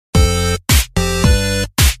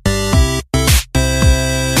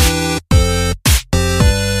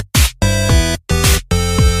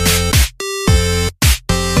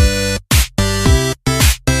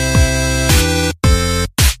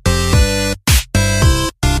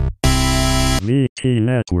VT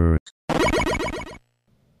Network.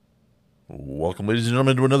 Welcome, ladies and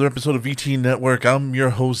gentlemen, to another episode of VT Network. I'm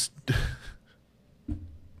your host,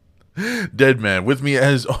 Deadman. With me,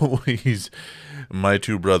 as always, my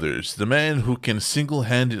two brothers. The man who can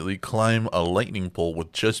single-handedly climb a lightning pole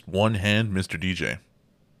with just one hand, Mr. DJ.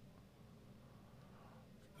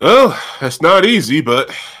 Well, that's not easy,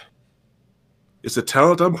 but it's a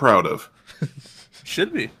talent I'm proud of.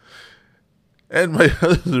 Should be. And my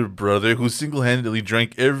other brother, who single-handedly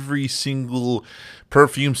drank every single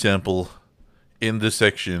perfume sample in this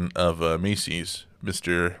section of Macy's,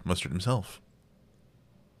 Mr. Mustard himself.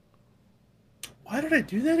 Why did I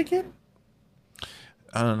do that again?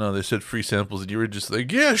 I don't know. They said free samples, and you were just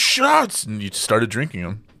like, "Yeah, shots," and you started drinking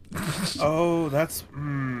them. Oh, that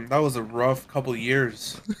was a rough couple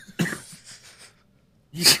years.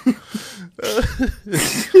 It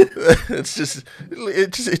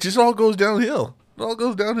just all goes downhill. It all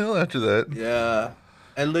goes downhill after that. Yeah.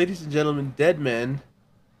 And ladies and gentlemen, Deadman,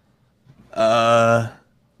 the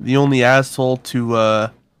only asshole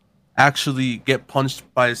to actually get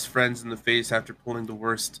punched by his friends in the face after pulling the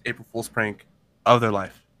worst April Fool's prank of their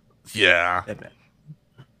life. Yeah. Deadman.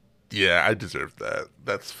 Yeah, I deserve that.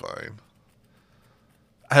 That's fine.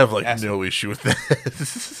 I have no issue with that.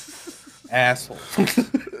 Asshole.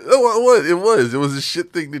 It was a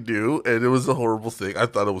shit thing to do, and it was a horrible thing. I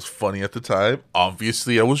thought it was funny at the time.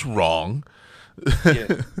 Obviously, I was wrong.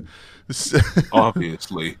 Yeah.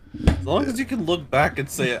 Obviously. As long as you can look back and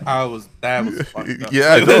say that was fucked up.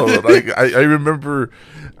 Yeah, I know.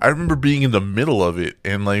 I remember being in the middle of it,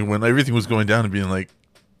 and like when everything was going down, and being like,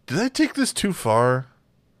 "Did I take this too far?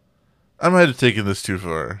 I might have taken this too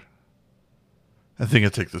far. I think I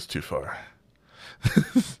took this too far."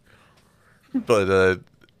 But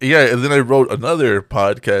yeah, and then I wrote another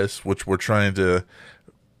podcast, which we're trying to,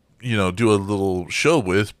 do a little show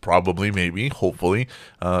with, probably, maybe, hopefully,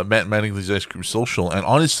 Matt Mattingly's Ice Cream Social. And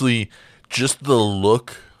honestly, just the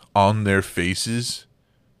look on their faces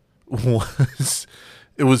was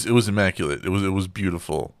immaculate. It was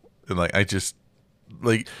beautiful. And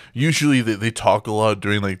usually they talk a lot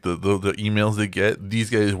during the emails they get. These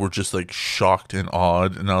guys were just shocked and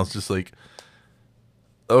awed, and I was just like,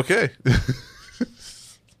 okay.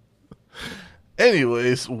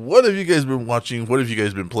 Anyways, what have you guys been watching? What have you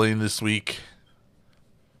guys been playing this week?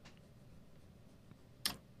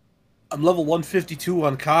 I'm level 152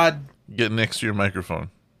 on COD. Get next to your microphone.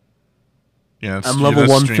 Yeah, I'm level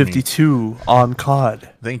 152 on COD.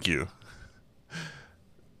 Thank you.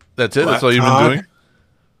 That's it? That's all you've been doing?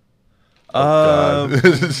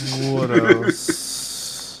 What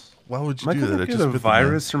else? Why would you do that? Am I going to get a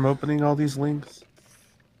virus from opening all these links?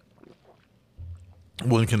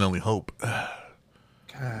 One can only hope.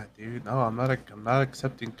 God, dude, no, I'm not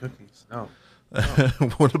accepting cookies. No.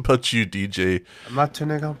 What about you, DJ? I'm not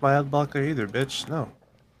turning off my ad blocker either, bitch. No.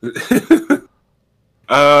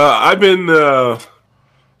 I've been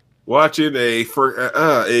watching a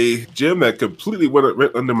gem that completely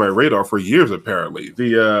went under my radar for years. Apparently,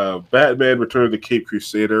 the Batman: Return of the Caped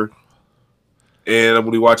Crusader, and I'm going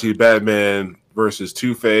to be watching Batman versus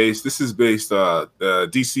Two-Face. This is based on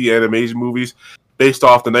DC animation movies. Based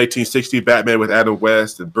off the 1960 Batman with Adam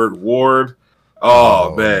West and Burt Ward.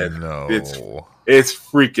 Oh man, no. It's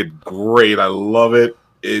freaking great. I love it.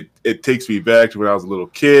 It takes me back to when I was a little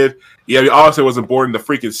kid. Yeah, I mean, obviously I wasn't born in the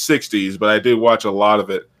freaking 60s, but I did watch a lot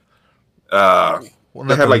of it. Well,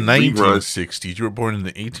 not the 1960s. You were born in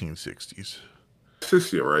the 1860s.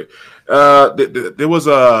 Yeah, right. There was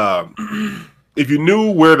if you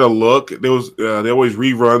knew where to look, there was they always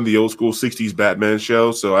rerun the old school 60s Batman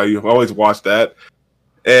show, so I always watched that.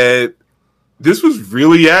 And this was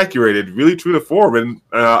really accurate, really true to form. And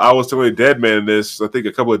I was telling Deadman this, I think,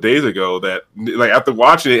 a couple of days ago, that after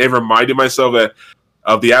watching it reminded myself that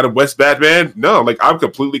of the Adam West Batman. No, I'm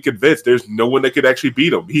completely convinced there's no one that could actually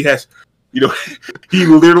beat him. He has, he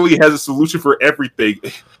literally has a solution for everything.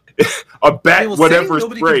 A bat, whatever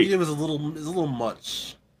spray. It was a little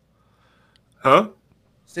much. Huh?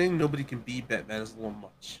 Saying nobody can beat Batman is a little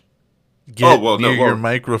much. Get near your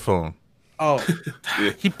microphone. Oh, yeah.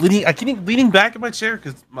 I keep leaning back in my chair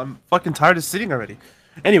because I'm fucking tired of sitting already.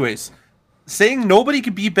 Anyways, saying nobody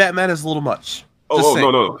can beat Batman is a little much.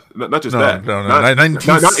 No, not just that. No, not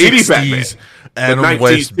 80s Batman. Adam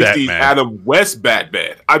West Batman. Adam West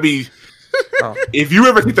Batman. I mean, if you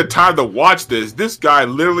ever take the time to watch this guy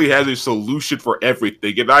literally has a solution for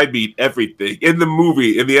everything, and I mean everything in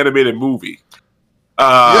the animated movie.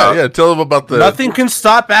 Yeah. Tell him about the. Nothing can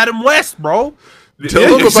stop Adam West, bro.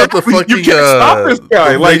 Tell him about the fucking you can't stop this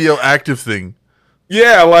guy. radioactive thing.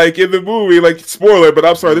 Yeah, like in the movie, like spoiler, but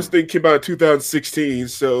I'm sorry, this thing came out in 2016,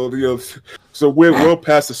 so so we're well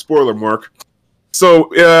past the spoiler mark. So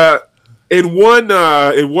in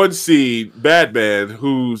one scene, Batman,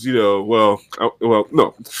 who's no,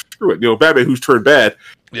 screw it, Batman who's turned bad,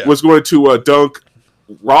 was going to dunk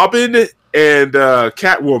Robin and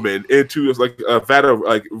Catwoman into like a vat of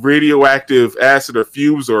like radioactive acid or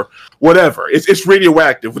fumes or whatever. It's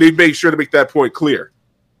radioactive. They make sure to make that point clear.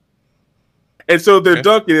 And so they're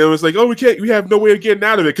dunking, and it was like, oh, we have no way of getting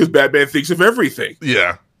out of it because Batman thinks of everything.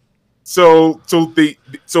 Yeah. So they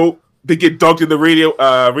get dunked in the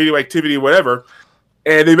radioactivity, whatever,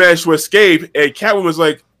 and they manage to escape. And Catwoman was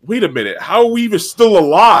like, wait a minute, how are we even still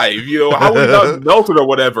alive? How are we not melted or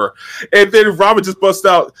whatever? And then Robin just busts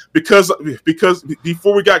out because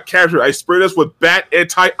before we got captured, I sprayed us with bat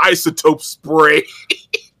anti-isotope spray.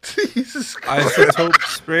 Jesus Christ. Isotope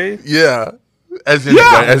spray? Yeah. As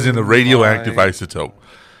in a radioactive isotope.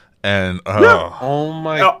 And oh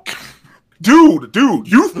my Dude,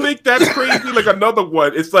 you think that's crazy? Like another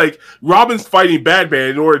one. It's like Robin's fighting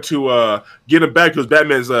Batman in order to get him back because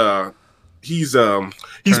Batman's he's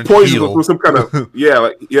poisoned with some kind of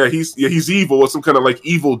he's evil with some kind of like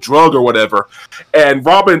evil drug or whatever. And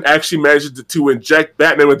Robin actually manages to inject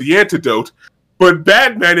Batman with the antidote, but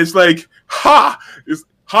Batman is like,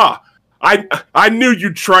 I knew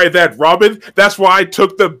you'd try that, Robin. That's why I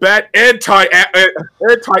took the bat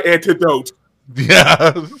anti-antidote.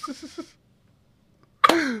 Yeah.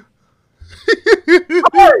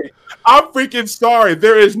 I'm freaking sorry.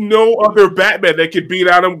 There is no other Batman that can beat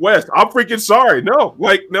Adam West. I'm freaking sorry. No.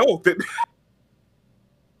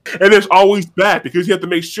 And there's always Bat because you have to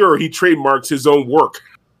make sure he trademarks his own work.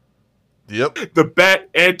 Yep. The Bat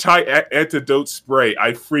antidote spray.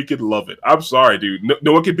 I freaking love it. I'm sorry, dude.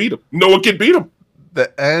 No one can beat him. No one can beat him.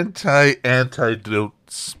 The antidote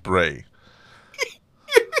spray.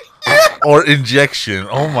 Or injection.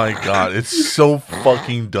 Oh my god. It's so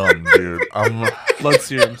fucking dumb, dude. Blood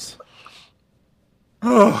serums.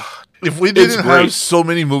 If we didn't have so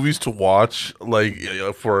many movies to watch, like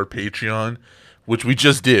for our Patreon, which we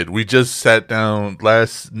just did. We just sat down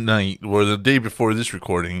last night or the day before this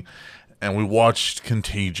recording, and we watched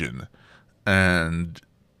Contagion, and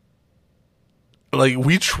like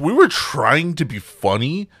we were trying to be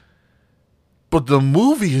funny, but the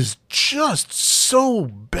movie is just so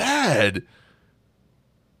bad.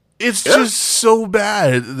 It's just so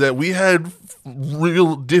bad that we had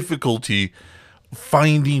real difficulty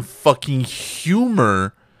finding fucking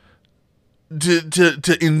humor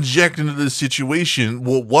to inject into the situation.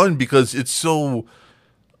 Well, one, because it's so.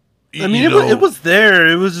 I mean, it was there.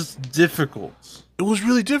 It was just difficult. It was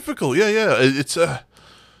really difficult. Yeah. It's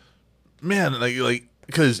man, like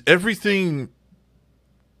because everything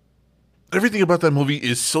about that movie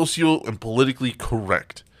is socio and politically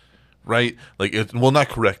correct, right? Like, not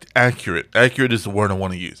correct, accurate. Accurate is the word I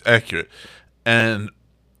want to use. Accurate, and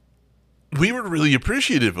we were really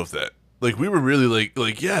appreciative of that. Like, we were really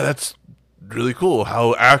like, yeah, that's really cool.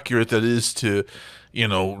 How accurate that is to,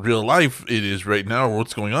 real life it is right now, or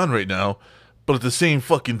what's going on right now. But at the same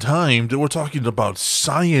fucking time, we're talking about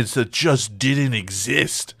science that just didn't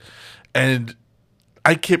exist, and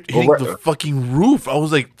I kept hitting the fucking roof. I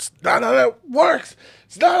was like, "It's not how that works.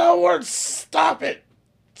 It's not how it works. Stop it."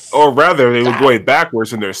 Or rather, they were going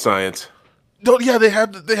backwards in their science. No, yeah, they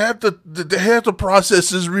have the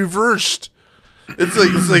processes reversed.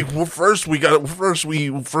 It's like well, first we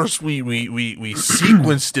sequenced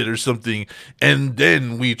it or something, and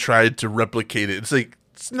then we tried to replicate it. It's like,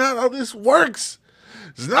 it's not how this works.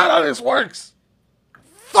 It's not how this works.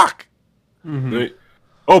 Fuck. Mm-hmm.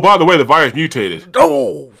 Oh, by the way, the virus mutated.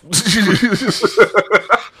 Oh.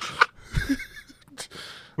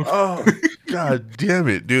 Oh, god damn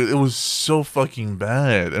it, dude. It was so fucking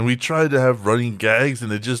bad. And we tried to have running gags,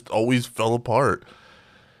 and it just always fell apart.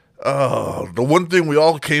 Oh, the one thing we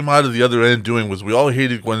all came out of the other end doing was we all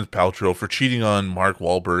hated Gwyneth Paltrow for cheating on Mark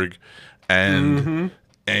Wahlberg. And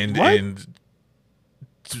yeah,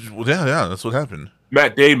 that's what happened.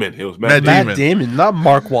 Matt Damon. It was Matt Damon, not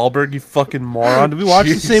Mark Wahlberg, you fucking moron. Did we watch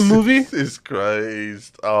the same movie? Jesus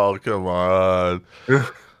Christ. Oh, come on.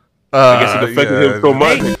 I guess it affected him so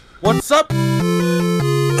much. Hey, what's up?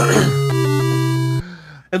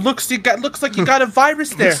 It looks like you got a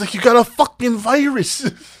virus there. Looks like you got a fucking virus.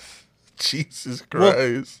 Jesus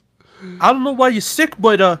Christ. Well, I don't know why you're sick,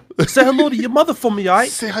 but say hello to your mother for me, alright?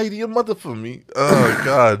 Say hi to your mother for me. Oh,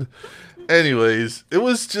 God. Anyways, it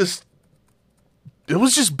was just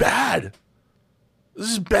bad.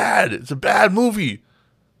 This is bad. It's a bad movie.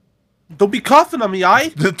 Don't be coughing on me,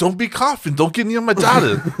 alright? Don't be coughing. Don't get near my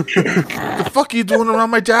data. What the fuck are you doing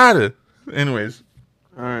around my data? Anyways.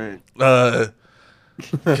 All right.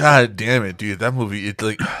 God damn it, dude! That movie, it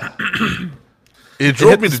like, it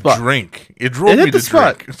drove me to drink. It drove me to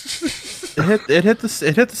drink. It hit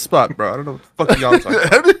the spot, bro. I don't know what the fuck y'all talking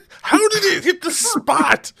about. How did it hit the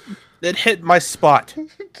spot? It hit my spot.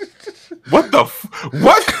 What the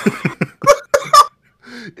what?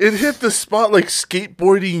 It hit the spot like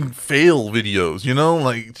skateboarding fail videos, you know?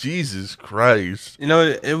 Like, Jesus Christ. You know,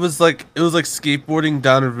 it was like skateboarding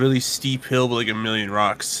down a really steep hill with like a million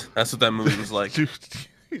rocks. That's what that movie was like. Dude,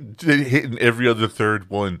 hitting every other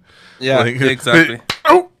third one. Yeah, like, exactly.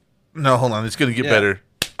 Oh! No, hold on. It's going to get better.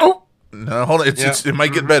 Oh! No, hold on. It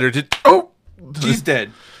might get better. She's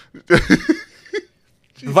dead. The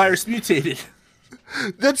virus mutated.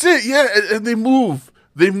 That's it, yeah. And they move.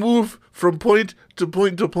 They move from point to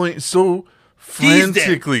point to point so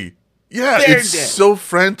frantically. Yeah, it's so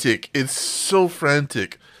frantic. It's so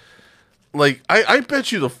frantic. Like, I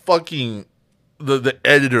bet you the fucking the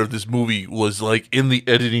editor of this movie was like in the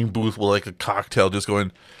editing booth with like a cocktail just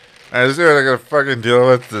going, this is what I gotta fucking deal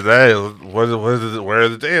with today. Where are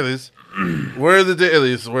the dailies? Where are the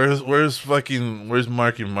dailies? Where's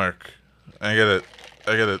Marky Mark? I gotta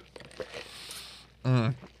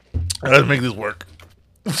make this work.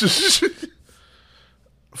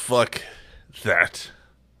 Fuck that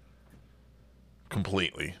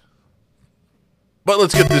completely. But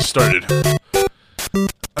let's get this started.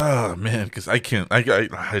 Oh man, because I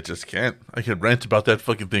just can't. I can rant about that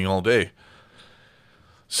fucking thing all day.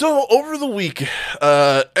 So over the week,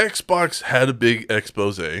 Xbox had a big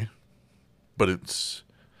expose, but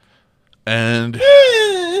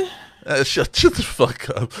shut the fuck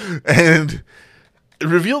up. And it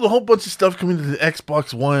revealed a whole bunch of stuff coming to the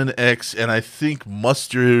Xbox One X, and I think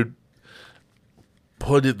Mustard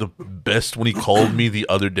put it the best when he called me the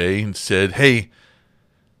other day and said, "Hey,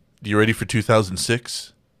 you ready for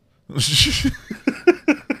 2006?"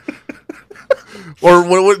 Or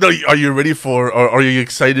what? No, are you ready for? Or are you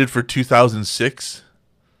excited for 2006?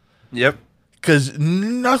 Yep. Because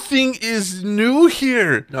nothing is new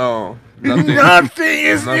here. No, nothing. Nothing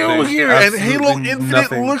is new here, Absolutely and Halo Infinite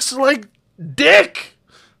nothing. looks like dick.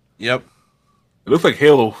 Yep. It looks like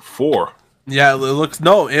Halo 4. Yeah, it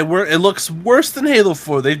looks worse than Halo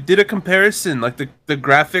 4. They did a comparison, like the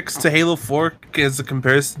graphics to Halo 4 as a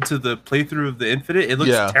comparison to the playthrough of the Infinite. It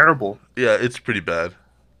looks terrible. Yeah, it's pretty bad.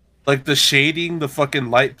 Like the shading, the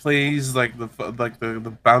fucking light plays, like the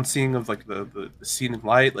bouncing of like the scene of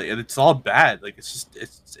light, like it's all bad. Like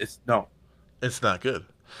it's not good.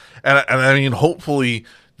 And I mean, hopefully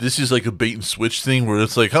this is like a bait and switch thing where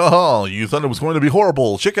it's like, oh, you thought it was going to be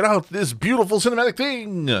horrible. Check it out, this beautiful cinematic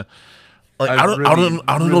thing. Like I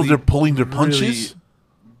don't know if they're pulling their punches.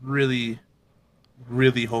 Really,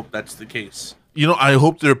 really hope that's the case. You know, I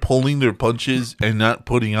hope they're pulling their punches and not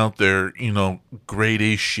putting out their, grade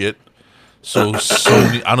A shit. So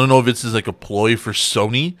Sony, I don't know if this is like a ploy for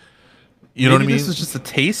Sony. You know what I mean? This is just a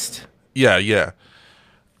taste. Yeah.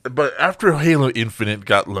 But after Halo Infinite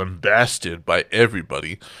got lambasted by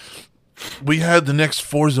everybody, we had the next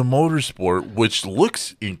Forza Motorsport, which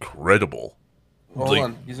looks incredible. Hold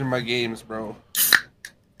on, these are my games, bro.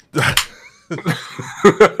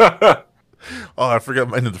 Oh, I forgot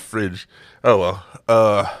mine in the fridge. Oh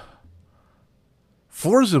well.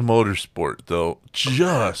 Forza Motorsport though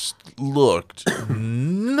just looked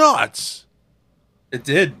nuts. It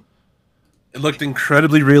did. It looked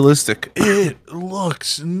incredibly realistic. It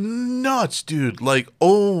looks nuts, dude. Like,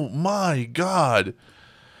 oh my god.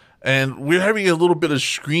 And we're having a little bit of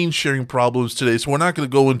screen sharing problems today, so we're not going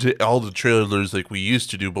to go into all the trailers like we used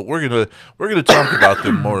to do, but we're gonna talk about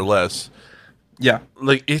them more or less. Yeah,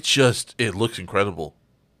 like it looks incredible.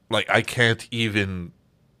 Like I can't even.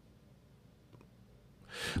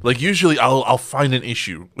 Like usually I'll find an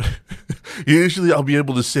issue. Usually I'll be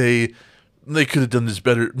able to say they could have done this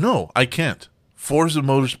better. No, I can't. Forza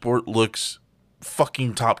Motorsport looks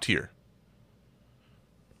fucking top tier.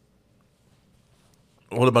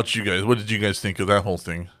 What about you guys? What did you guys think of that whole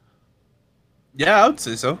thing? Yeah, I would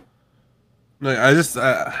say so. Like,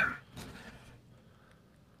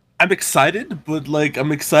 I'm excited, but like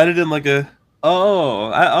I'm excited in like a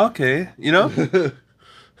okay, you know.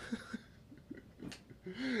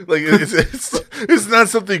 Like it's not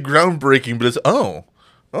something groundbreaking, but it's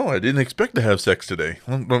I didn't expect to have sex today.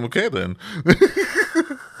 I'm okay then.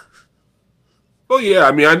 Well, yeah,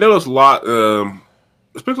 I mean, I noticed a lot,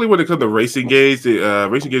 especially when it comes to racing games.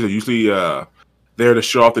 Racing games are usually there to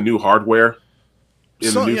show off the new hardware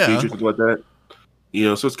and the new features and like that.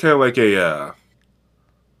 So it's kind of like a,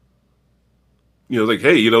 like,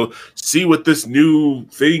 hey, see what this new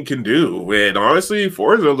thing can do. And honestly,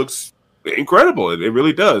 Forza looks incredible. It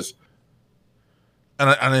really does.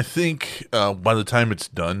 I think by the time it's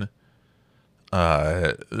done,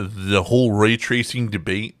 the whole ray tracing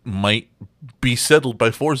debate might be settled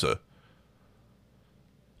by Forza.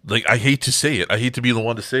 Like, I hate to say it, I hate to be the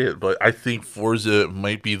one to say it, but I think Forza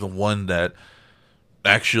might be the one that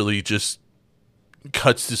actually just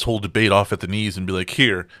cuts this whole debate off at the knees and be like,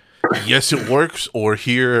 here, yes, it works, or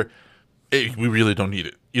here, we really don't need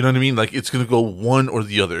it. You know what I mean? Like, it's going to go one or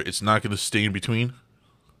the other. It's not going to stay in between.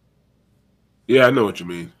 Yeah, I know what you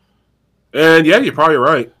mean. And yeah, you're probably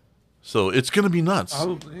right. So it's going to be nuts.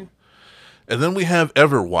 Probably. And then we have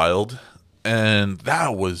Everwild, and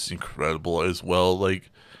that was incredible as well. Like,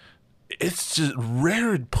 it's just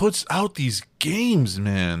Rare puts out these games,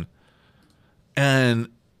 man. And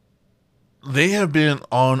they have been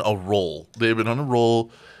on a roll. They've been on a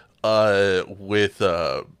roll with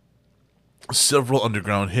several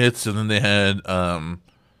underground hits, and then they had our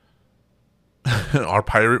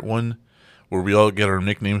pirate one, where we all get our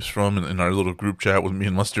nicknames from in our little group chat with me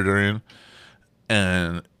and Mustard Arian.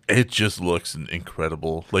 And it just looks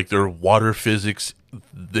incredible. Like, their water physics,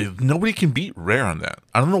 nobody can beat Rare on that.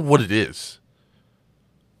 I don't know what it is.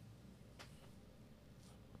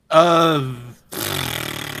 I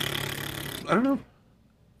don't know.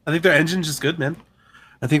 I think their engine's just good, man.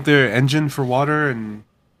 I think their engine for water and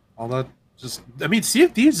all that Sea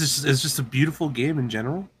of Thieves is just a beautiful game in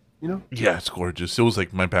general, you know? Yeah, it's gorgeous. It was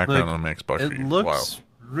like my background on my Xbox. It looks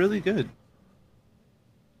really good.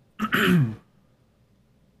 And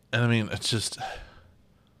I mean, it's just,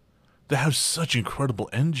 they have such incredible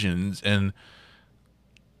engines, and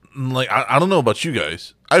like, I don't know about you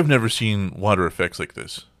guys, I've never seen water effects like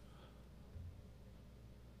this.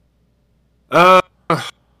 I don't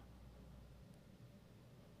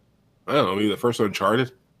know, maybe the first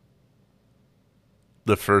Uncharted.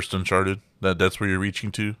 The first Uncharted, that's where you're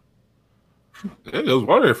reaching to. Yeah, those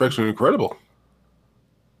water effects are incredible.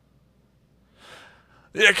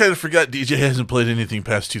 Yeah, I kind of forgot DJ hasn't played anything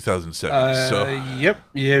past 2007. So yep,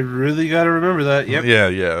 you really got to remember that. Yep.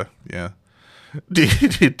 Yeah.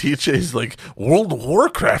 DJ's like, World of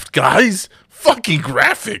Warcraft, guys, fucking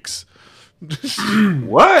graphics.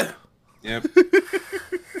 What? Yep.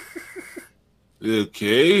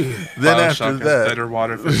 Okay. Then after that, better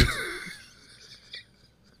water physics.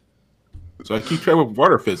 So I keep track of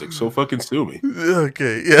water physics. So fucking sue me.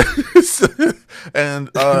 Okay, yeah. And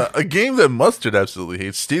a game that Mustard absolutely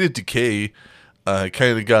hates, State of Decay,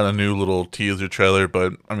 kind of got a new little teaser trailer,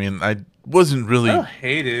 but I mean, I wasn't really. I don't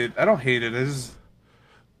hate it. It was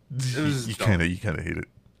you dumb. kind of hate it.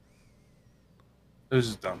 It was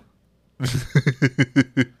just dumb.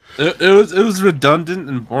 it was redundant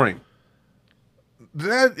and boring.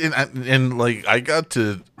 That and like, I got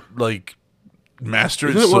to like master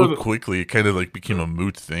it Isn't it so quickly, it kind of like became a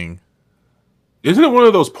moot thing. Isn't it one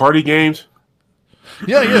of those party games?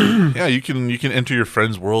 Yeah. You can enter your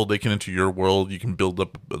friend's world. They can enter your world. You can build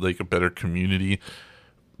up like a better community.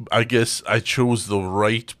 I guess I chose the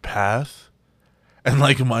right path, and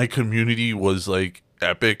like, my community was like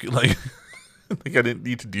epic. Like, like, I didn't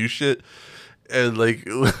need to do shit, and like,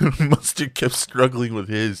 Mustard kept struggling with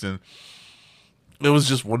his, and it was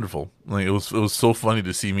just wonderful. Like, it was so funny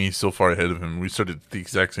to see me so far ahead of him. We started at the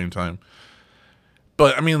exact same time.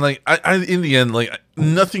 But I mean, like, I in the end, like,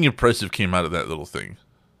 nothing impressive came out of that little thing.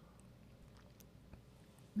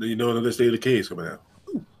 Do you know another State of Decay is coming out?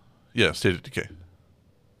 Yeah, State of Decay.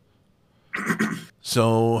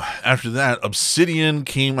 So after that, Obsidian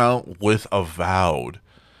came out with Avowed.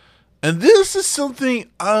 And this is something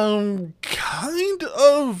I'm kind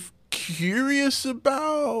of curious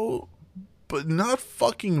about, but not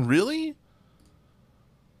fucking really.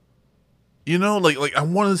 You know, like I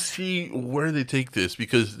want to see where they take this,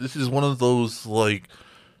 because this is one of those, like,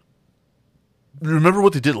 remember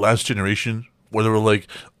what they did last generation, where they were like,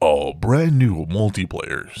 oh, brand new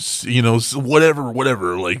multiplayer, you know,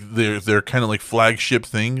 whatever, like their kind of like flagship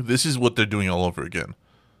thing. This is what they're doing all over again.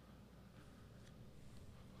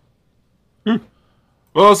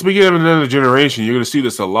 Well, it's the beginning of another generation. You're going to see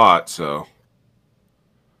this a lot, so.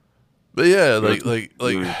 But yeah, like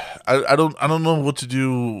I don't know what to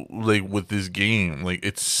do, like, with this game. Like,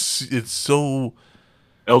 it's so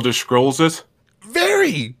Elder Scrolls it?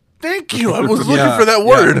 very. Thank you. I was looking for that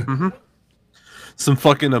word. Yeah. Mm-hmm. Some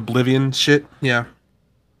fucking Oblivion shit. Yeah.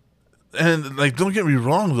 And like, don't get me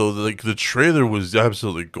wrong though, like, the trailer was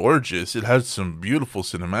absolutely gorgeous. It had some beautiful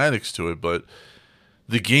cinematics to it, but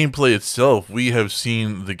the gameplay itself, we have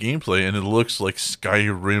seen the gameplay, and it looks like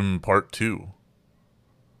Skyrim Part 2.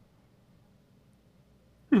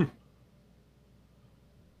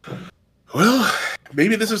 Well,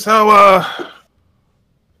 maybe this is how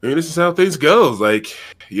things goes. Like,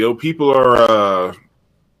 you know, people are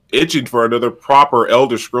itching for another proper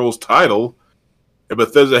Elder Scrolls title, and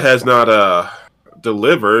Bethesda has not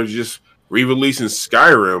delivered. Just re-releasing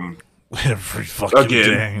Skyrim every fucking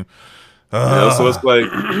again. day. So it's like,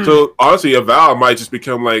 so honestly, Avowed might just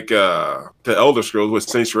become like the Elder Scrolls with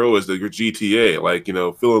Saints Row as the GTA, like, you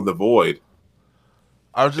know, filling the void.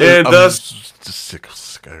 I'm Thus, just sick of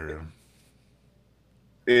Skyrim.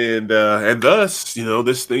 And thus, you know,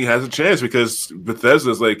 this thing has a chance because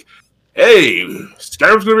Bethesda's like, hey,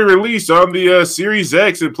 Skyrim's going to be released on the Series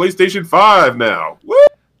X and PlayStation 5 now. Woo!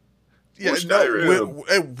 Yeah,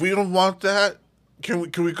 Skyrim. we don't want that. Can we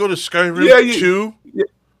go to Skyrim 2?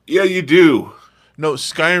 Yeah, you do. No,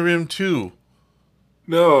 Skyrim 2.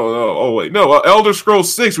 No. Oh, wait. No, Elder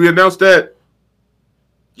Scrolls 6. We announced that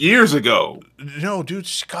years ago. No, dude,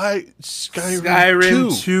 Skyrim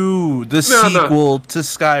 2, the sequel to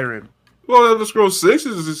Skyrim. Well, Elder Scrolls 6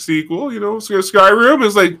 is a sequel, you know. Skyrim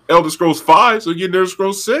is like Elder Scrolls 5, so you get Elder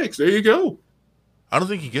Scrolls 6. There you go. I don't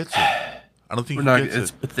think he gets it. I don't think he gets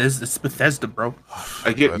it. It's Bethesda, bro.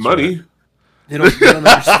 I get money. Right. They don't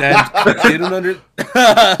understand. they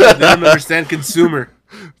don't understand consumer.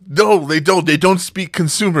 No, they don't. They don't speak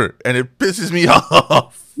consumer, and it pisses me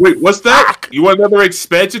off. Wait, what's that? You want another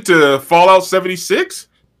expansion to Fallout 76?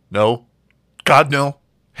 No. God, no.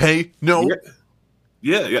 Hey, no.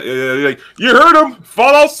 Yeah. Like, you heard him.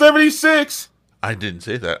 Fallout 76. I didn't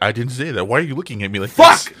say that. Why are you looking at me like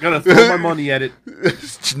Fuck! this? Gonna throw my money at it.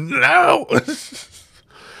 No. It's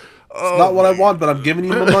not what I want, but I'm giving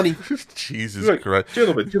you my money. Jesus Christ.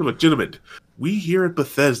 Gentlemen. We here at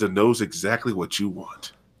Bethesda knows exactly what you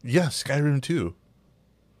want. Yeah, Skyrim 2.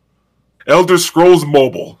 Elder Scrolls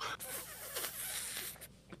Mobile.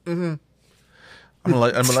 Mm-hmm. I'm gonna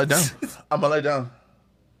lie down. I'm gonna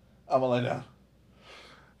lie down.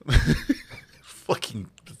 Fucking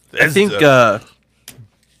Bethesda. I think there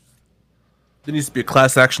needs to be a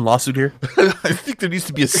class action lawsuit here. I think there needs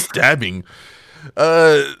to be a stabbing.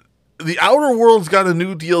 The Outer Worlds got a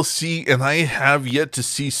new DLC, and I have yet to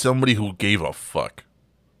see somebody who gave a fuck.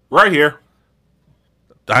 Right here.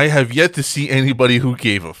 I have yet to see anybody who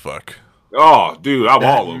gave a fuck. Oh, dude, I'm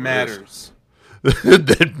all over matters.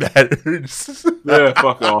 That matters. This. Yeah,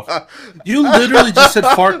 fuck off. You literally just said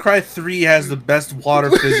Far Cry 3 has the best water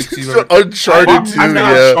physics you've ever. Uncharted 2,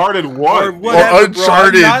 yeah. Uncharted 1. Or whatever, or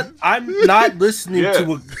Uncharted. Bro. I'm not listening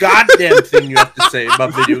to a goddamn thing you have to say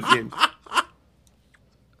about video games.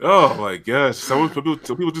 Oh my gosh. Some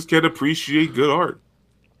people just can't appreciate good art.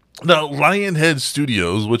 Now, Lionhead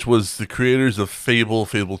Studios, which was the creators of Fable,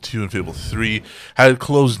 Fable 2, and Fable 3, had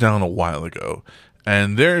closed down a while ago.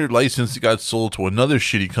 And their license got sold to another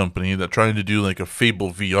shitty company that tried to do like a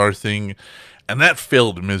Fable VR thing. And that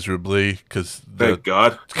failed miserably because Thank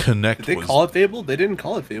God. Connect Did they call it Fable? They didn't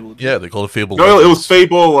call it Fable. Yeah, they called it Fable No, Legends. it was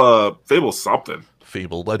Fable something.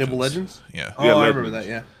 Fable Legends. Fable Legends? Yeah. Oh, Yeah, I Legends. remember that,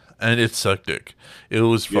 yeah. And it sucked dick. It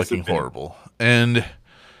was Yes, fucking it did. horrible. And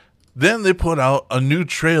then they put out a new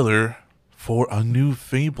trailer for a new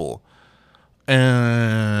Fable.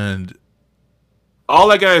 And All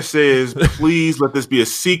I gotta say is, please let this be a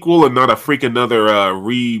sequel and not a freaking another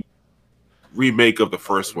remake of the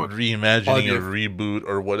first one. reimagining a reboot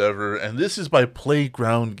or whatever. And this is by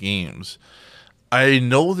Playground Games. I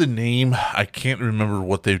know the name. I can't remember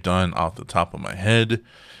what they've done off the top of my head.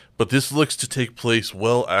 But this looks to take place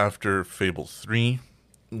well after Fable 3.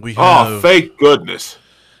 We have, Oh, thank goodness.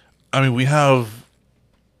 I mean, we have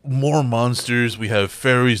more monsters. We have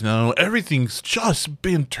fairies now. Everything's just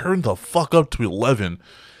been turned the fuck up to 11.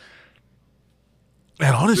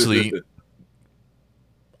 And honestly,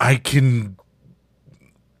 I can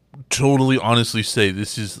totally honestly say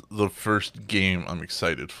this is the first game I'm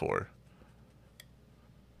excited for.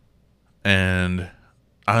 And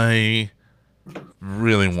I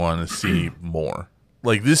really want to see more.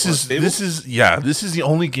 Like this is the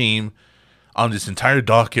only game on this entire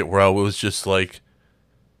docket where I was just like,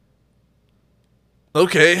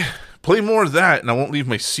 okay, play more of that and I won't leave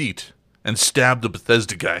my seat and stab the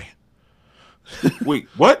Bethesda guy. Wait,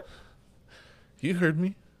 what? You heard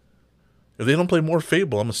me. If they don't play more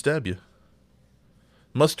Fable, I'm gonna stab you.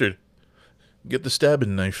 Mustard, get the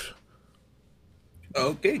stabbing knife.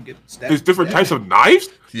 Okay, get stabbed. There's different types of knives?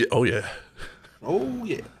 Yeah, oh yeah. Oh,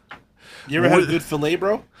 yeah. You ever had a good filet,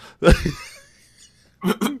 bro?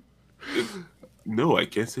 No, I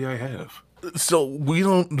can't say I have. So we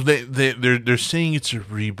don't. They're saying it's a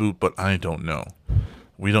reboot, but I don't know.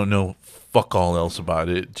 We don't know fuck all else about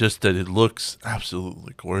it. Just that it looks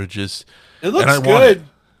absolutely gorgeous. It looks And I want good.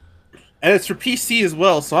 And it's for PC as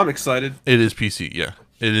well, so I'm excited. It is PC, yeah.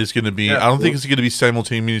 It is going to be. Yeah, I don't think it's going to be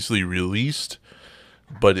simultaneously released,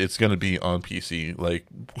 but it's going to be on PC like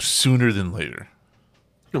sooner than later.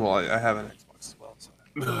 Well, I have an Xbox as well. So.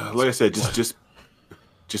 Like I said,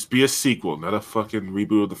 just be a sequel, not a fucking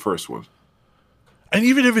reboot of the first one. And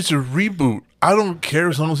even if it's a reboot, I don't care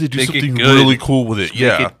as long as they do Make it something good. really cool with it.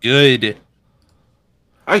 Yeah. Make it good.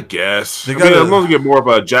 I guess. They I gotta- mean, I'm going to get more of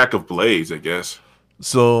a Jack of Blades, I guess.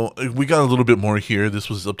 So we got a little bit more here. This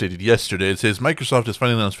was updated yesterday. It says Microsoft has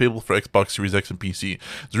finally announced Fable for Xbox Series X and PC.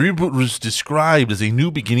 The reboot was described as a new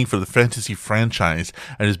beginning for the fantasy franchise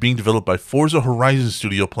and is being developed by Forza Horizon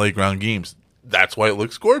Studio Playground Games. That's why it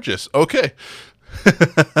looks gorgeous. Okay.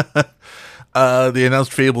 They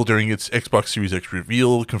announced Fable during its Xbox Series X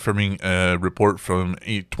reveal, confirming a report from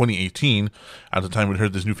 2018. At the time we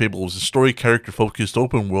heard this new Fable was a story character-focused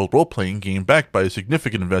open-world role-playing game backed by a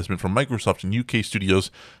significant investment from Microsoft and UK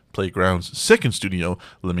studios Playground's second studio,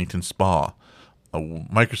 Leamington Spa.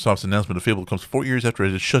 Microsoft's announcement of Fable comes 4 years after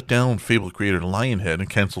it had shut down Fable creator Lionhead and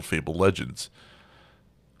canceled Fable Legends.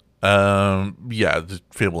 Yeah, the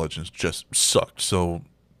Fable Legends just sucked, so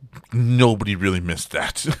nobody really missed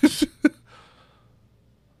that.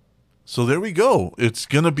 So there we go. It's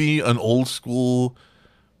gonna be an old school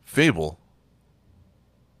Fable.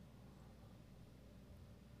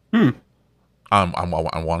 I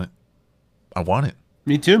want it. I want it.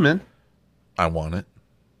 Me too, man. I want it.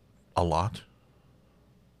 A lot.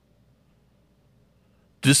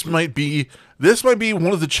 This might be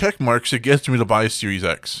one of the check marks that gets me to buy a Series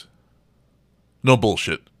X. No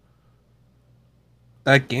bullshit.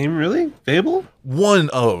 That game, really? Fable? One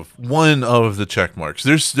of the check marks.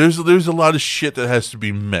 There's a lot of shit that has to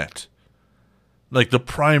be met. Like the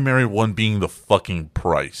primary one being the fucking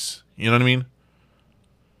price. You know what I mean?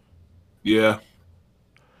 Yeah.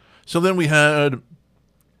 So then we had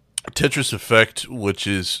Tetris Effect, which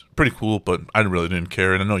is pretty cool, but I really didn't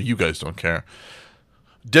care, and I know you guys don't care.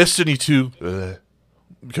 Destiny 2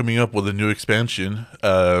 coming up with a new expansion.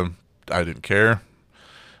 I didn't care.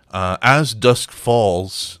 As Dusk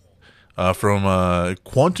Falls from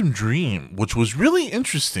Quantum Dream, which was really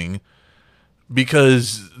interesting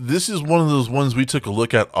because this is one of those ones we took a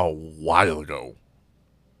look at a while ago.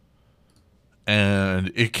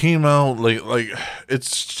 And it came out like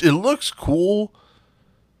it looks cool,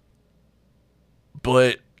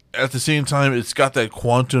 but at the same time it's got that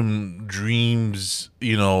Quantum Dreams,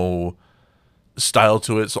 style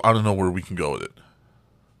to it, so I don't know where we can go with it.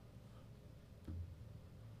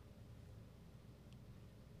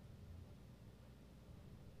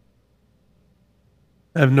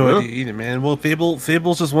 I have no idea either, man. Well,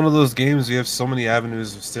 Fable's just one of those games. You have so many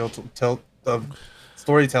avenues of of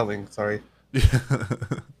storytelling. Sorry.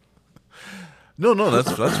 No,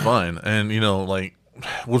 that's fine. And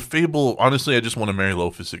with Fable, honestly, I just want to marry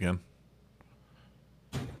Lofus again.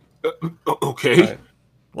 Okay. Right.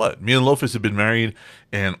 What? Me and Lofus have been married,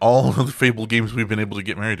 and all of the Fable games we've been able to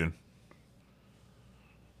get married in.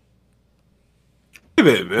 Hey,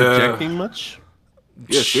 man, Projecting much?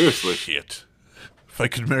 Yeah, seriously. Shit. If I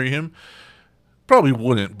could marry him, probably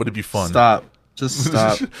wouldn't, but it'd be fun. Stop. Just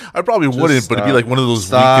stop. I probably wouldn't, but it'd be like one of those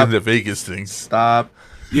weekend at Vegas things. Stop.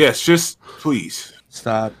 Yes, just please.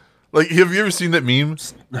 Stop. Like, have you ever seen that meme?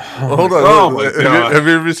 Oh, Hold on. Oh my God. Have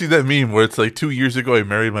you ever seen that meme where it's like 2 years ago I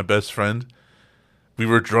married my best friend? We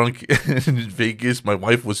were drunk in Vegas. My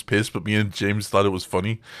wife was pissed, but me and James thought it was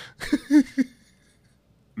funny.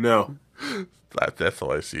 No. That's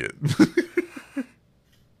how I see it.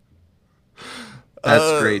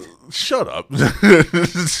 That's great. Shut up.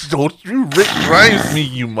 Don't you Rick Grimes me,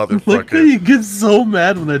 you Look how motherfucker. you get so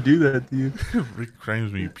mad when I do that to you. Rick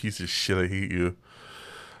Grimes me, you piece of shit. I hate you.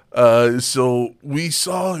 So we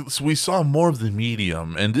saw more of the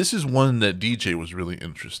medium, and this is one that DJ was really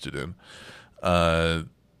interested in.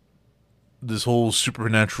 This whole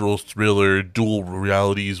supernatural thriller, dual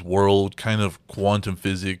realities world, kind of quantum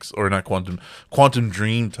physics, or not quantum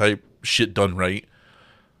dream type shit done right.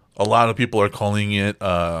 A lot of people are calling it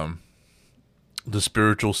the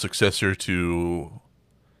spiritual successor to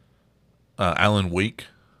Alan Wake.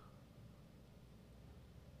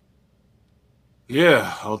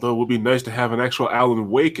 Yeah, although it would be nice to have an actual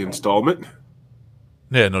Alan Wake installment.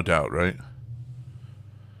 Yeah, no doubt, right?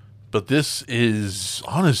 But this is,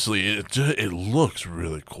 honestly, it looks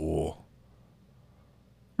really cool.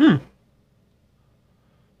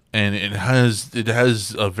 And it has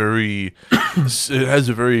a very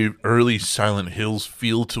early Silent Hills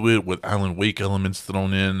feel to it, with Alan Wake elements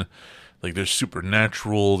thrown in. Like, there's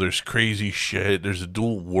supernatural, there's crazy shit, there's a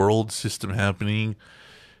dual world system happening.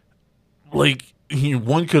 Like,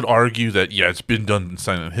 one could argue that, yeah, it's been done in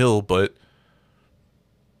Silent Hill, but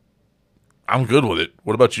I'm good with it.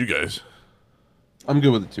 What about you guys? I'm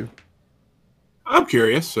good with it too. I'm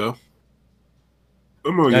curious, so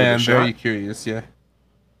I'm gonna give it a I'm shot. very curious. Yeah.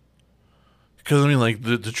 because I mean, like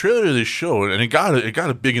the trailer they showed, and it got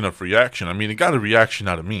a big enough reaction. I mean, it got a reaction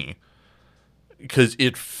out of me because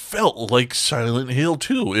it felt like Silent Hill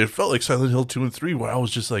 2. It felt like Silent Hill 2 and 3, where I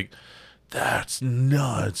was just like, "That's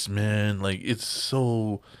nuts, man!" Like it's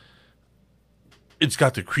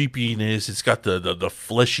got the creepiness, it's got the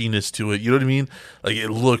fleshiness to it. You know what I mean? Like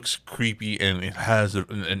it looks creepy and it has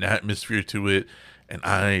an atmosphere to it, and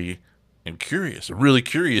I am curious, really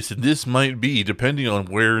curious, and this might be, depending on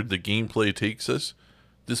where the gameplay takes us,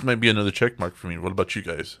 this might be another check mark for me. What about you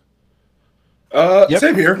guys?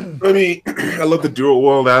 Same here. I mean, I love the dual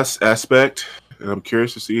world aspect, and I'm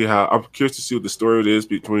curious to see what the story is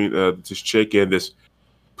between this chick and this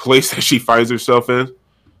place that she finds herself in.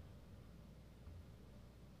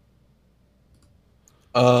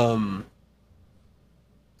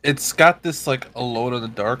 It's got this like Alone in the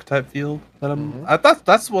Dark type feel that I thought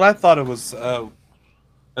that's what I thought it was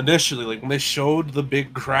initially. Like when they showed the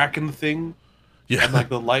big crack in the thing, Yeah, and like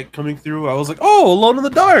the light coming through, I was like, "Oh, Alone in the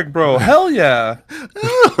Dark, bro! Hell yeah!"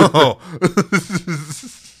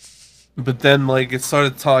 But then like it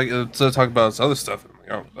started talking about this other stuff. And I'm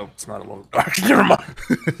like, "Oh, no, it's not Alone in the Dark. Never mind."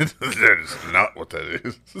 That is not what that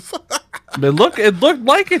is. It looked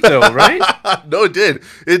like it though, right? No, it did.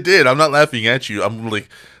 It did. I'm not laughing at you. I'm like,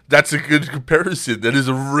 that's a good comparison. That is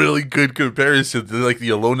a really good comparison to like the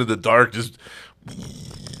Alone in the Dark. Just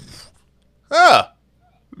yeah,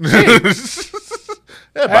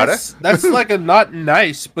 That's like a not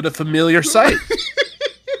nice but a familiar sight.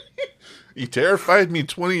 You terrified me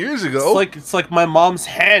 20 years ago. It's like my mom's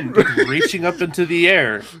hand reaching up into the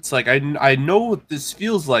air. It's like I know what this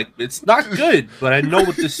feels like. It's not good, but I know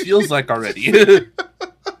what this feels like already. It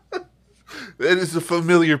is a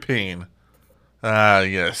familiar pain.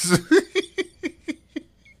 Yes.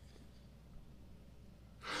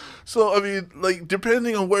 So, I mean, like,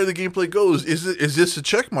 depending on where the gameplay goes, is this a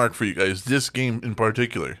check mark for you guys? This game in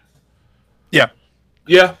particular? Yeah.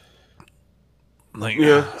 Yeah. Like,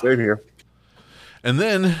 Yeah. Same here. And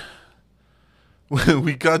then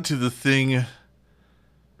we got to the thing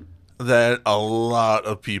that a lot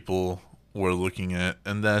of people were looking at,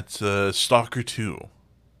 and that's Stalker 2.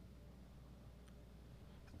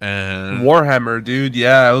 And Warhammer, dude.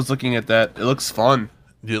 Yeah, I was looking at that. It looks fun.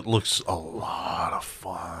 it looks a lot of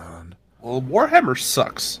fun. Well, Warhammer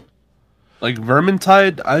sucks. Like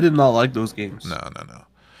Vermintide, I did not like those games. No.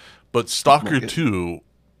 But Stalker Like it. 2,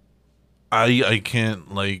 I can't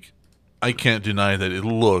deny that it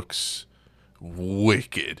looks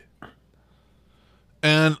wicked.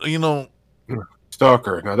 And, you know,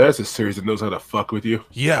 Stalker. Now that's a series that knows how to fuck with you.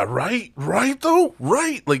 yeah, right? Right, though?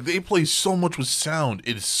 Right. Like, they play so much with sound.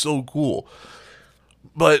 It is so cool.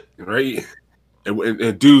 But, Right?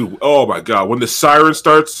 And dude, oh my god, when the siren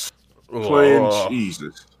starts playing, oh,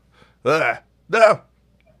 Jesus. no.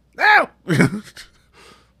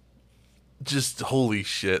 Just holy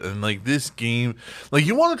shit. And, like, this game, like,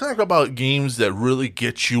 you want to talk about games that really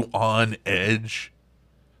get you on edge?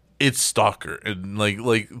 It's Stalker. And, like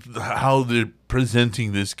how they're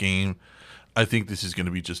presenting this game, I think this is going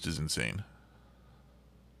to be just as insane.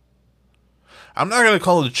 I'm not going to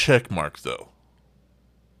call it a check mark, though.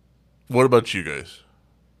 What about you guys?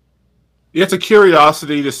 Yeah, it's a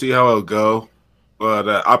curiosity to see how it'll go. But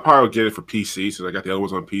I'll probably get it for PC since I got the other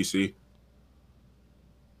ones on PC.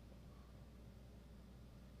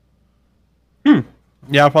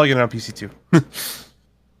 Yeah, I'll probably get it on PC too.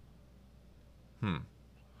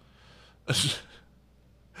 But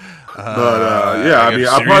yeah, I mean,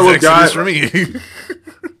 I probably will Exodus guide for me.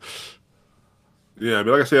 Yeah, I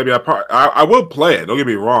mean, like I said, I mean, I will play it. Don't get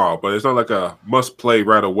me wrong, but it's not like a must play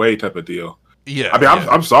right away type of deal. Yeah, I mean, yeah.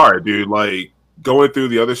 I'm sorry, dude. Like going through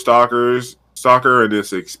the other Stalker and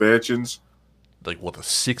its expansions. Like what, the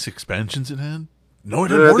 6 expansions it had? No,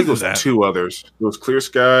 it had I more think it than was that. 2 others. It was Clear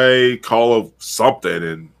Sky, Call of something,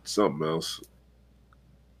 and something else.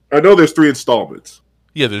 I know there's 3 installments.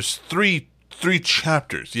 Yeah, there's three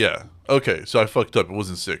chapters. Yeah. Okay, so I fucked up. It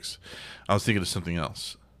wasn't 6. I was thinking of something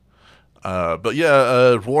else. But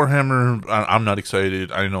yeah, Warhammer. I'm not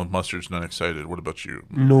excited. I know Mustard's not excited. What about you?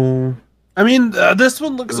 No. I mean, this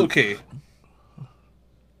one looks okay.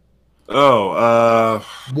 Oh,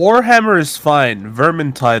 Warhammer is fine.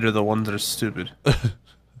 Vermintide are the ones that are stupid.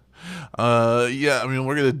 Yeah. I mean,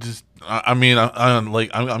 we're gonna just.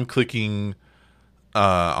 I'm clicking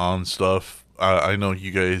on stuff. I know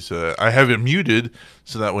you guys. I have it muted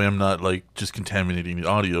so that way I'm not like just contaminating the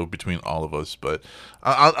audio between all of us. But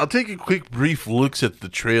I'll take a quick, brief looks at the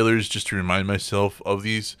trailers just to remind myself of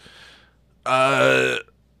these. I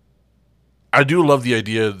do love the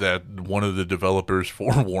idea that one of the developers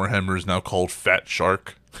for Warhammer is now called Fat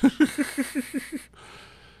Shark.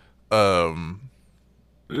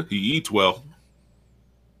 He eats well.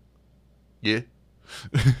 Yeah.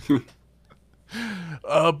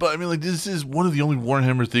 But I mean, like, this is one of the only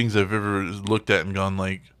Warhammer things I've ever looked at and gone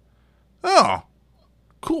like, oh,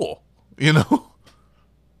 cool, you know.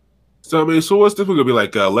 So I mean, so what's this one gonna be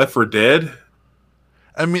like? Left 4 Dead?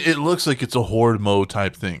 I mean, it looks like it's a horde mode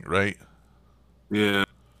type thing, right? Yeah.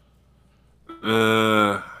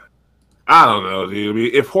 I don't know, dude. I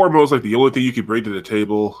mean, if horde mode's like the only thing you can bring to the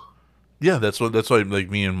table, Yeah, that's why like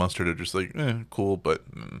me and Mustard are just like, cool, but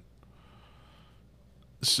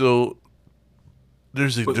so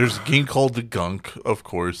there's a game called The Gunk, of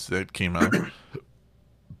course, that came out.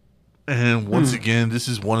 And once again, this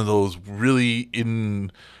is one of those really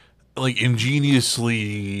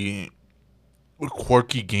ingeniously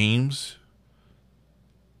quirky games.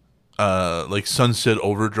 Like Sunset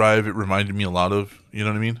Overdrive, it reminded me a lot of, you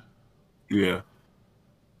know what I mean? yeah.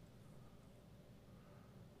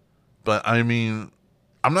 But I mean,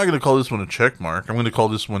 I'm not going to call this one a check mark. I'm going to call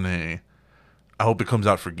this one I hope it comes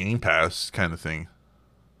out for Game Pass kind of thing.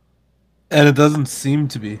 And it doesn't seem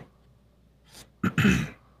to be.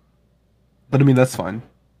 But I mean, that's fine.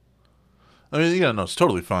 I mean, yeah, no, it's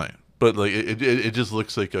totally fine. But like, it just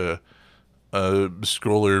looks like a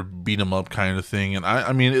scroller beat 'em up kind of thing, and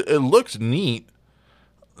I mean, it looks neat.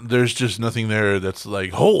 There's just nothing there that's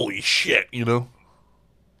like, holy shit, you know.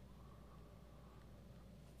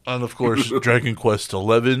 And of course, Dragon Quest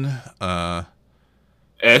 11.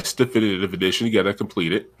 S Definitive Edition. You gotta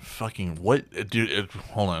complete it. Fucking what, dude?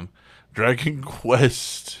 Hold on, Dragon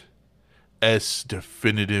Quest S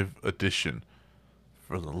Definitive Edition.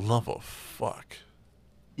 For the love of fuck.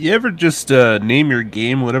 You ever just name your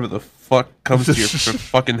game whatever the fuck comes to your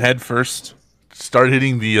fucking head first? Start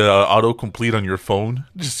hitting the autocomplete on your phone.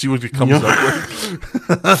 Just see what it comes up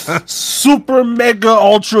with. Super Mega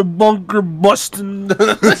Ultra Bunker Bustin'.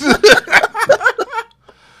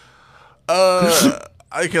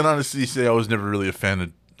 I can honestly say I was never really a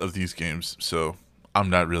fan of these games, so I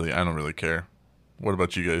don't really care. What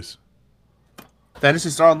about you guys? Phantasy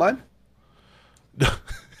Star Online?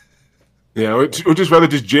 Yeah, or just rather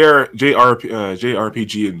just JRPG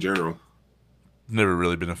in general. Never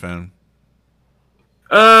really been a fan.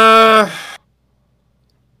 I'm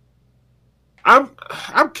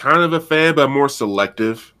kind of a fan, but I'm more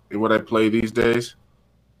selective in what I play these days.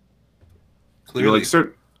 Clearly.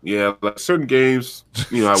 You know, like certain games,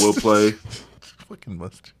 you know, I will play. Fucking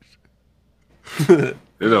Mustard. You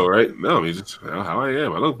know, right? No, I mean, it's how I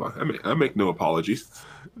am. I make no apologies.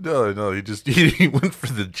 No, he went for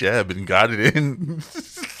the jab and got it in.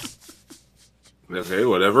 Okay,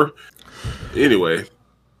 whatever. Anyway,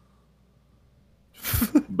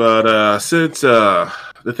 but since the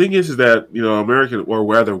thing is that, you know, American or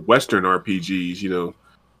rather Western RPGs, you know,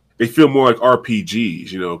 they feel more like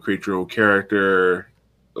RPGs. You know, create your own character.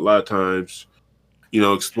 A lot of times, you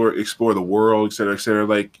know, explore the world, et cetera, et cetera.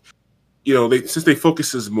 Like, you know, since they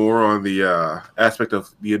focuses more on the aspect of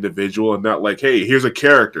the individual and not like, hey, here's a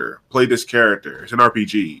character, play this character. It's an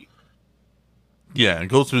RPG. Yeah, and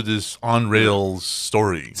go through this on rails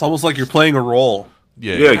story. It's almost like you're playing a role.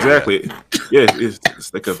 Yeah, exactly. Yeah,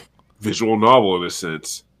 it's like a visual novel in a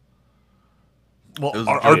sense. Well,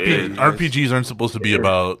 RPGs aren't supposed to be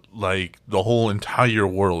about like the whole entire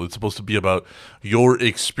world. It's supposed to be about your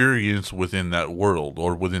experience within that world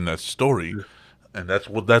or within that story, and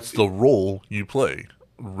that's the role you play,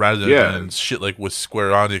 rather than shit like with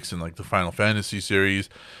Square Enix and like the Final Fantasy series,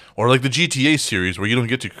 or like the GTA series where you don't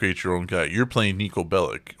get to create your own guy. You're playing Nico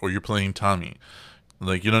Bellic or you're playing Tommy,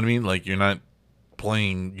 like, you know what I mean? Like, you're not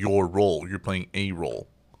playing your role. You're playing a role.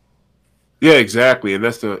 Yeah, exactly, and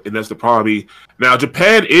that's the problem. Now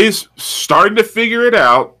Japan is starting to figure it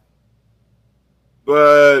out,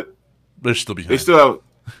 but They're still behind. they still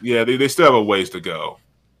have a ways to go.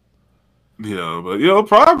 You know, but you know,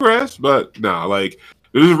 progress. But no, like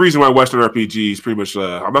there's a reason why Western RPGs pretty much.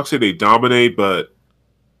 I'm not gonna say they dominate, but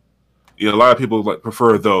you know, a lot of people like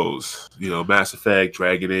prefer those. You know, Mass Effect,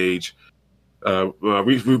 Dragon Age. The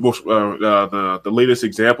latest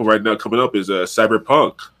example right now coming up is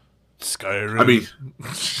Cyberpunk. Skyrim. I mean,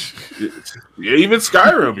 yeah, even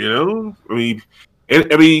Skyrim. You know, I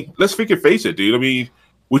mean, let's face it, dude. I mean,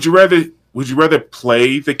 would you rather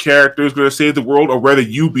play the character who's going to save the world, or rather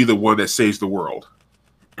you be the one that saves the world?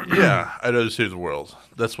 Yeah, I'd rather save the world.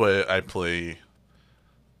 That's why I play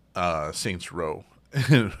Saints Row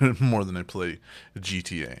more than I play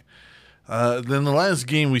GTA. Then the last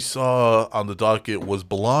game we saw on the docket was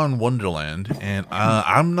Balan Wonderland, and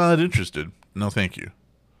I'm not interested. No, thank you.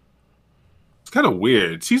 It's kind of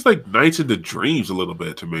weird. It seems like Nights in the Dreams a little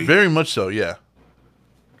bit to me. Very much so, yeah.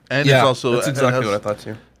 And Yeah, it's also that's exactly what I thought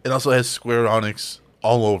too. It also has Square Enix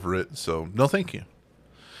all over it, so no thank you.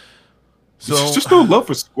 So Just no love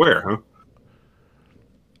for Square,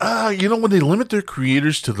 huh? You know, when they limit their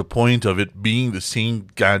creators to the point of it being the same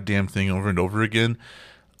goddamn thing over and over again,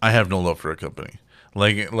 I have no love for a company.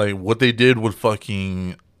 Like what they did with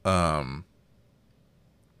fucking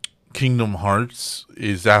Kingdom Hearts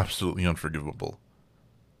is absolutely unforgivable.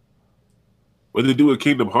 What did they do with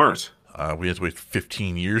Kingdom Hearts? We had to wait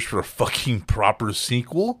 15 years for a fucking proper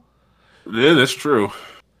sequel. Yeah, that's true.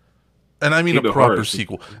 And I mean Kingdom a proper Hearts.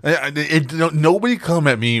 sequel. Nobody come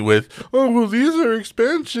at me with, oh, well, these are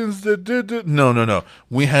expansions that did. No.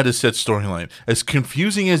 We had a set storyline. As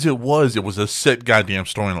confusing as it was a set goddamn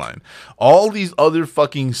storyline. All these other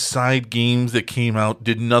fucking side games that came out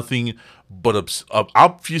did nothing but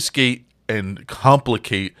obfuscate and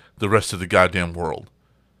complicate the rest of the goddamn world.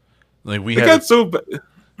 Like It got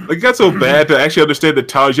so bad to actually understand the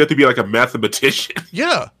towers. You have to be like a mathematician.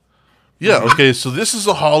 Yeah. Yeah, okay, so this is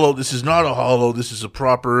a hollow, this is not a hollow, this is a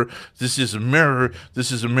mirror,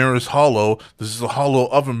 this is a mirror's hollow, this is a hollow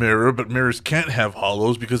of a mirror, but mirrors can't have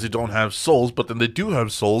hollows because they don't have souls, but then they do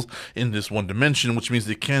have souls in this one dimension, which means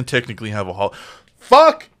they can technically have a hollow.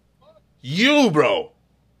 Fuck you, bro.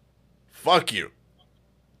 Fuck you.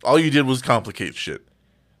 All you did was complicate shit.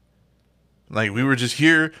 Like, we were just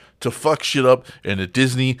here to fuck shit up in a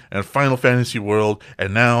Disney and Final Fantasy world,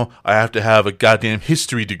 and now I have to have a goddamn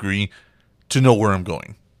history degree to know where I'm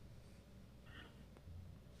going.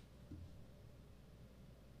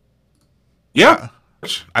 Yeah.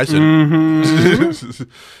 I said No,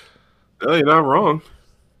 you're not wrong.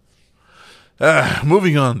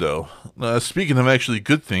 moving on, though. Speaking of actually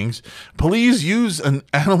good things, police use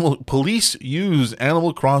Animal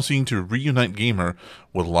Crossing to reunite gamer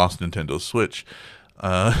with lost Nintendo Switch.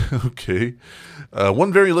 Okay.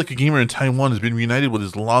 One very lucky gamer in Taiwan has been reunited with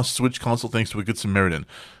his lost Switch console thanks to a good Samaritan.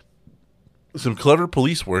 Some clever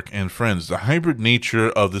police work and friends. The hybrid nature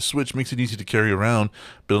of the Switch makes it easy to carry around,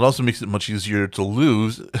 but it also makes it much easier to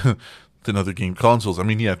lose than other game consoles. I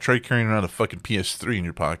mean, yeah, try carrying around a fucking PS3 in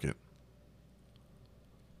your pocket.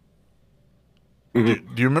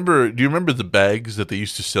 Mm-hmm. Do you remember the bags that they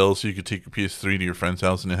used to sell so you could take your PS3 to your friend's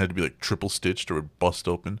house and it had to be like triple stitched or bust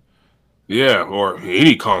open? Yeah, or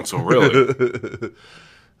any console, really.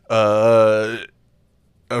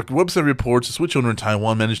 A website reports a Switch owner in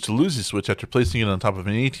Taiwan managed to lose his Switch after placing it on top of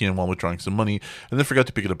an ATM while withdrawing some money, and then forgot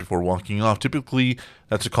to pick it up before walking off. Typically,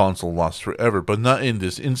 that's a console lost forever, but not in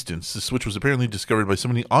this instance. The Switch was apparently discovered by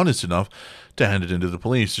somebody honest enough to hand it into the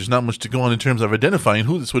police. There's not much to go on in terms of identifying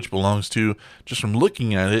who the Switch belongs to just from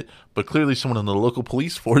looking at it, but clearly someone in the local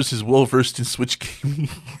police force is well versed in Switch gaming.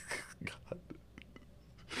 God.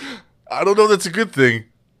 I don't know if that's a good thing.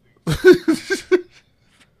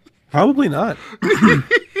 Probably not.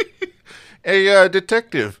 Hey,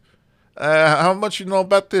 detective, how much you know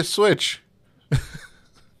about this Switch?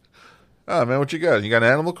 Oh, man, what you got? You got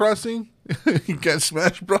Animal Crossing? You got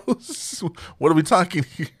Smash Bros? What are we talking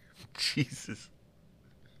here? Jesus.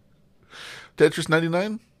 Tetris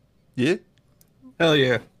 99? Yeah? Hell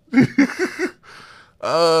yeah.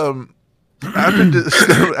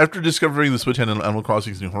 After discovering the Switch had Animal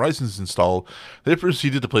Crossing's New Horizons installed, they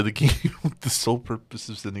proceeded to play the game with the sole purpose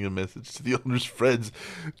of sending a message to the owner's friends,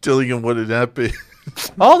 telling him what had happened.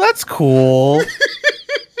 Oh, that's cool.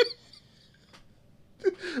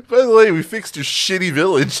 By the way, we fixed your shitty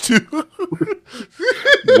village too.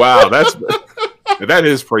 Wow, that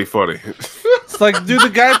is pretty funny. It's like, dude, the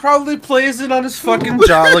guy probably plays it on his fucking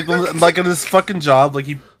job, like on his fucking job. Like,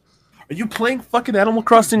 are you playing fucking Animal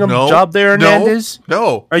Crossing on the job there, Hernandez?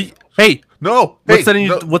 No. Are you? Hey, no. What's that in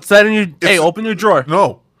your? What's that in your? Hey, open your drawer.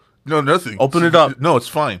 No, nothing. Open it up. No, it's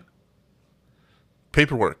fine.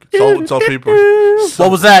 Paperwork. It's all paperwork.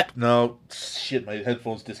 What was that? No, shit. My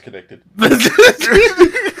headphones disconnected. All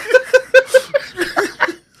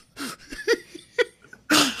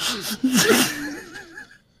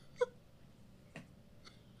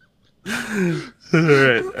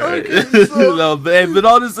right. Okay, so No, but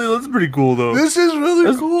honestly, that's pretty cool though. this is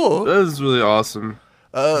really cool. That is really awesome.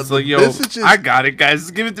 It's like, yo, messages- I got it,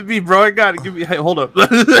 guys. Give it to me, bro. I got it. Give me. Hey, hold up.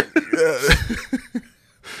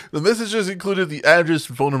 The messages included the address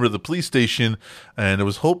and phone number of the police station, and it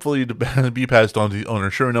was hopefully to be passed on to the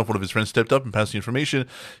owner. Sure enough, one of his friends stepped up and passed the information.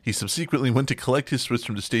 He subsequently went to collect his Switch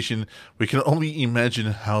from the station. We can only imagine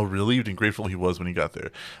how relieved and grateful he was when he got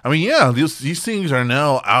there. I mean, yeah, these things are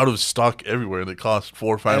now out of stock everywhere. They cost $400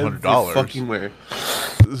 or $500. Fucking where?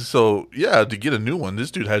 So yeah, to get a new one,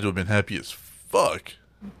 this dude had to have been happy as fuck.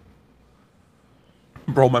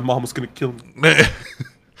 Bro, my mom was gonna kill me.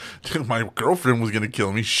 Dude, my girlfriend was gonna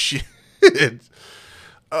kill me. Shit.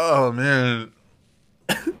 Oh man.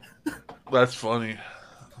 That's funny.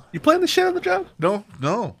 You playing the shit on the job? No.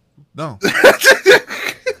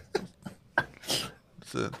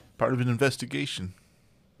 It's a part of an investigation.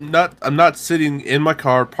 I'm not sitting in my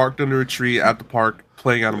car parked under a tree at the park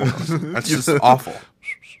playing Animal Crossing. That's just awful.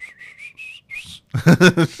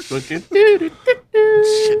 Shit,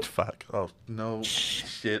 fuck. Oh, no.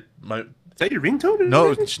 Shit. Is that your ringtone?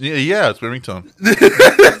 No, yeah, it's my ringtone.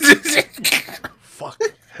 Fuck.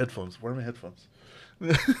 Headphones. Where are my headphones?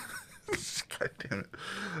 God damn it.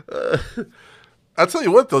 I'll tell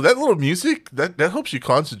you what, though, that little music, that helps you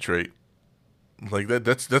concentrate. Like,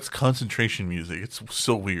 that's concentration music. It's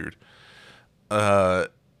so weird.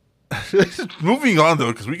 Moving on,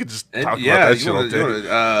 though, because we could just talk about that shit all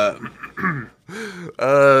day.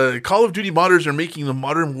 Call of Duty modders are making the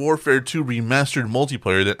Modern Warfare 2 remastered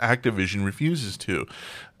multiplayer that Activision refuses to.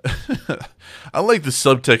 I like the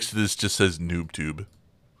subtext to this just says NoobTube.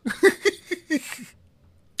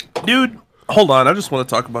 Dude, hold on. I just want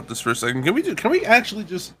to talk about this for a second. Can we actually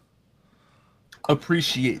just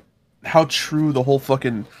appreciate how true the whole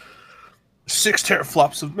fucking 6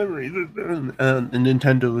 teraflops of memory and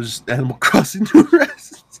Nintendo's Animal Crossing New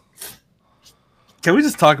Horizons? Can we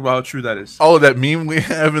just talk about how true that is? Oh, that meme we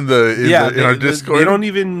have in our Discord. They don't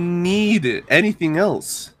even need anything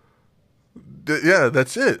else. Yeah,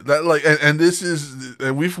 that's it. That and this is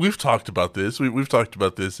we've talked about this. We've talked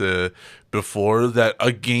about this before.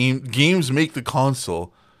 That games make the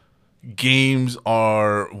console. Games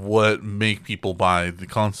are what make people buy the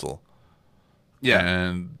console. Yeah,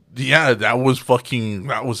 and yeah, that was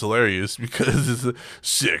hilarious because it's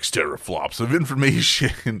 6 teraflops of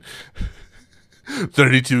information.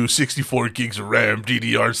 32, 64 gigs of RAM,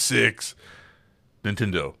 DDR6.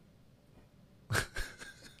 Nintendo.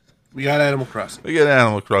 We got Animal Crossing.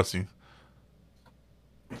 Yeah.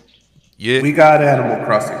 We got Animal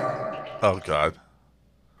Crossing. Oh, God.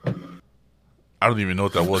 I don't even know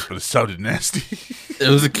what that was, but it sounded nasty. It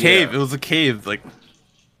was a cave. Yeah. It was a cave. Like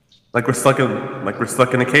we're stuck in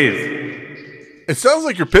a cave. It sounds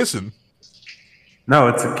like you're pissing. No,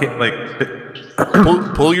 it's a cave. Like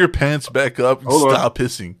pull your pants back up and stop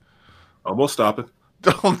pissing. Almost stop it.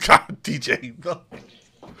 Oh, God, DJ. No.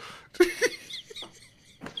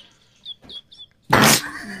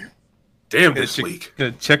 Damn, this week.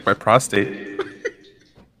 Gonna check my prostate.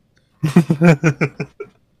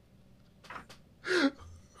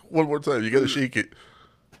 One more time. You gotta shake it.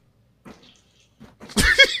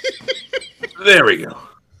 There we go.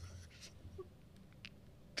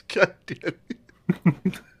 God damn it.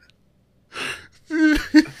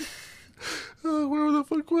 Where the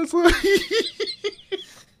fuck was I?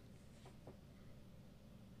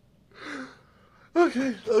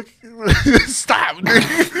 Okay. Stop.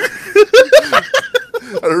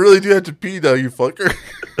 I really do have to pee now, you fucker.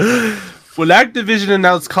 When Activision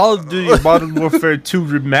announced Call of Duty Modern Warfare 2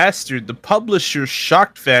 Remastered, the publisher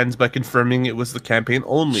shocked fans by confirming it was the campaign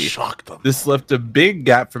only. Shocked them. This left a big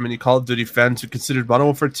gap for many Call of Duty fans who considered Modern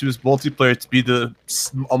Warfare 2's multiplayer to be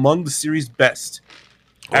among the series' best.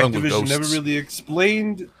 Activision never really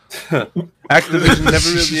explained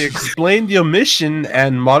the omission,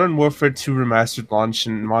 and Modern Warfare 2 Remastered launched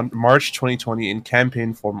in March 2020 in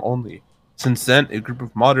campaign form only. Since then, a group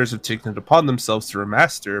of modders have taken it upon themselves to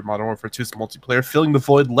remaster Modern Warfare 2's multiplayer, filling the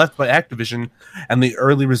void left by Activision, and the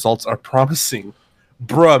early results are promising.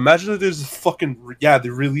 Bruh, imagine if there's a fucking... Yeah, they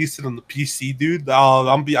released it on the PC, dude.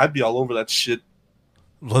 I'd be all over that shit.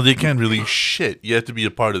 Well, they can't release shit. You have to be a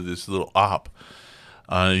part of this little op.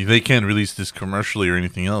 They can't release this commercially or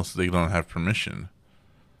anything else. They don't have permission.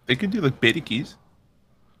 They can do, like, beta keys.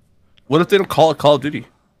 What if they don't call it Call of Duty?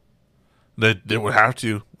 They would have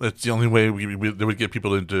to. That's the only way they would get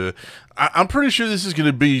people into. I'm pretty sure this is going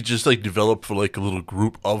to be just like developed for like a little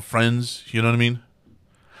group of friends. You know what I mean?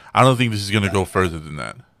 I don't think this is going to go further than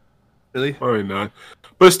that. Really? Probably not.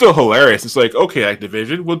 But it's still hilarious. It's like, okay,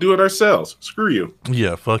 Activision, we'll do it ourselves. Screw you.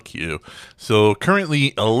 Yeah, fuck you. So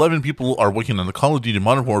currently, 11 people are working on the Call of Duty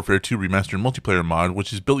Modern Warfare 2 Remastered multiplayer mod,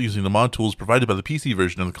 which is built using the mod tools provided by the PC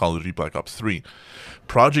version of the Call of Duty Black Ops 3.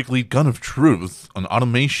 Project lead Gun of Truth, an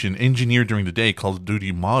automation engineered during the day Call of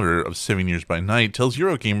Duty modder of 7 Years by Night, tells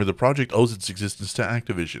Eurogamer the project owes its existence to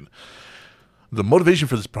Activision. The motivation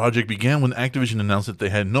for this project began when Activision announced that they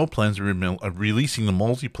had no plans of releasing the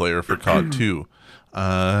multiplayer for COD 2.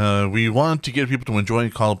 We want to get people to enjoy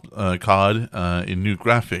COD in new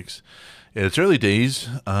graphics. In its early days,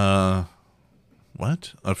 well,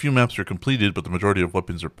 what? A few maps are completed, but the majority of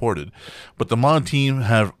weapons are ported. But the mod team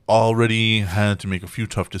have already had to make a few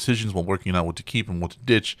tough decisions while working out what to keep and what to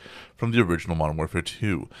ditch from the original Modern Warfare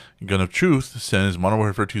 2. Gun of Truth says Modern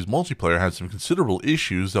Warfare 2's multiplayer had some considerable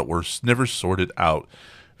issues that were never sorted out.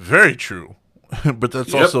 Very true. But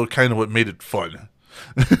that's also kind of what made it fun.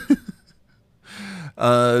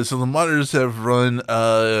 So the modders have run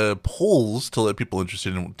polls to let people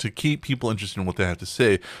to keep people interested in what they have to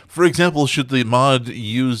say. For example, should the mod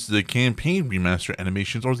use the campaign remaster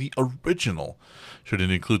animations or the original? Should it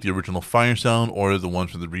include the original fire sound or the one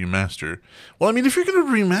from the remaster? Well, I mean, if you're going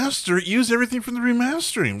to remaster, use everything from the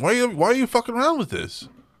remastering. Why are you fucking around with this?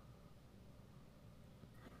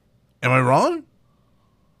 Am I wrong?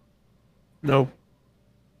 No.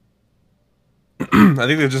 I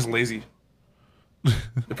think they're just lazy.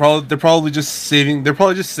 They're probably just saving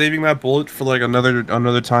that bullet for like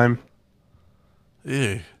another time.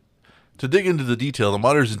 Yeah. To dig into the detail, the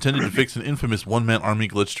modders intended to fix an infamous one-man army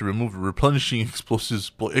glitch to remove a replenishing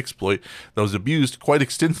explosives exploit that was abused quite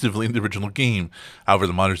extensively in the original game. However,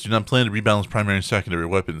 the modders do not plan to rebalance primary and secondary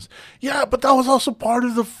weapons. Yeah, but that was also part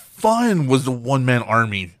of the fun, was the one-man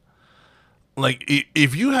army. Like,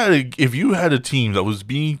 if you had a team that was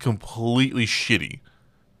being completely shitty,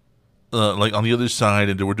 like on the other side,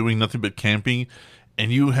 and they were doing nothing but camping,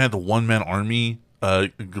 and you had the one-man army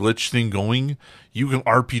glitch thing going, you can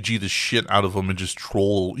RPG the shit out of them and just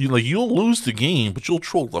troll. You'll lose the game, but you'll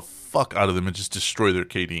troll the fuck out of them and just destroy their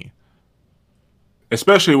KD.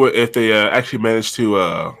 Especially if they actually manage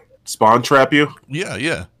to spawn trap you.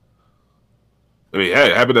 Yeah. I mean,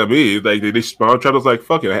 hey, it happened to me. Like, they spawn trapped. I was like,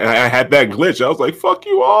 fuck it. I had that glitch. I was like, fuck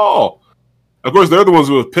you all. Of course, they're the ones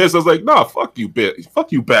who were pissed. I was like, nah, fuck you,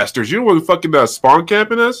 fuck you bastards. You don't want to fucking spawn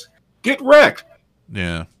camping us? Get wrecked.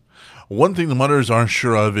 Yeah. One thing the modders aren't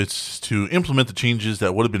sure of is to implement the changes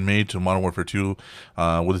that would have been made to Modern Warfare 2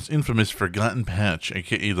 with its infamous Forgotten Patch,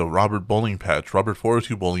 aka the Robert Bowling patch. Robert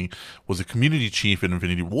 402 Bowling was a community chief in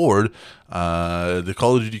Infinity Ward. The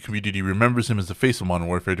Call of Duty community remembers him as the face of Modern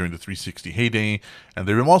Warfare during the 360 heyday, and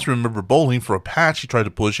they also remember Bowling for a patch he tried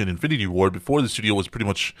to push in Infinity Ward before the studio was pretty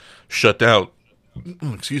much shut down.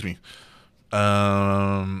 Excuse me.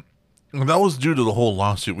 And that was due to the whole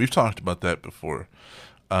lawsuit. We've talked about that before.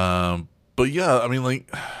 But yeah, I mean,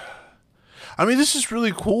 this is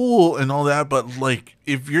really cool and all that, but like,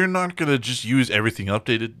 if you're not gonna just use everything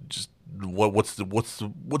updated, just what's the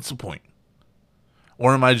point?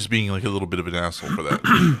 Or am I just being like a little bit of an asshole for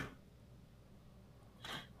that?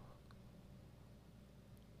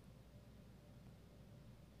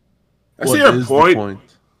 I see your point.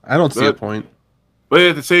 I don't see a point. But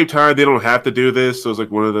at the same time, they don't have to do this, so it's like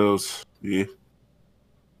one of those. Yeah.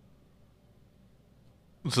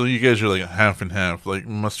 So you guys are like half and half. Like,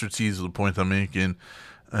 mustard seeds is the point I'm making.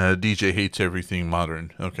 DJ hates everything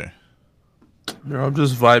modern. Okay. No, I'm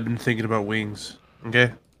just vibing, thinking about wings.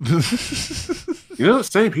 Okay.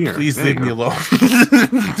 Same here. Please leave me alone.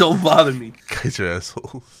 Don't bother me. Guys are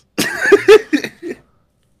assholes.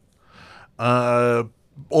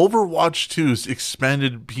 Overwatch 2's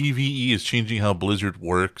expanded PvE is changing how Blizzard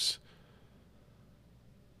works.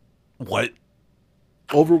 What?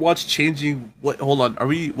 Overwatch changing what? Hold on. Are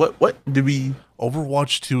we what did we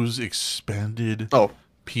Overwatch 2's expanded Oh,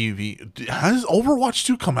 PvE. Has Overwatch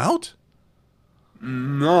 2 come out?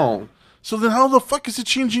 no. So then how the fuck is it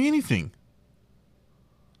changing anything?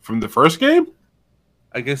 From the first game?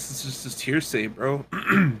 I guess it's just hearsay, bro.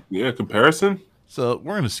 Yeah, comparison. So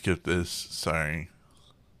we're gonna skip this. Sorry.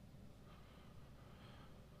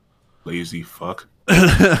 Lazy fuck.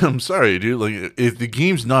 I'm sorry, dude. Like, if the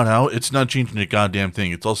game's not out, it's not changing a goddamn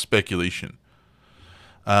thing. It's all speculation.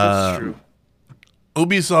 That's true.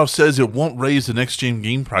 Ubisoft says it won't raise the next gen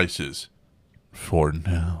game prices for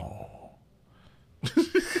now.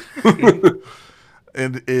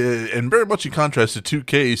 and very much in contrast to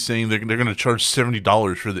 2K saying they're going to charge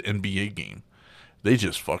 $70 for the NBA game. They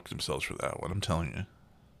just fucked themselves for that one. I'm telling you.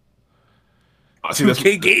 See,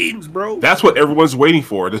 2K games, bro. That's what everyone's waiting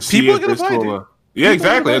for. To see People are if gonna this buy will, it. yeah, People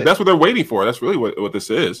exactly. are gonna buy That's what they're waiting for. That's really what this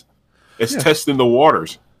is. It's Yeah. testing the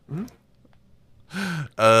waters.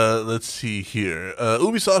 Let's see here.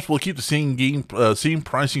 Ubisoft will keep the same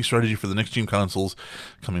pricing strategy for the next gen consoles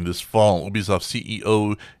coming this fall. Ubisoft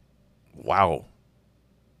CEO, wow,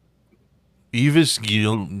 Yves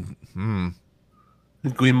Guillemot.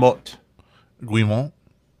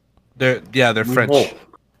 They're French. Oh,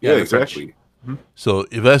 yeah, they're exactly. So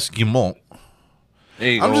Yves Guillemot.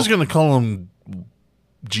 There you I'm go. just gonna call him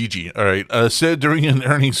GG. All right. Said during an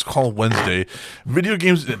earnings call Wednesday, video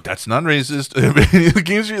games, that's not racist, video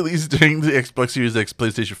games released during the Xbox Series X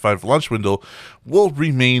PlayStation 5 launch window will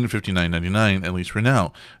remain $59.99, at least for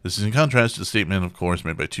now. This is in contrast to the statement, of course,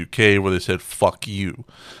 made by 2K, where they said, fuck you.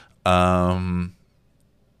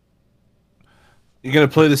 You're going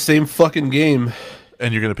to play the same fucking game.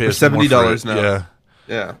 And you're going to pay for us $70 more for it. now.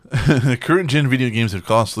 Yeah. Current gen video games have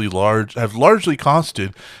largely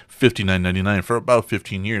costed $59.99 for about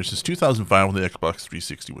 15 years, since 2005 when the Xbox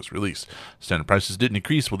 360 was released. Standard prices didn't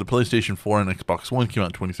increase when the PlayStation 4 and Xbox One came out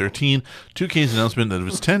in 2013. 2K's announcement that it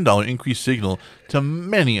was $10 increase signal to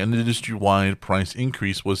many an industry-wide price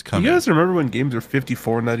increase was coming. You guys remember when games were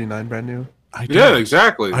 $54.99 brand new? I don't. Yeah,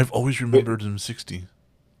 exactly. I've always remembered them 60.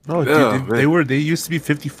 No, Yeah, dude, they used to be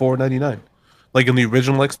 $54.99. Like in the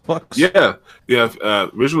original Xbox? Yeah.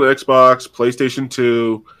 Original Xbox, PlayStation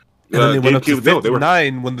 2. And then they went up to GameCube.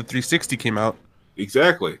 $59 when the 360 came out.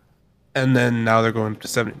 Exactly. And then now they're going to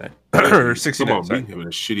 79 or 69. Come on, sorry. me having a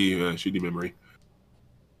shitty memory.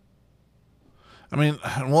 I mean,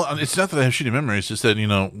 well, it's not that I have shitty memories. It's just that, you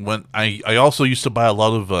know, when I also used to buy a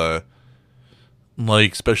lot of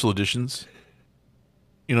like special editions.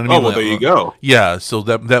 You know what I mean? Oh, well, there you go. Yeah, so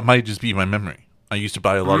that might just be my memory. I used to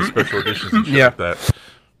buy a lot of special editions and shit like that.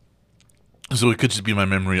 So it could just be my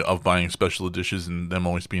memory of buying special editions and them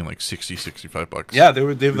always being like $60-$65. Yeah,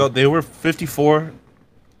 they were 54.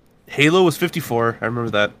 Halo was 54. I remember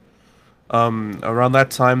that. Around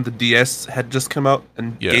that time, the DS had just come out,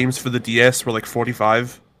 and games for the DS were like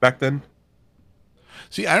 45 back then.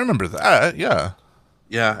 See, I remember that. Yeah.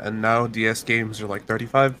 Yeah, and now DS games are like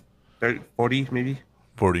 35, 40 maybe.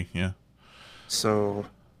 40, yeah. So,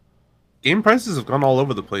 game prices have gone all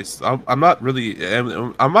over the place. I'm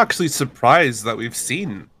actually surprised that we've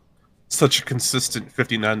seen such a consistent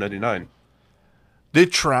 $59.99. They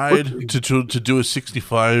tried to do a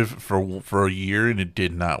 65 for a year, and it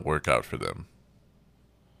did not work out for them.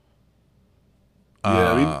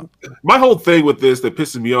 Yeah, I mean, my whole thing with this that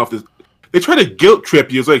pisses me off is they try to guilt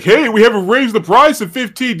trip you. It's like, hey, we haven't raised the price in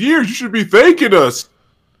 15 years. You should be thanking us.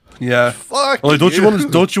 Yeah. Fuck. Like, don't you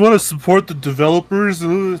want to support the developers?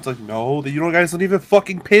 It's like, no, you guys don't even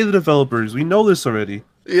fucking pay the developers. We know this already.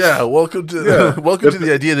 Yeah, welcome to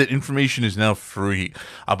the idea that information is now free.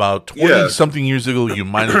 About 20 something years ago, you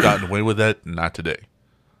might have gotten away with that. Not today.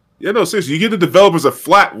 Yeah, no, seriously, you give the developers a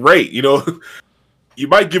flat rate. You know, you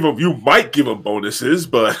might give them bonuses,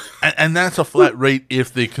 but and that's a flat rate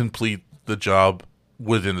if they complete the job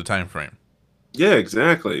within the time frame. Yeah,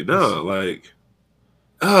 exactly. No, like,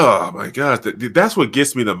 oh my god, that's what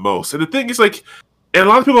gets me the most. And the thing is, like, and a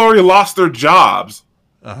lot of people already lost their jobs.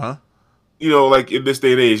 You know, like in this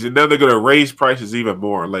day and age, and now they're going to raise prices even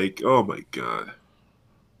more. Like, oh my god.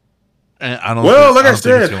 And I don't think it's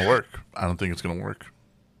going to work. I don't think it's going to work.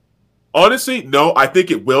 Honestly, no, I think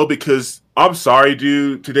it will because I'm sorry,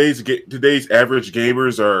 dude. Today's average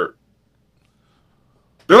gamers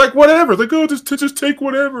they're like whatever. They go just take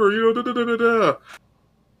whatever, you know.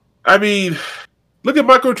 I mean, look at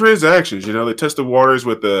microtransactions. You know, they test the waters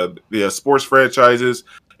with the sports franchises.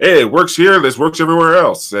 Hey, it works here. This works everywhere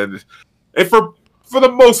else, and for the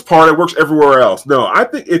most part, it works everywhere else. No, I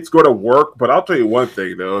think it's going to work. But I'll tell you one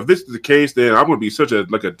thing, though. If this is the case, then I'm going to be such a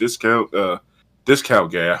discount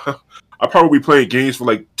guy. I'll probably be playing games for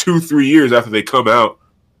like 2-3 years after they come out.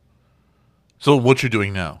 So what you're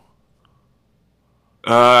doing now?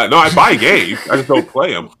 No, I buy games. I just don't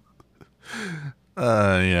play them.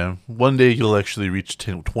 Yeah. One day you'll actually reach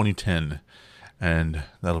 2010, and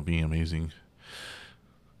that'll be amazing.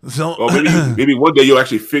 So, well, maybe one day you'll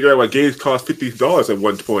actually figure out why games cost $50 at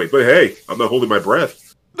one point. But hey, I'm not holding my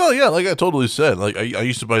breath. No, yeah, like I totally said. Like I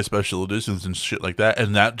used to buy special editions and shit like that,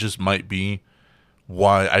 and that just might be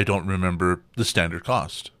why I don't remember the standard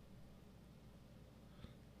cost.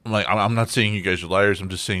 Like, I'm not saying you guys are liars. I'm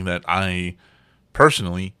just saying that I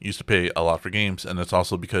personally used to pay a lot for games, and that's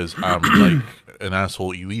also because I'm like an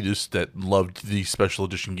asshole elitist that loved the special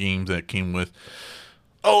edition games that came with,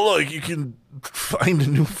 oh, look, you can find a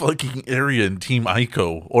new fucking area in Team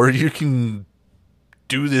Ico, or you can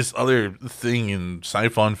do this other thing in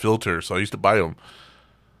Siphon Filter, so I used to buy them.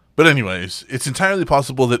 But anyways, it's entirely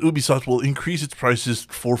possible that Ubisoft will increase its prices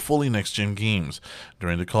for fully next-gen games.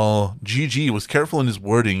 During the call, GG was careful in his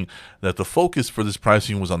wording that the focus for this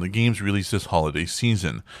pricing was on the games released this holiday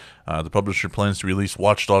season. The publisher plans to release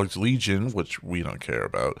Watch Dogs Legion, which we don't care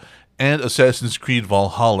about, and Assassin's Creed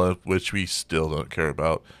Valhalla, which we still don't care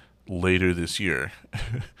about, later this year.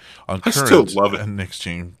 On I still love it. And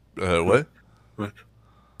next-gen... what?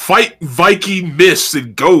 Fight Viking myths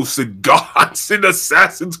and ghosts and gods in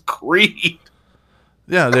Assassin's Creed.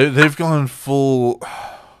 Yeah, they've gone full.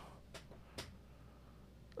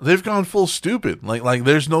 They've gone full stupid. Like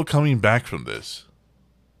there's no coming back from this.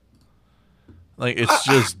 Like it's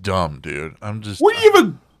just dumb, dude. I'm just. What do you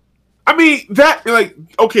even? I mean, that like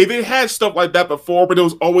okay, they had stuff like that before, but it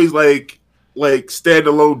was always like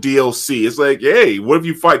standalone DLC. It's like, hey, what if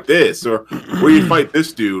you fight this, or what if you fight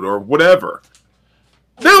this dude, or whatever.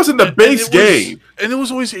 That was in the base game, and it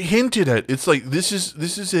was always hinted at. It's like this is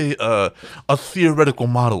a theoretical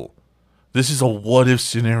model. This is a what if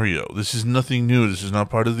scenario. This is nothing new. This is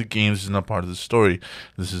not part of the game. This is not part of the story.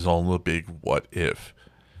 This is all a big what if.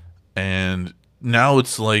 And now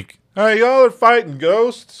it's like, hey, y'all are fighting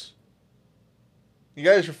ghosts. You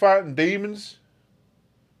guys are fighting demons.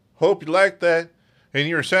 Hope you like that in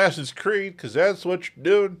your Assassin's Creed, because that's what you're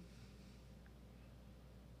doing.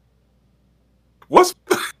 What's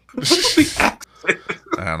the accent?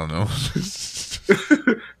 I don't know.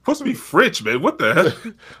 Supposed to be French, man. What the hell?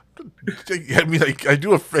 I mean, I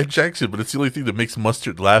do a French accent, but it's the only thing that makes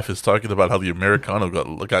Mustard laugh is talking about how the Americano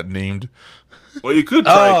got named. Well, you could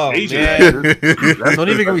try Asian accent. Don't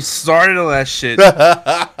even get me started on that shit.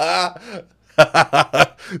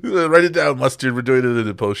 Write it down, Mustard. We're doing it in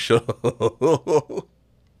the post show.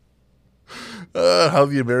 How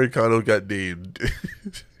the Americano got named.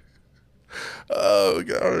 Oh,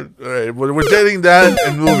 God. All right, we're dating that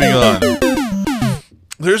and moving on.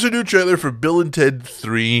 There's a new trailer for Bill and Ted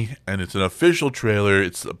 3, and it's an official trailer.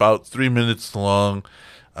 It's about 3 minutes long.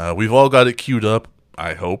 We've all got it queued up,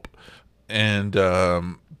 I hope. And,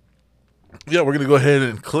 yeah, we're going to go ahead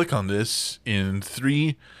and click on this in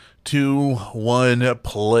 3, 2, 1,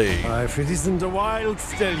 play. For these and the wild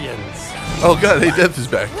stallions. Oh, God, hey, Death is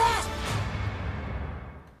back.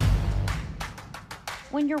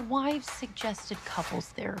 When your wife suggested couples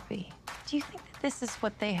therapy, do you think that this is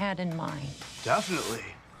what they had in mind? Definitely.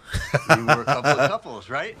 You were a couple of couples,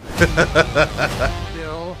 right?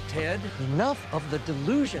 Bill, Ted, enough of the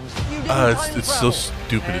delusions. You didn't it's so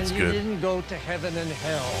stupid, it's you good. didn't go to heaven and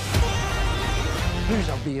hell. Here's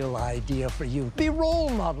a real idea for you. Be role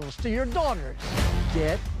models to your daughters.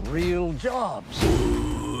 Get real jobs.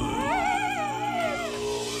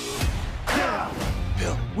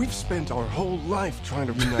 Bill, we've spent our whole life trying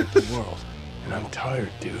to reunite the world. And I'm tired,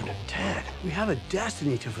 dude. Ted, we have a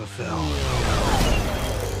destiny to fulfill.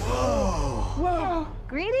 Whoa.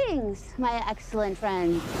 Greetings, my excellent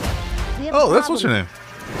friend. Oh, that's what's her name.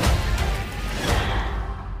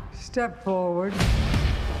 Step forward.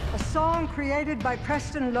 A song created by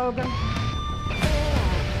Preston Logan,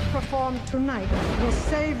 performed tonight, will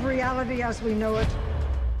save reality as we know it.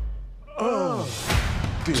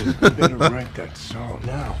 Dude, we better write that song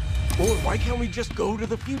now. Or why can't we just go to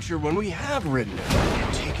the future when we have written it?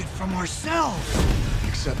 And take it from ourselves.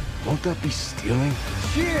 Except, won't that be stealing?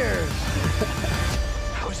 Cheers!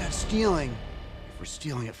 How is that stealing if we're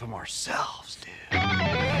stealing it from ourselves, dude?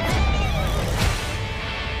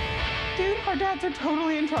 Dude, our dads are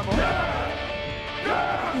totally in trouble.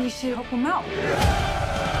 We should help them out.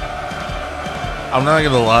 I'm not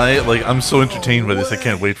gonna lie, like, I'm so entertained by this, I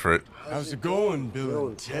can't wait for it. How's it going, Bill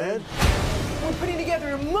and Ted? We're putting together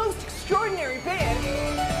a most extraordinary band.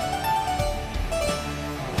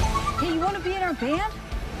 Hey, you want to be in our band?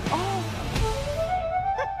 Oh,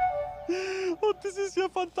 this is ja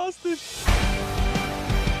fantastisch.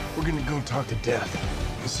 We're gonna go talk to Death.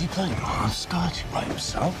 Is he playing hopscotch by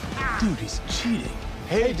himself? Dude, he's cheating.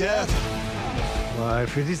 Hey, Death. Why,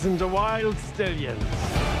 for these and the wild stallions.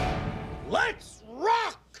 Let's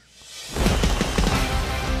rock!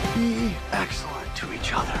 Be excellent to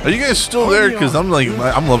each other. Are you guys still there? Because I'm like,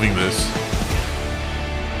 I'm loving this.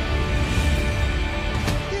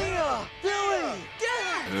 Yeah, Billy,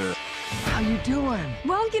 Dad. How you doing?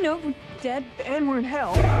 Well, you know, we're dead and we're in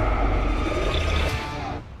hell.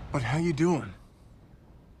 But how you doing?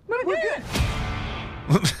 We're good.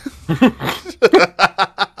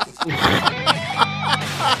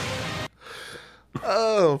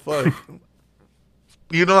 Oh, fuck.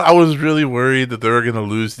 You know, I was really worried that they were going to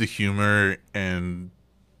lose the humor and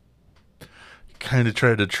kind of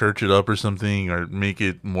try to church it up or something or make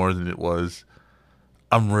it more than it was.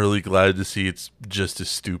 I'm really glad to see it's just as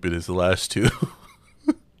stupid as the last two.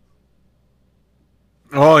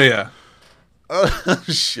 Oh, yeah. Oh,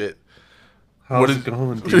 shit. How's it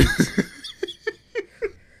going, dude?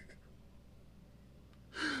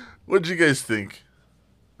 What'd you guys think?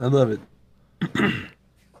 I love it.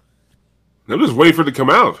 I'm just waiting for it to come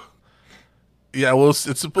out. Yeah, well,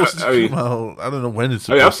 it's supposed to I mean- come out. I don't know when it's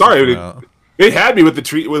I mean, supposed I'm sorry. to come out. It had me with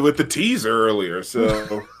the teaser earlier,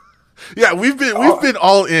 so Yeah, we've been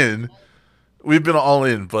all in. we've been all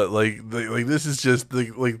in, but like this is just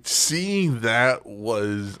like seeing that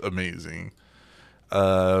was amazing.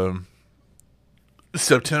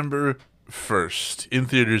 September 1st in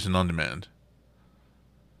theaters and on demand.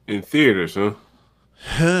 In theaters, huh?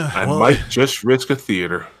 I Well, might just risk a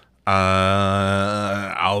theater.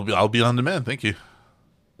 I'll be on demand. Thank you.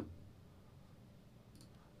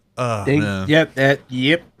 Man.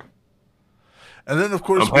 Yep. And then of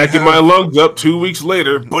course I'm packing my lungs up 2 weeks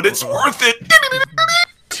later, but it's worth it.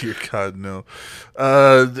 Dear God, no.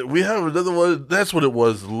 We have another one. That's what it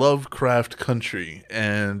was. Lovecraft Country,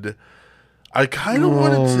 and I kind of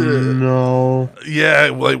wanted to. No.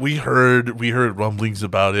 Yeah, like we heard rumblings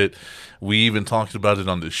about it. We even talked about it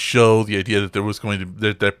on the show. The idea that there was going to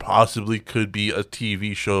that there possibly could be a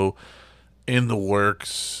TV show in the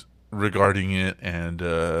works regarding it, and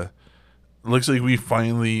looks like we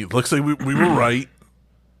were right.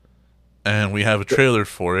 And we have a trailer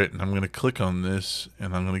for it, and I'm going to click on this,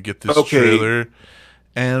 and I'm going to get this trailer.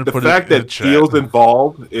 And the put fact it in that Peele's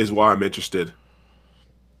involved is why I'm interested.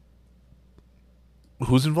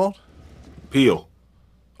 Who's involved? Peele.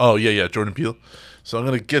 Oh, yeah, Jordan Peele. So I'm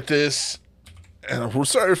going to get this, and we're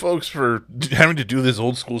sorry, folks, for having to do this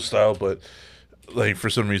old school style, but like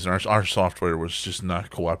for some reason our software was just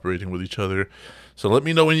not cooperating with each other. So let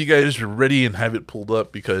me know when you guys are ready and have it pulled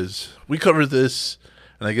up, because we covered this.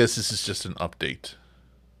 And I guess this is just an update.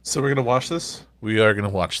 So we're going to watch this? We are going to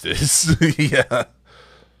watch this. Yeah.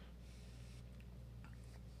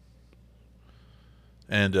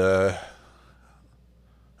 And, I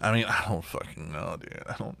mean, I don't fucking know, dude.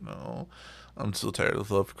 I don't know. I'm so tired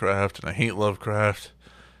of Lovecraft, and I hate Lovecraft.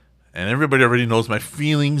 And everybody already knows my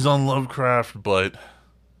feelings on Lovecraft, but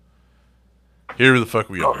here the fuck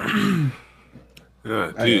we are.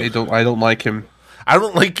 I don't like him. I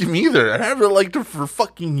don't like him either. I haven't liked him for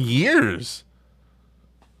fucking years.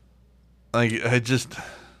 Like,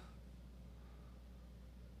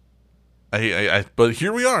 but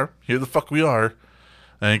here we are. Here the fuck we are.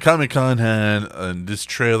 And Comic-Con had this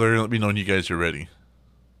trailer. Let me know when you guys are ready.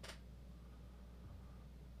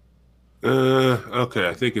 Okay,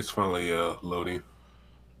 I think it's finally loading.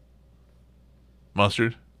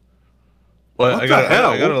 Mustard? What the I got to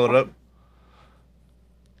load it up.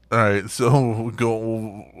 All right, so we'll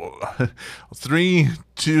go 3,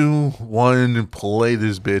 2, 1, and play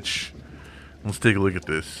this bitch. Let's take a look at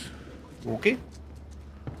this. Okay.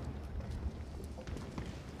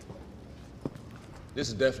 This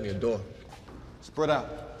is definitely a door. Spread out.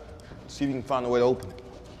 See if you can find a way to open it.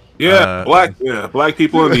 Yeah, black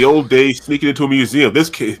people in the old days sneaking into a museum. This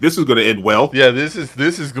is going to end well. Yeah, this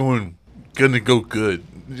is gonna go good.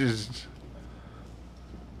 Just.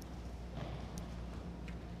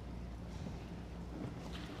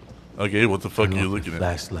 Okay, what the fuck are you looking at?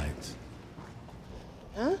 Flashlights.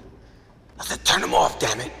 Huh? I said turn them off,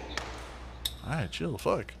 damn it. Alright, chill,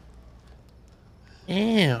 fuck.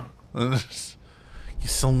 Ew. You're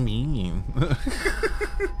so mean.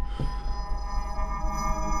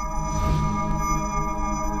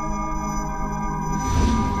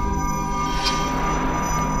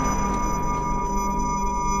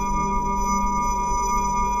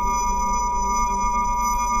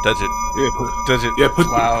 Touch it. Yeah, touch it. Yeah,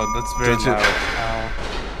 wow, that's very touch loud.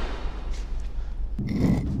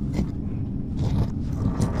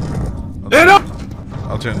 It.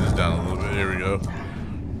 I'll turn this down a little bit. Here we go.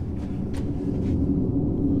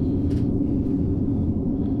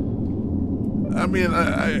 I mean,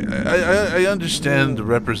 I understand the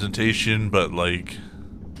representation, but like,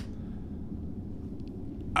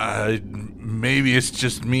 maybe it's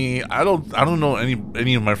just me. I don't know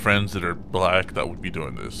any of my friends that are black that would be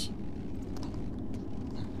doing this.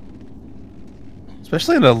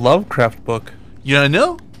 Especially in a Lovecraft book. Yeah, I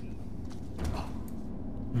know.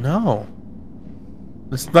 No.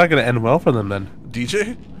 This is not going to end well for them then.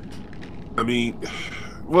 DJ? I mean,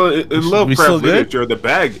 well, in Lovecraft literature,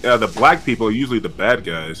 the black people are usually the bad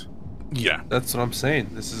guys. Yeah. That's what I'm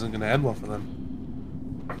saying. This isn't going to end well for them.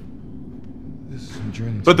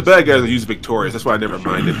 But the bad guys are usually victorious. That's why I never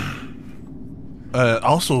minded.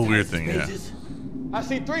 Also a weird thing, yeah. I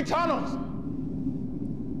see 3 tunnels.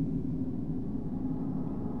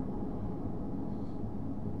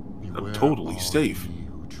 I'm totally safe.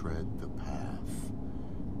 Who tread the path,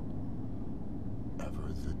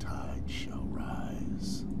 ever the tide shall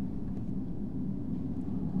rise.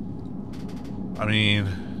 I mean,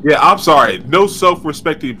 yeah, I'm sorry. No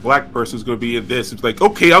self-respecting black person is going to be in this. It's like,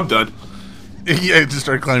 okay, I'm done. Yeah, just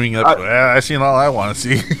start climbing up. I seen all I want to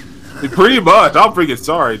see. Pretty much. I'm freaking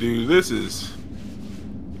sorry, dude. This is.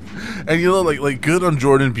 And you know, like good on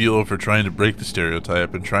Jordan Peele for trying to break the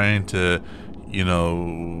stereotype and trying to,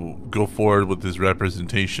 go forward with this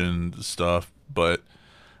representation stuff, but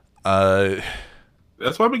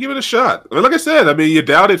that's why I'm gonna give it a shot. I mean, like I said, you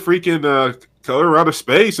doubted freaking Color Around of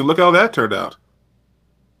Space, and look how that turned out.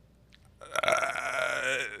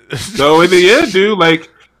 So in the end, dude,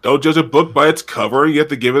 don't judge a book by its cover. You have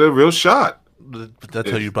to give it a real shot. But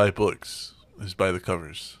that's how you buy books, is by the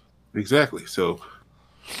covers. Exactly. So,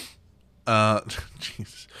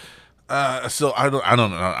 Jesus. So I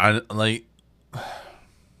don't know.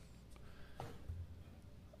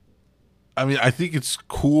 I think it's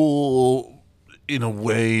cool in a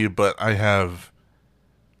way, but I have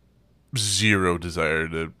zero desire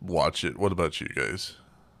to watch it. What about you guys?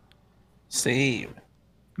 Same.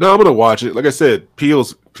 No, I'm gonna watch it. Like I said,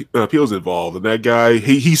 Peele's involved, and that guy,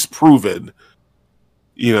 he's proven.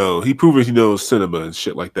 He proven he knows cinema and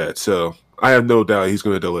shit like that. So I have no doubt he's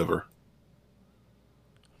gonna deliver.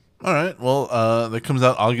 All right. Well, that comes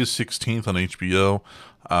out August 16th on HBO.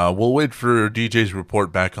 We'll wait for DJ's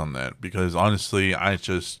report back on that because honestly, I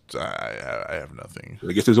have nothing.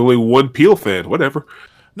 I guess there's only one Peele fan. Whatever.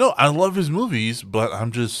 No, I love his movies, but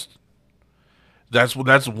I'm just. That's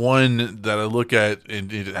one that I look at,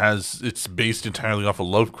 and it's based entirely off of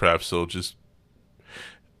Lovecraft, so just,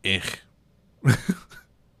 In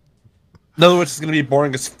other words, it's gonna be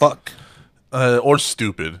boring as fuck, or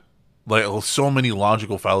stupid. Like so many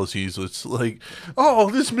logical fallacies. It's like, oh,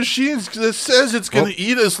 this machine that says it's gonna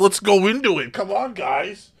eat us. Let's go into it. Come on,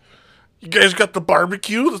 guys. You guys got the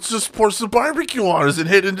barbecue? Let's just pour some barbecue on us and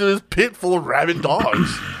head into this pit full of rabid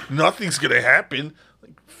dogs. Nothing's gonna happen.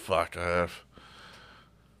 Like, fuck off.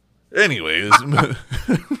 Anyways,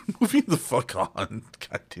 moving the fuck on.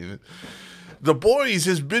 God damn it. The Boys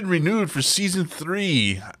has been renewed for season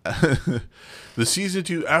 3. The season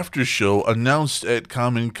 2 after show announced at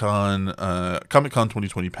Comic-Con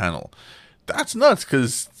 2020 panel. That's nuts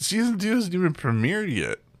because season 2 hasn't even premiered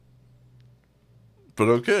yet. But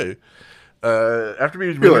okay. After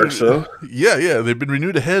being renewed, yeah, they've been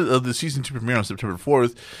renewed ahead of the season 2 premiere on September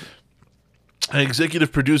 4th.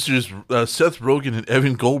 Executive producers Seth Rogen and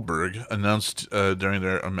Evan Goldberg announced during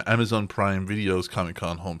their Amazon Prime Video's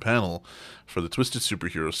Comic-Con home panel for the Twisted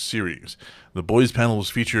Superheroes series. The Boys panel was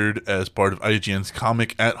featured as part of IGN's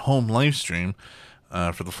Comic at Home livestream.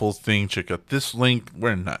 For the full thing, check out this link.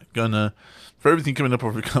 We're not gonna. For everything coming up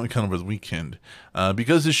over Comic-Con over the weekend.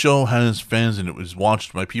 Because this show has fans and it was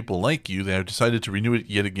watched by people like you, they have decided to renew it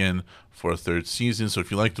yet again for a 3rd season. So if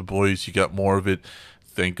you like The Boys, you got more of it.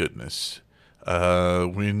 Thank goodness.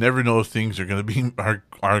 We never know if things are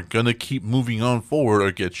gonna keep moving on forward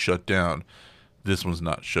or get shut down. This one's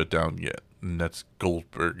not shut down yet, and that's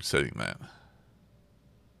Goldberg saying that.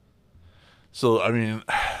 So I mean,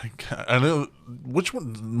 I know which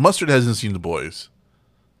one. Mustard hasn't seen The Boys.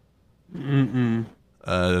 DJ,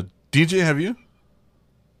 have you?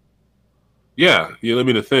 Yeah, you let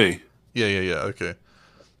me the thing. Yeah. Okay.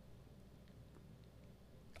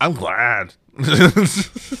 I'm glad.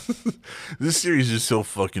 This series is so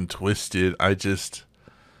fucking twisted. I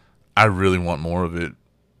really want more of it.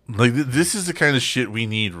 Like, this is the kind of shit we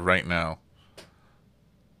need right now.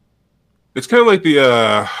 It's kind of like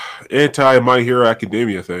the anti-My Hero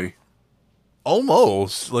Academia thing.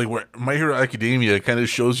 Almost. Like, where My Hero Academia kind of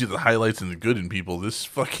shows you the highlights and the good in people. This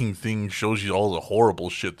fucking thing shows you all the horrible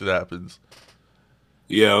shit that happens.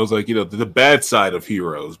 Yeah, it was like, the bad side of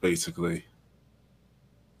heroes, basically.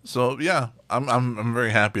 So yeah, I'm very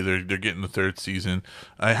happy they're getting the 3rd season.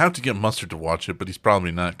 I have to get Mustard to watch it, but he's probably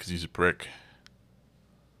not because he's a prick.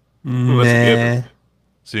 Nah.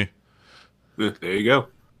 See, there you go.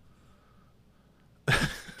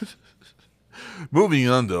 Moving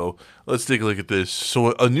on though, let's take a look at this.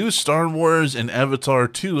 So a new Star Wars and Avatar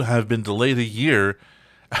 2 have been delayed a year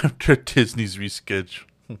after Disney's reschedule.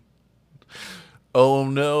 Oh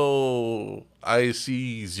no. I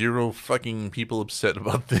see 0 fucking people upset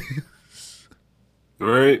about this.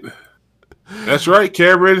 Right. That's right,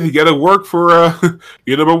 Cameron. You got to work for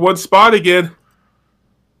your number 1 spot again.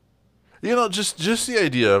 Just the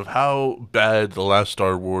idea of how bad the last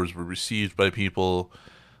Star Wars were received by people.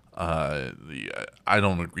 I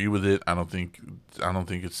don't agree with it. I don't think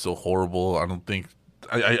it's so horrible.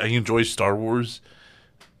 I enjoy Star Wars,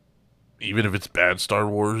 even if it's bad Star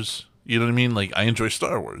Wars. You know what I mean? Like, I enjoy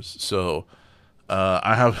Star Wars, so.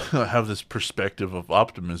 I have this perspective of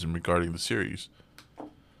optimism regarding the series,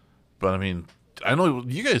 but I mean, I know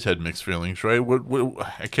you guys had mixed feelings, right? What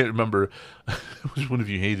I can't remember which one of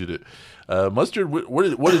you hated it. Mustard,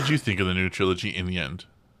 what did you think of the new trilogy in the end?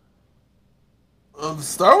 Of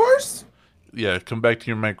Star Wars? Yeah, come back to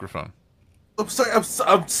your microphone. I'm sorry,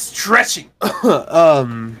 I'm stretching.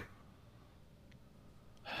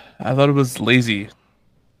 I thought it was lazy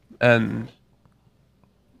and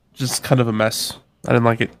just kind of a mess. I didn't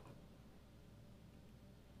like it.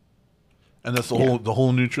 And that's the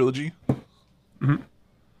whole new trilogy. Mm-hmm.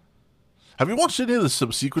 Have you watched any of the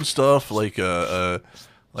subsequent stuff, like the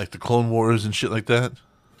Clone Wars and shit like that?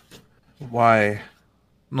 Why?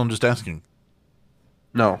 No, I'm just asking.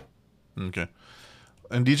 No. Okay.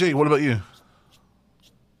 And DJ, what about you?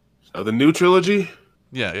 The new trilogy?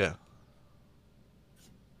 Yeah.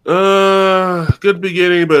 Good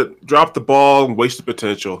beginning, but dropped the ball and wasted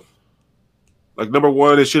potential. Like number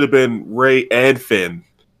one, it should have been Rey and Finn.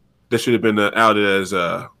 That should have been outed as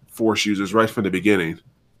Force users right from the beginning.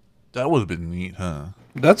 That would have been neat, huh?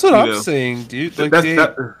 That's what I'm saying, dude. Like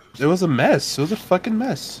it was a mess. It was a fucking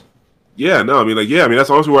mess. Yeah, no, I mean, that's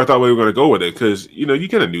honestly where I thought we were going to go with it, because you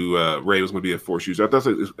kind of knew Rey was going to be a Force user. I thought that's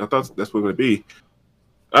what it was going to be.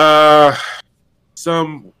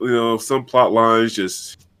 Some plot lines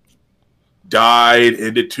just died,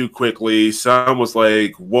 ended too quickly. Some was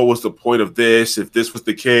like, what was the point of this? If this was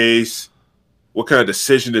the case, what kind of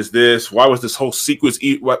decision is this? Why was this whole sequence?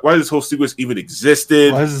 Why this whole sequence even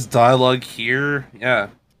existed? Why is this dialogue here? Yeah.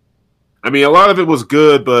 I mean, a lot of it was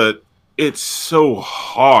good, but it's so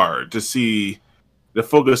hard to see the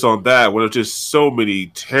focus on that when there's just so many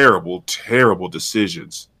terrible, terrible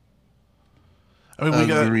decisions. I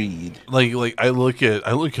mean, agreed. Like I look at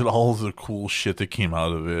all the cool shit that came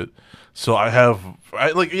out of it. So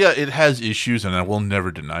it has issues, and I will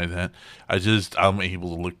never deny that. I'm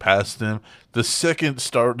able to look past them. The second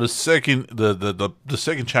chapter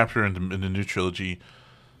in the new trilogy,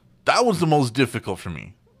 that was the most difficult for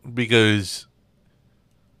me, because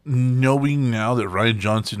knowing now that Rian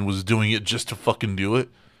Johnson was doing it just to fucking do it,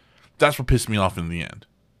 that's what pissed me off in the end.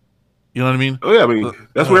 You know what I mean? Oh yeah, I mean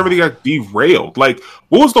that's where everything got derailed. Like,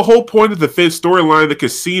 what was the whole point of the Finn storyline, the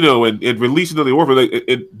casino, and releasing of the orphan? Like,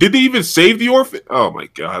 did they even save the orphan? Oh my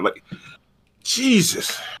god! Like,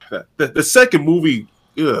 Jesus, the second movie.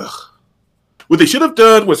 Ugh. What they should have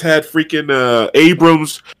done was had freaking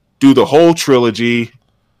Abrams do the whole trilogy,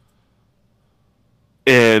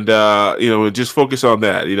 and just focus on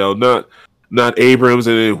that. Not Abrams,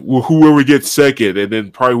 and then whoever gets second, and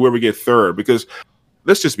then probably whoever gets third, because.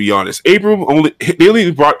 Let's just be honest. They only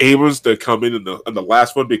brought Abrams to come in the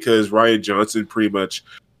last one because Rian Johnson pretty much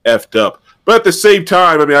effed up. But at the same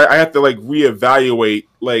time, I mean, I have to reevaluate.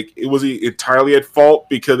 It was he entirely at fault?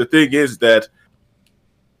 Because the thing is that,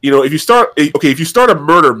 if you start a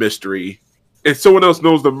murder mystery and someone else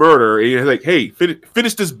knows the murder, and you're like, hey,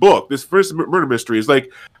 finish this book, this first murder mystery. It's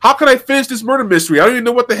like, how can I finish this murder mystery? I don't even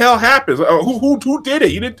know what the hell happens. Who did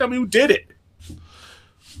it? You didn't tell me who did it.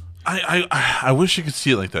 I wish you could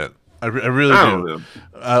see it like that. I really do.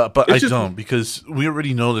 But I don't, because we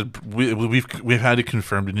already know that we've had it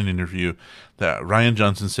confirmed in an interview that Rian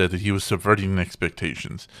Johnson said that he was subverting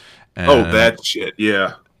expectations. And, that shit,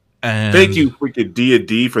 yeah. And thank you, freaking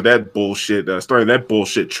D&D, for that bullshit, starting that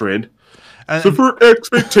bullshit trend. Subvert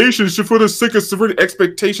expectations for the sake of subverting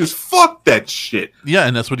expectations. Fuck that shit. Yeah,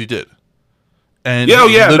 and that's what he did. And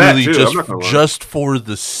literally just for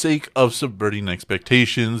the sake of subverting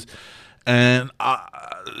expectations, and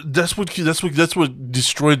that's what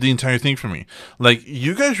destroyed the entire thing for me. Like,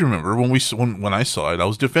 you guys remember when I saw it, I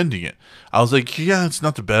was defending it. I was like, yeah, it's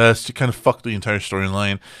not the best. It kind of fucked the entire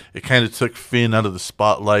storyline. It kind of took Finn out of the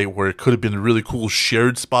spotlight, where it could have been a really cool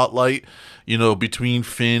shared spotlight, between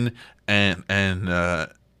Finn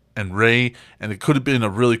and Rey, and it could have been a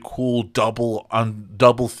really cool double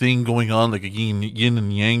thing going on, like a yin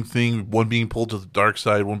and yang thing, one being pulled to the dark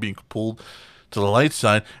side, one being pulled to the light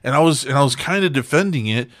side, and I was kind of defending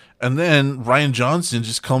it, and then Rian Johnson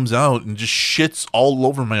just comes out and just shits all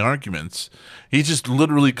over my arguments. He just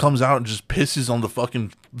literally comes out and just pisses on the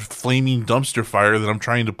fucking flaming dumpster fire that I'm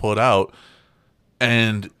trying to put out,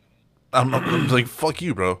 and I'm like, fuck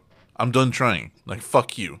you, bro. I'm done trying. Like,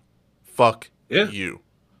 fuck you. You.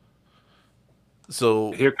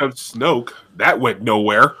 So here comes Snoke. That went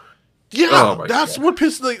nowhere. Yeah, that's God. What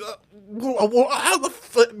pissed me. How the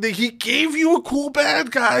fuck? He gave you a cool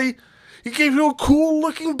bad guy. He gave you a cool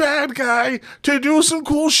looking bad guy to do some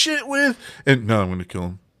cool shit with, and now I'm going to kill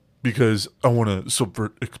him because I want to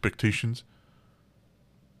subvert expectations.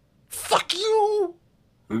 Fuck you.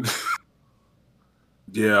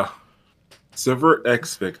 Yeah, subvert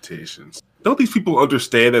expectations. Don't these people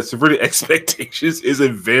understand that subverting expectations is a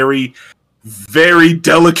very, very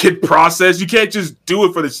delicate process? You can't just do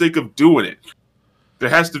it for the sake of doing it. There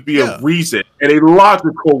has to be a reason, and a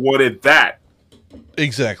logical one at that.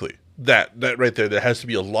 Exactly. That right there. There has to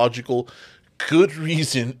be a logical, good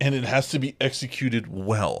reason, and it has to be executed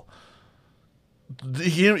well.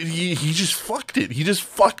 he just fucked it. He just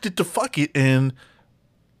fucked it to fuck it, and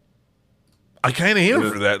I kind of hate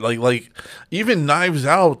him for that. Like even Knives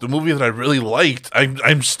Out, the movie that I really liked,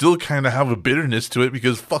 I'm still kind of have a bitterness to it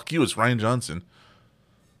because fuck you, it's Rian Johnson.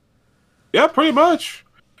 Yeah, pretty much,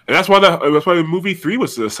 and that's why the movie 3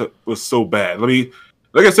 was so bad. I mean,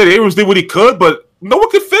 like I said, Abrams did what he could, but no one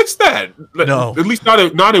could fix that. No, at least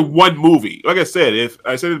not in one movie. Like I said, if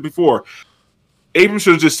I said it before, Abrams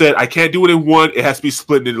should have just said, "I can't do it in one. It has to be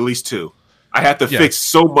split in at least 2. I have to fix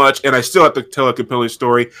so much, and I still have to tell a compelling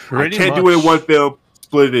story. I can't do it in one film.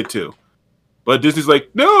 Split it in 2." But Disney's like,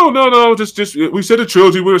 no, just we said a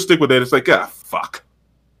trilogy. We're gonna stick with it. It's like, fuck.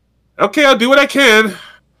 Okay, I'll do what I can.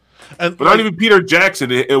 But not even Peter Jackson,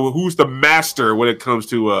 who's the master when it comes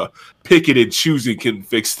to picking and choosing, can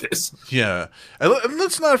fix this. Yeah, and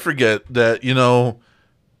let's not forget that no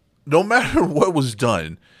matter what was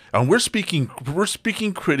done, and we're speaking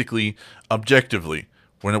critically, objectively.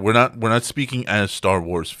 We're not speaking as Star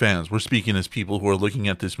Wars fans. We're speaking as people who are looking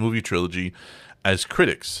at this movie trilogy as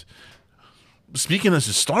critics. Speaking as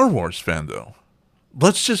a Star Wars fan, though,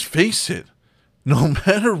 let's just face it. No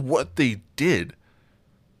matter what they did,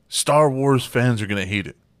 Star Wars fans are going to hate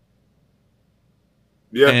it.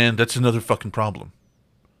 Yeah. And that's another fucking problem.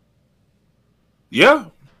 Yeah.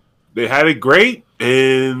 They had it great.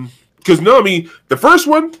 And because, the first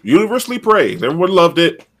one, universally praised. Everyone loved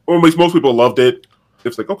it. Or at least most people loved it.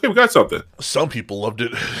 It's like, okay, we got something. Some people loved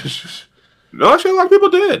it. No, actually, a lot of people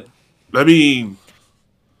did. I mean,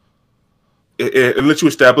 it lets you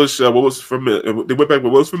establish what was familiar. They went back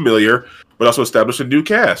with what was familiar, but also establish a new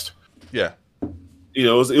cast. Yeah. It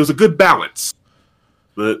was a good balance.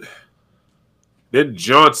 But then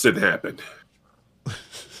Johnson happened.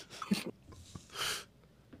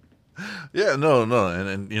 Yeah, no,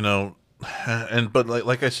 but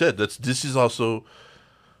like I said, this is also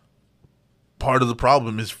part of the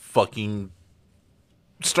problem is fucking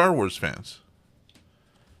Star Wars fans.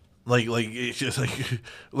 Like it's just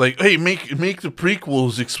like hey, make the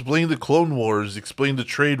prequels, explain the Clone Wars, explain the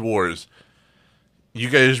Trade Wars. You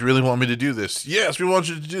guys really want me to do this? Yes, we want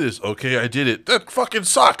you to do this. Okay, I did it. That fucking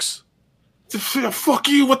sucks. Fuck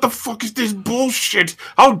you! What the fuck is this bullshit?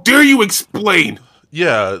 How dare you explain?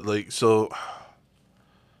 Yeah, so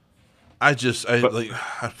I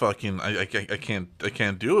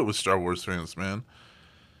can't do it with Star Wars fans, man.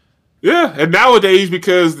 Yeah, and nowadays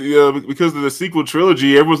because of the sequel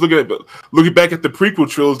trilogy, everyone's looking back at the prequel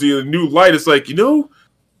trilogy in a new might. It's like,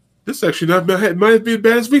 this actually might have been as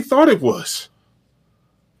bad as we thought it was.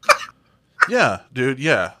 Yeah, dude.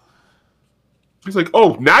 Yeah. It's like,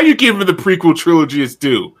 oh, now you're giving the prequel trilogy its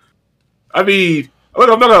due. I mean, I'm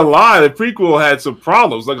not gonna lie, the prequel had some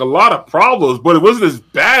problems, like a lot of problems, but it wasn't as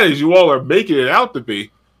bad as you all are making it out to be.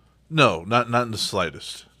 No, not in the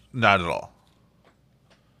slightest. Not at all.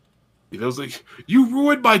 It was like, you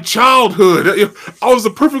ruined my childhood. I was a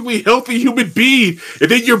perfectly healthy human being, and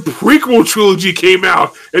then your prequel trilogy came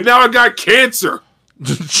out, and now I got cancer.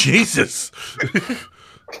 Jesus.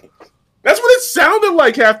 That's what it sounded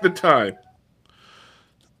like half the time.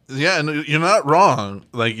 Yeah, and you're not wrong.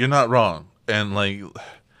 You're not wrong. And like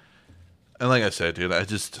I said, dude,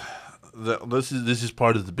 this is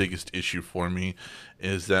part of the biggest issue for me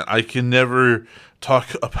is that I can never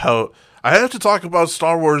I have to talk about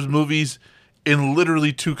Star Wars movies in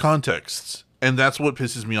literally 2 contexts, and that's what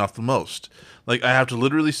pisses me off the most. Like, I have to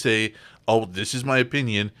literally say, oh, this is my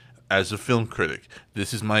opinion as a film critic.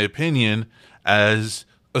 This is my opinion as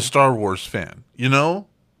a Star Wars fan,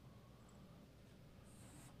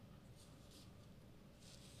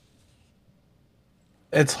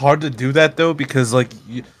 It's hard to do that though because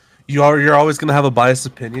you're always gonna have a biased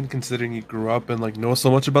opinion considering you grew up and know so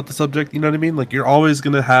much about the subject. You know what I mean? You're always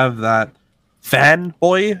gonna have that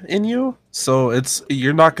fanboy in you, so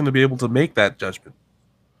you're not gonna be able to make that judgment.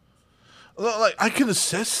 I can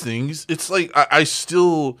assess things. It's like I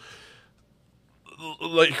still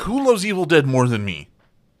who loves Evil Dead more than me?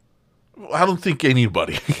 I don't think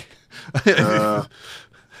anybody.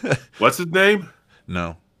 What's his name?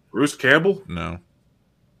 No. Bruce Campbell? No.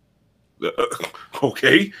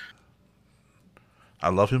 Okay. I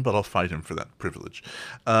love him, but I'll fight him for that privilege.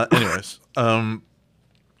 Anyways,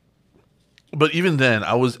 but even then,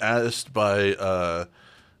 I was asked by a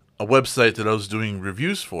website that I was doing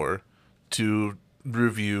reviews for to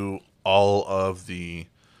review all of the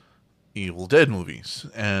Evil Dead movies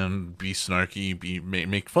and be snarky,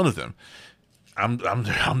 make fun of them. I'm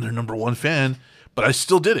their number one fan, but I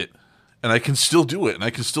still did it. And I can still do it, and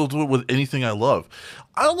I can still do it with anything I love.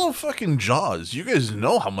 I love fucking Jaws. You guys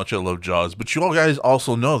know how much I love Jaws, but you all guys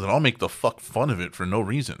also know that I'll make the fuck fun of it for no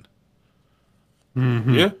reason.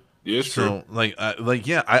 Mm-hmm. Yeah. Yeah, it's So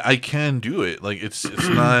true. I can do it. Like it's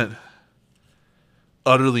not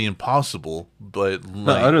utterly impossible, but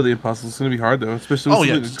Not like utterly impossible. It's gonna be hard though, especially with oh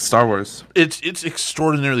something yeah, like Star Wars. it's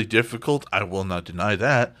extraordinarily difficult. I will not deny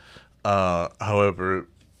that. However,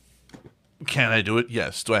 can I do it?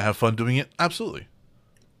 Yes. Do I have fun doing it? Absolutely.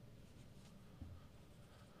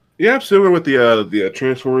 Yeah, I'm similar with the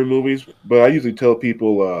Transformers movies, but I usually tell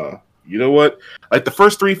people, you know what? Like the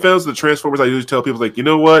first three films of the Transformers, I usually tell people like, you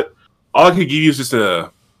know what? All I can give you is just an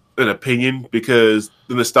opinion because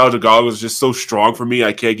the nostalgia goggles is just so strong for me.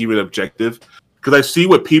 I can't give you an objective because I see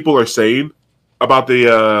what people are saying about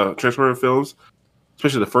the Transformers films,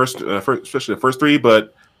 especially especially the first three.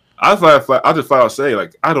 But I just flat out say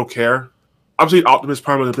like, I don't care. I'm seeing Optimus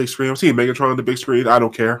Prime on the big screen. I'm seeing Megatron on the big screen. I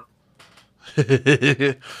don't care.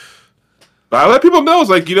 But I let people know it's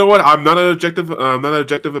like, you know what? I'm not an objective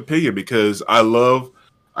opinion because I love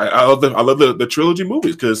the trilogy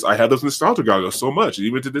movies because I have those nostalgia goggles so much,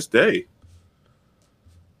 even to this day.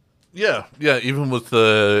 Yeah, yeah. Even with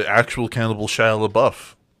the actual Cannibal Shia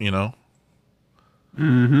LaBeouf, you know.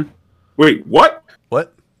 Mm-hmm. Wait, what?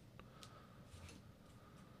 What?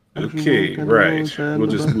 Okay, right. We'll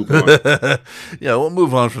just move on. Yeah, we'll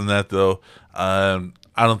move on from that though. I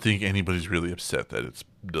don't think anybody's really upset that it's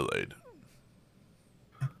delayed.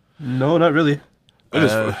 No, not really.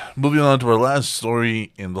 Moving on to our last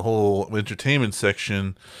story in the whole entertainment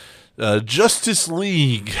section. Justice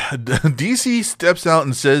League. DC steps out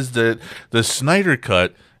and says that the Snyder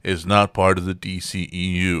Cut is not part of the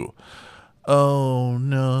DCEU. Oh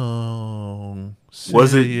no.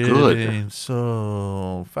 Was it Say good? ain't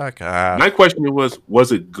so fuck off. My question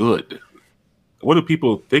was it good? What do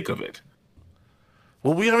people think of it?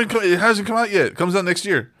 Well, it hasn't come out yet. It comes out next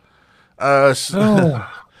year.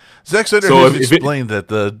 Zack Snyder So has if it- explained that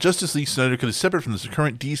the Justice League Snyder Cut is separate from the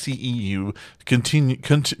current DCEU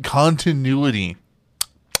continuity.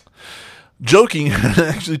 Joking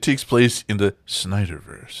actually takes place in the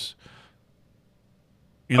Snyderverse.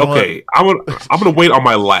 You know Okay, I'm gonna wait on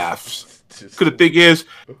my laughs. Because the thing is,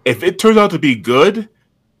 if it turns out to be good,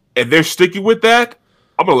 and they're sticking with that,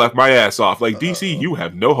 I'm gonna laugh my ass off. Like DC, you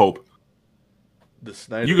have no hope. The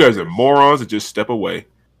Snyderverse. You guys are morons and just step away.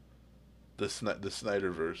 The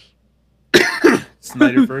Snyderverse.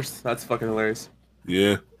 Snyderverse. That's fucking hilarious.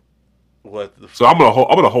 Yeah. What? So I'm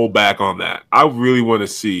gonna hold back on that. I really want to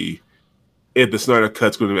see if the Snyder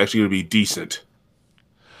Cut's going to be decent.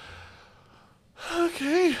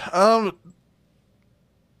 Okay. I'm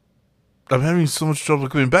having so much trouble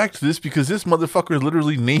coming back to this because this motherfucker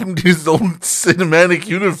literally named his own cinematic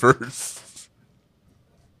universe.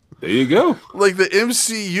 There you go. Like the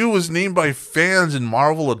MCU was named by fans and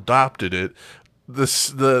Marvel adopted it.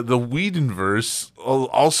 The Whedonverse,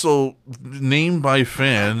 also named by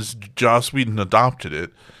fans, Joss Whedon adopted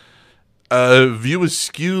it. View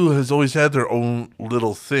Askew has always had their own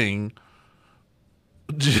little thing.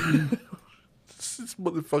 This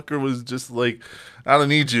motherfucker was just like, I don't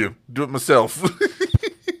need you. Do it myself.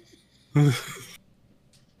 It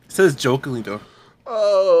says jokingly though.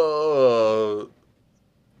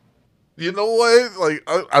 You know what?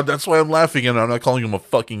 Like, that's why I'm laughing and I'm not calling him a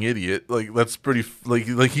fucking idiot. Like, that's pretty.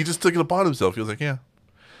 Like he just took it upon himself. He was like, yeah,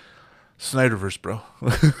 Snyderverse, bro.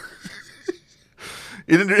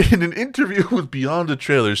 In an interview with Beyond the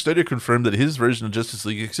Trailer, Snyder confirmed that his version of Justice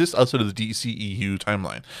League exists outside of the DCEU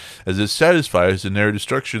timeline, as it satisfies the narrative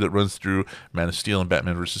structure that runs through Man of Steel and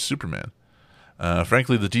Batman vs. Superman.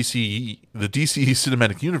 Frankly, the DC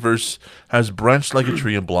cinematic universe has branched like a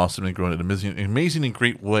tree and blossomed and grown in amazing and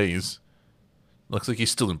great ways. Looks like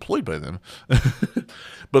he's still employed by them.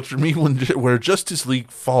 But for me, where Justice League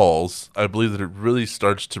falls, I believe that it really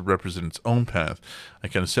starts to represent its own path. I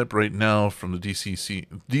kind of separate now from the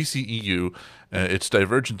DCEU. It's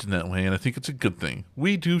divergent in that way, and I think it's a good thing.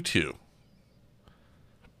 We do too.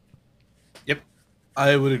 Yep,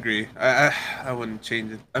 I would agree. I wouldn't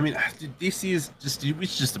change it. I mean, DC is just we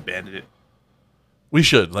should just abandon it. We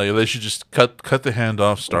should. Like, they should just cut the hand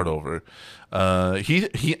off, start over.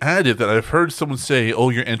 He added that I've heard someone say, "Oh,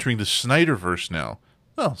 you're entering the Snyderverse now."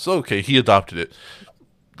 Oh, so okay, he adopted it.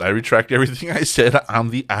 I retract everything I said. I'm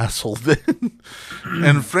the asshole then.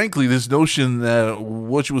 And frankly, this notion that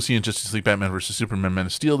what you will see in Justice League, Batman vs. Superman, Man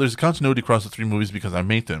of Steel, there's a continuity across the three movies because I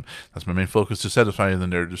made them. That's my main focus, to satisfy the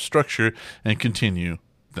narrative structure and continue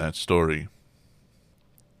that story.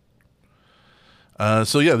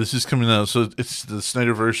 So yeah, this is coming out. So it's the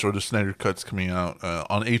Snyderverse or the Snyder Cut's coming out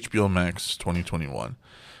on HBO Max 2021.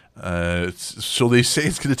 So they say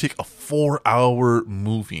it's going to take a 4-hour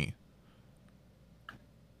movie.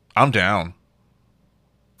 I'm down.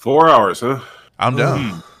 4 hours, huh? I'm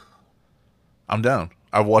down. I'm down.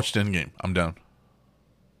 I've watched Endgame. I'm down.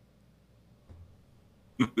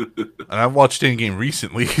 And I've watched Endgame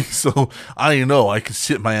recently, so I know I could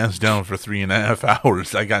sit my ass down for 3.5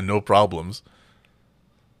 hours. I got no problems.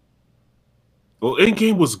 Well,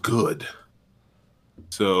 Endgame was good.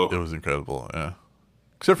 So it was incredible, yeah.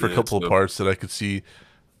 Except for a couple of parts that I could see,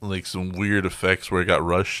 like some weird effects where it got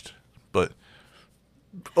rushed, but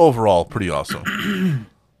overall, pretty awesome.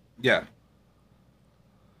 Yeah.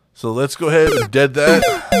 So let's go ahead and dead that.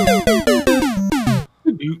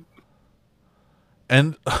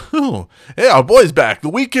 And hey, our boy's back. The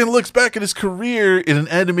Weeknd looks back at his career in an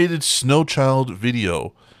animated Snow Child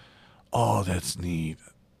video. Oh, that's neat.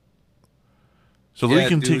 So yeah,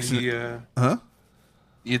 Weeknd takes huh?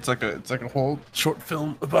 It's like a whole short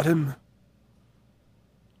film about him.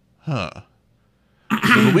 Huh. So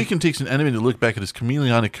The Weeknd takes an animated look back at his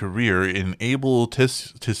chameleonic career in Abel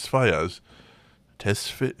Tesfaye's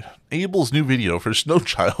Abel's new video for Snow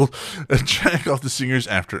Child, a track off the singer's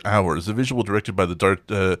After Hours. The visual directed by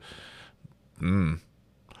the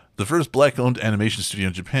first black-owned animation studio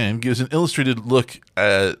in Japan gives an illustrated look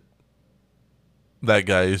at that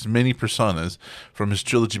guy's many personas from his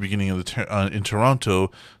trilogy beginning in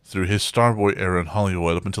Toronto through his Starboy era in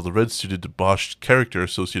Hollywood up until the red-suited debauched character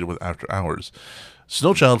associated with After Hours.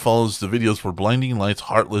 Snow Child follows the videos for Blinding Lights,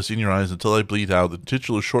 Heartless, In Your Eyes, Until I Bleed Out, the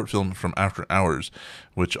titular short film from After Hours,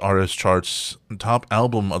 which RS charts top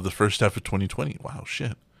album of the first half of 2020. Wow,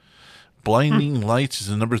 shit. Blinding Lights is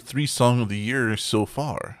the number 3 song of the year so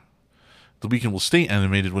far. The Weeknd will stay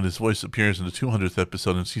animated when his voice appears in the 200th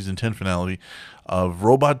episode and season 10 finale of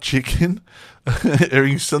Robot Chicken,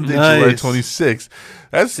 airing Sunday, July 26th.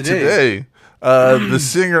 That's today. The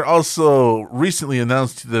singer also recently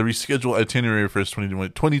announced the rescheduled itinerary for his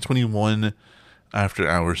 2021 After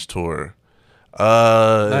Hours tour.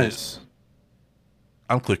 Nice.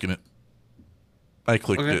 I'm clicking it. I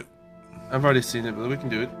clicked it. I've already seen it, but we can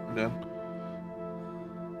do it. I'm down.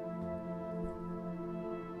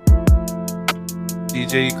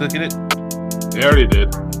 DJ, you clicking it? They already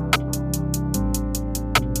did.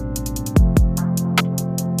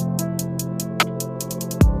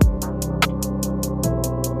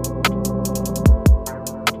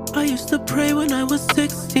 I used to pray when I was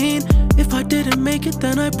 16. If I didn't make it,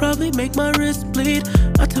 then I'd probably make my wrist bleed.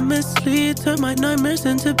 Not to mislead, turn my nightmares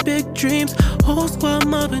into big dreams. Whole squad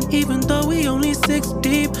mobbing, even though we only 6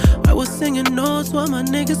 deep. I was singing notes while my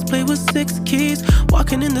niggas play with 6 keys.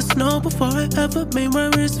 Walking in the snow before I ever made my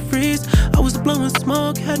wrist freeze. I was blowing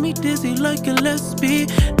smoke, had me dizzy like Gillespie.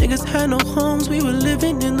 Niggas had no homes, we were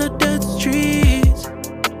living in the dead streets.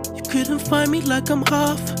 You couldn't find me like I'm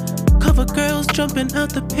off. Cover girls jumping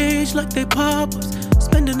out the page like they pop-ups.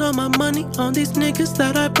 Spending all my money on these niggas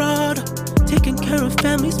that I brought up. Taking care of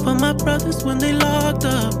families for my brothers when they locked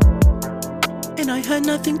up. And I had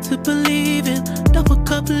nothing to believe in. Double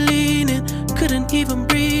cup leaning, couldn't even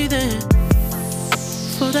breathe in.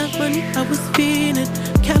 For that money I was feeling.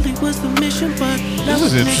 Cali was the mission, but that this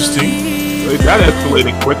was is interesting. That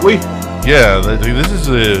escalated quickly. Yeah, this is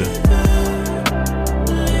a...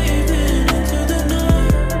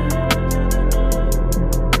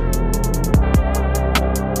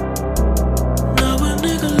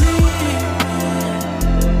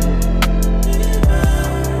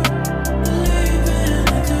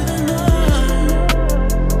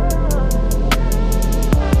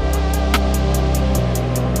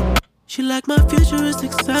 She like my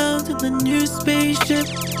futuristic sounds in the new spaceship.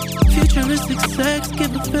 Futuristic sex,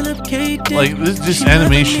 give a Philip K. Dick. Like, this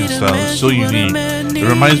animation style is so unique. It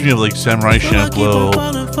reminds me of, like, Samurai Champloo,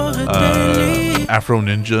 Afro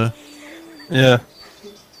Ninja. Yeah.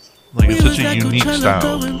 Like, it's such a unique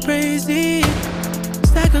style.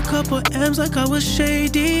 Stack a couple M's like I was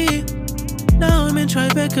shady. Now I'm in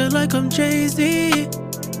Tribeca like I'm Jay-Z.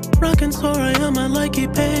 Rockin' Sora, I like he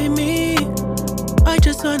pay me. I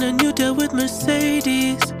just signed a new deal with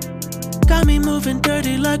Mercedes. Got me moving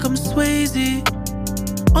dirty like I'm Swayze.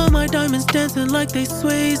 All my diamonds dancing like they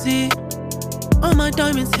Swayze. All my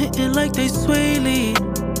diamonds hitting like they Swaley.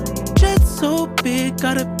 Jet so big,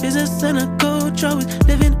 got a business and a coach. Always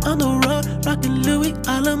living on the road, rocking Louis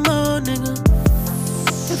Alamo, nigga.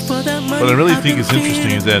 What I really think is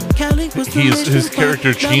interesting is that his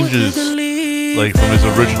character changes, like, from his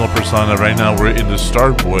original persona. Right now we're in the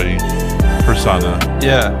Starboy persona.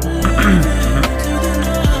 Yeah.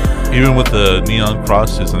 Even with the neon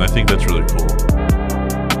crosses, and I think that's really cool.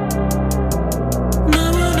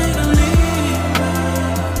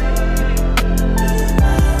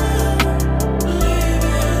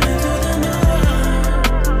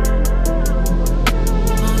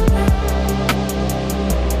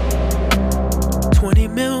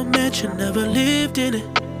 Never lived in in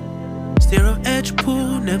it. Zero edge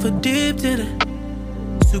pool, never dipped in it.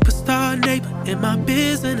 Superstar neighbor in my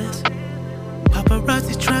business.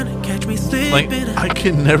 Paparazzi trying to catch me slipping. Like, I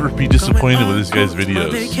can never be disappointed with this guy's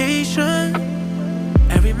videos. Vacation.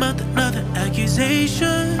 Every month another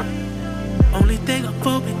accusation. Only thing I'm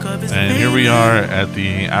phobic of is and here we are at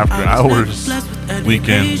the after hours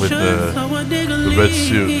weekend with the red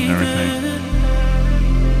suit and everything.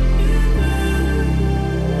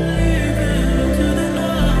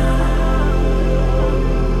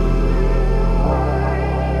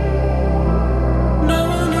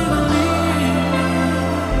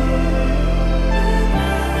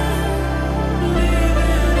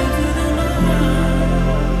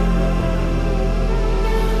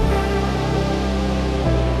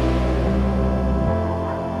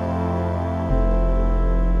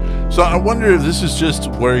 So I wonder if this is just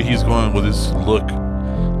where he's going with his look,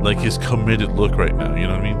 like his committed look right now, you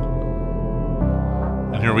know what I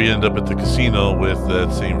mean? And here we end up at the casino with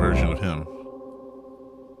that same version of him.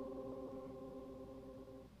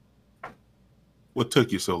 What took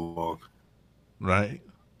you so long? Right?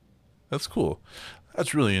 That's cool.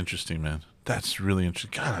 That's really interesting, man. That's really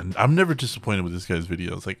interesting. God, I'm never disappointed with this guy's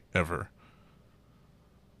videos, like, ever.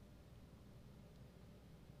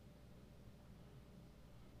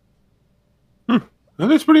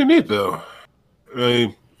 That's pretty neat, though.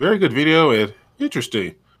 A very good video and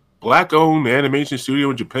interesting. Black-owned animation studio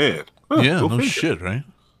in Japan. Huh, yeah, no figure. shit, right?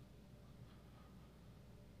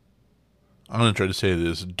 I'm going to try to say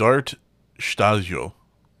this. Dart Stadio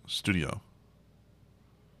Studio.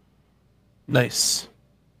 Nice.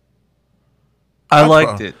 I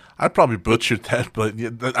liked it. I probably butchered that, but yeah,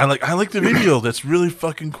 I like the video. That's really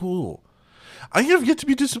fucking cool. I have yet to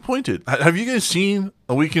be disappointed. Have you guys seen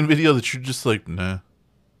a weekend video that you're just like, nah?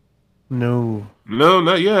 No. No,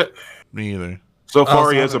 not yet. Me either. So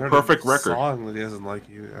far, he has a perfect record. Song that he doesn't like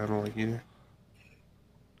you. I don't like either.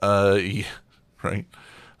 Yeah, right.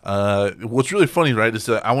 What's really funny, right, is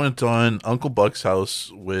that I went on Uncle Buck's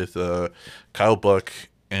house with Kyle Buck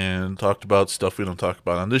and talked about stuff we don't talk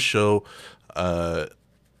about on this show at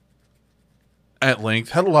length.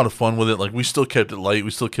 Had a lot of fun with it. Like, we still kept it light.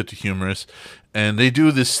 We still kept it humorous. And they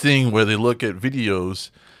do this thing where they look at videos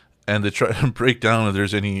and they try to break down if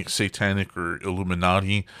there's any satanic or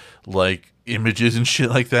Illuminati like images and shit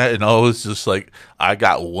like that. And I was just like, I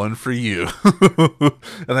got one for you.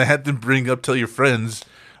 And I had to tell your friends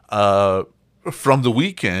from the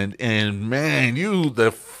weekend. And man,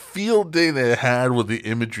 the field day they had with the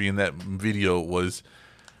imagery in that video was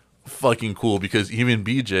fucking cool, because even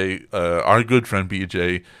BJ, our good friend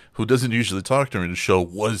BJ, who doesn't usually talk during the show,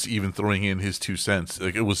 was even throwing in his 2 cents.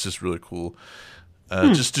 Like, it was just really cool.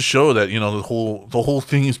 Just to show that, you know, the whole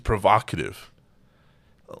thing is provocative.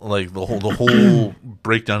 Like, the whole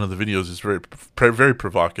breakdown of the videos is very, very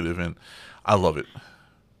provocative, and I love it.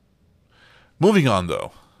 Moving on,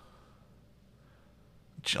 though.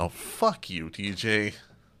 Oh, fuck you, DJ.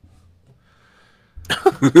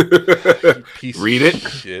 You piece Read of it.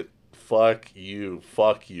 Shit. Fuck you.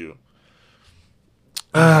 Fuck you.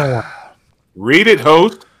 Read it,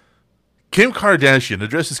 host. Kim Kardashian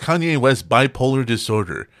addresses Kanye West's bipolar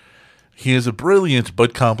disorder. He is a brilliant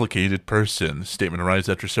but complicated person. The statement arrives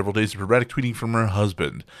after several days of erratic tweeting from her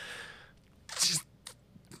husband.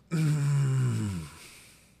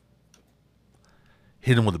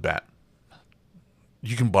 Hit him with a bat.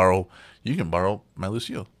 You can borrow my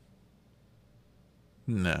Lucille.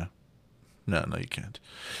 No, you can't.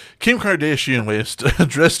 Kim Kardashian West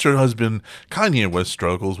addressed her husband Kanye West's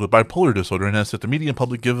struggles with bipolar disorder and asked that the media and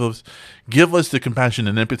public give us the compassion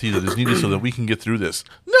and empathy that is needed so that we can get through this.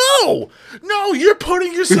 No, you're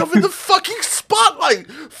putting yourself in the fucking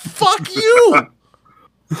spotlight. Fuck you.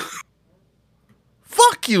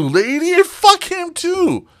 Fuck you, lady, and fuck him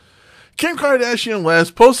too. Kim Kardashian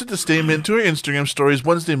West posted the statement to her Instagram stories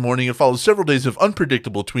Wednesday morning and followed several days of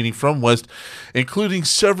unpredictable tweeting from West, including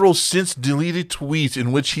several since deleted tweets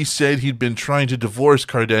in which he said he'd been trying to divorce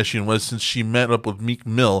Kardashian West since she met up with Meek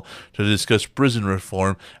Mill to discuss prison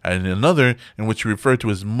reform, and another in which he referred to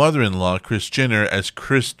his mother-in-law, Kris Jenner, as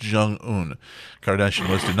Kris Jong-un. Kardashian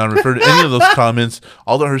West did not refer to any of those comments,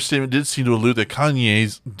 although her statement did seem to allude that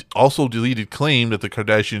Kanye's also deleted claim that the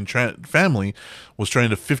Kardashian family was trying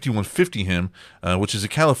to 5150 him, which is a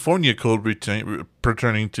California code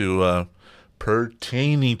pertaining to the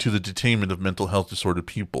detainment of mental health disordered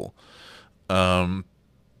people. Those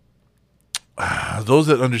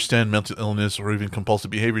that understand mental illness or even compulsive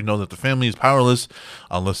behavior know that the family is powerless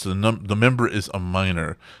unless the member is a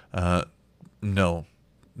minor. No,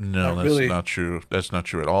 that's really. not true. That's not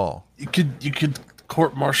true at all. You could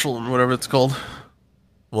court martial and whatever it's called.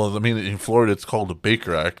 Well, I mean, in Florida, it's called the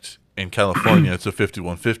Baker Act. In California, it's a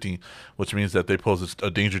 5150, which means that they pose a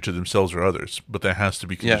danger to themselves or others. But that has to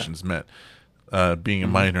be conditions met. Being a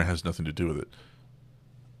minor has nothing to do with it.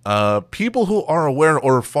 People who are aware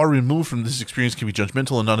or far removed from this experience can be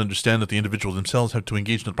judgmental and not understand that the individuals themselves have to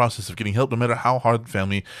engage in the process of getting help no matter how hard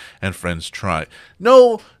family and friends try.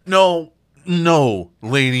 No,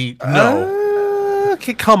 lady, no.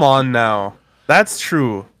 Okay, come on now. That's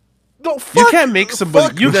true. No, you can't make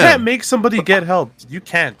somebody. You can't make somebody get help. You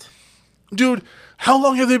can't. Dude, how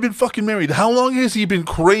long have they been fucking married? How long has he been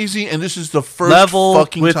crazy? And this is the first Level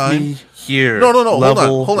fucking with time. Me here. No.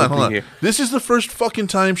 Level Hold on. with me here. This is the first fucking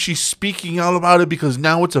time she's speaking out about it because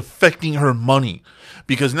now it's affecting her money.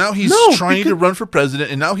 Because now he's trying to run for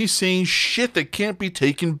president, and now he's saying shit that can't be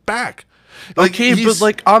taken back. Like, okay, but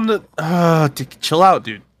like on the chill out,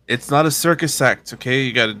 dude. It's not a circus act. Okay,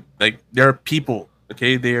 you gotta there are people.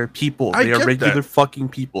 Okay, they are people. They are regular fucking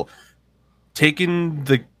people. Taking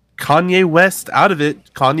the Kanye West out of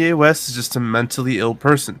it, Kanye West is just a mentally ill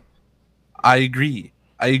person. I agree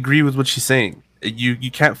with what she's saying.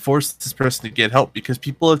 You can't force this person to get help because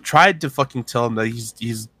people have tried to fucking tell him that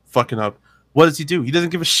he's fucking up. What does he do? He doesn't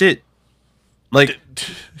give a shit. Like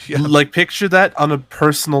picture that on a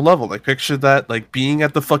personal level. Like picture that like being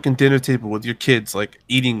at the fucking dinner table with your kids, like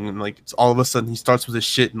eating, and like it's all of a sudden he starts with his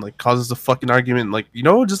shit and like causes a fucking argument, and, like, you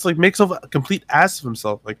know, just like makes a complete ass of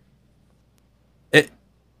himself. Like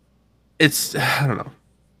it's I don't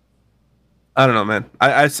know, man.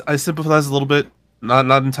 I sympathize a little bit, not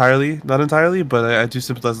entirely, but I do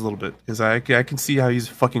sympathize a little bit because I can see how he's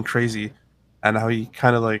fucking crazy, and how he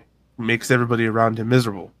kind of like makes everybody around him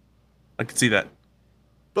miserable. I can see that.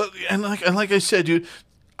 But and like I said, dude,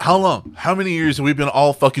 how long? How many years have we been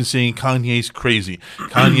all fucking saying Kanye's crazy?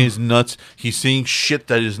 Kanye's nuts. He's saying shit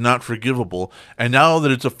that is not forgivable. And now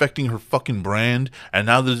that it's affecting her fucking brand, and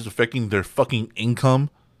now that it's affecting their fucking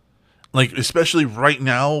income, like especially right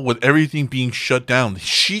now with everything being shut down,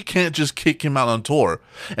 she can't just kick him out on tour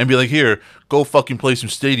and be like, here, go fucking play some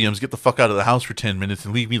stadiums, get the fuck out of the house for 10 minutes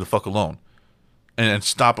and leave me the fuck alone. And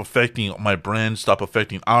stop affecting my brand, stop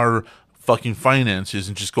affecting our fucking finances,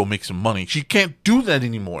 and just go make some money. She can't do that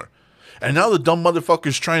anymore. And now the dumb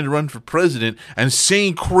motherfucker's trying to run for president and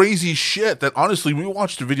saying crazy shit that, honestly, we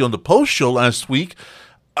watched a video on the Post show last week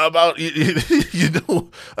about,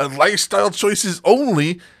 lifestyle choices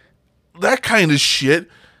only, that kind of shit.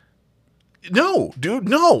 No, dude,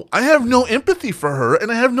 no. I have no empathy for her,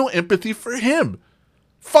 and I have no empathy for him.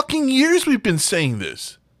 Fucking years we've been saying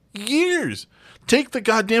this. Years. Take the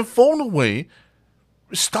goddamn phone away.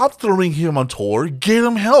 Stop throwing him on tour. Get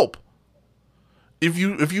him help. If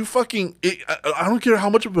you fucking... I don't care how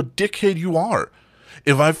much of a dickhead you are.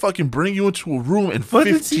 If I fucking bring you into a room and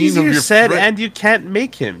 15 it's easier of your said, and you can't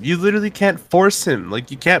make him. You literally can't force him.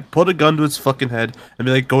 Like, you can't put a gun to his fucking head and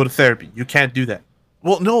be like, go to therapy. You can't do that.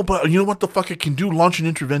 Well, no, but you know what the fuck it can do? Launch an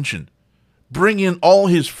intervention. Bring in all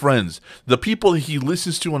his friends, the people that he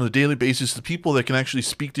listens to on a daily basis, the people that can actually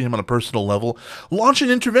speak to him on a personal level. Launch an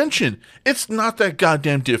intervention. It's not that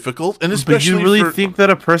goddamn difficult, and especially. But you really think that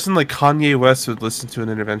a person like Kanye West would listen to an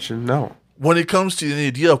intervention? No. When it comes to the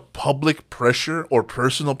idea of public pressure or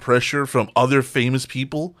personal pressure from other famous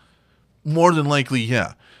people, more than likely,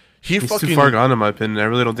 yeah. He's too far gone, in my opinion. I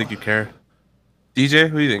really don't think you care.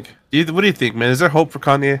 DJ, what do you think? What do you think, man? Is there hope for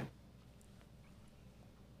Kanye?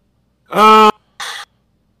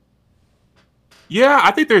 Yeah,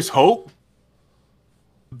 I think there's hope,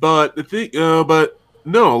 but the thing, but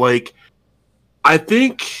no, like, I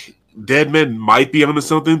think Deadman might be onto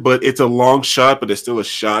something, but it's a long shot, but it's still a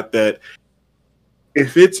shot that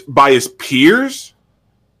if it's by his peers,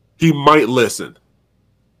 he might listen.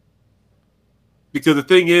 Because the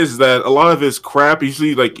thing is that a lot of his crap is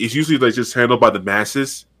usually just handled by the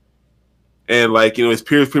masses, and his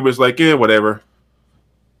peers pretty much whatever.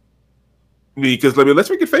 Because let's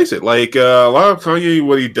face it, a lot of Kanye,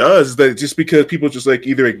 what he does is that just because people just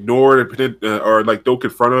either ignore it or don't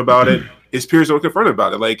confront him about it, his peers don't confront him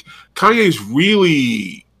about it. Kanye's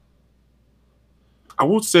really, I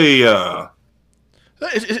won't say,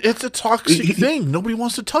 it's a toxic thing. Nobody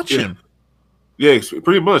wants to touch him. Yeah,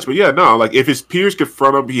 pretty much. But yeah, no, if his peers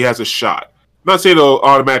confront him, he has a shot. I'm not saying it'll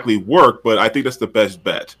automatically work, but I think that's the best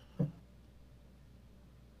bet.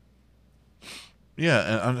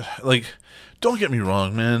 Yeah, and don't get me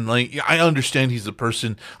wrong, man. I understand he's a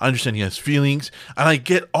person. I understand he has feelings. And I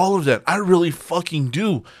get all of that. I really fucking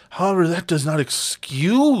do. However, that does not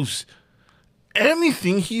excuse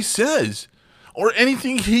anything he says or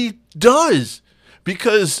anything he does.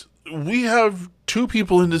 Because we have two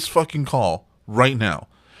people in this fucking call right now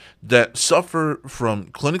that suffer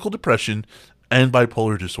from clinical depression and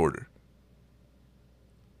bipolar disorder.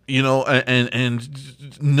 You know,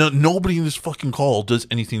 and nobody in this fucking call does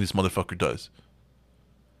anything this motherfucker does.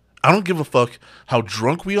 I don't give a fuck how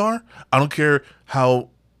drunk we are. I don't care how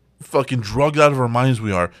fucking drugged out of our minds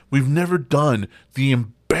we are. We've never done the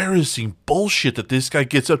embarrassing bullshit that this guy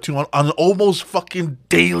gets up to on an almost fucking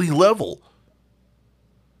daily level.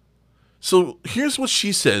 So here's what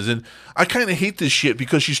she says, and I kind of hate this shit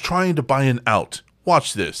because she's trying to buy an out.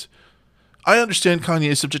 Watch this. I understand Kanye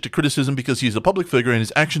is subject to criticism because he is a public figure and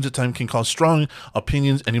his actions at times can cause strong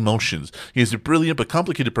opinions and emotions. He is a brilliant but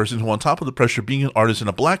complicated person who, on top of the pressure of being an artist and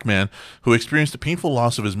a black man who experienced the painful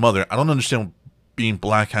loss of his mother, I don't understand what being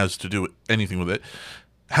black has to do with anything with it,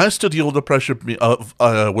 has to deal with the pressure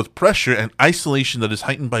with pressure and isolation that is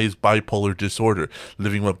heightened by his bipolar disorder.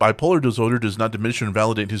 Living with bipolar disorder does not diminish or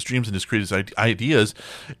invalidate his dreams and his creative ideas,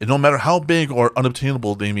 and no matter how big or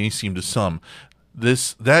unobtainable they may seem to some.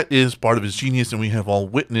 That is part of his genius, and we have all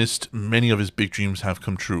witnessed many of his big dreams have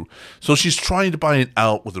come true. So she's trying to buy it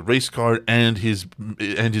out with a race card and his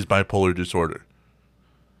bipolar disorder.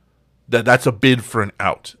 That's a bid for an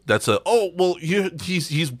out. That's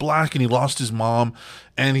he's black and he lost his mom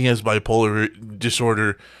and he has bipolar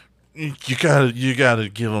disorder. You gotta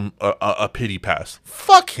give him a pity pass.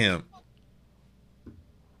 Fuck him.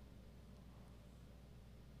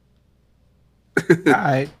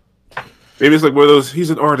 Alright. Maybe it's like one of those, he's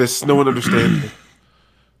an artist, no one understands him.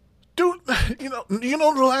 Dude, you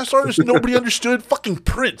know the last artist nobody understood? Fucking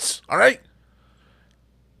Prince, alright?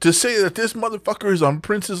 To say that this motherfucker is on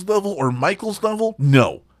Prince's level or Michael's level?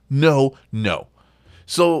 No.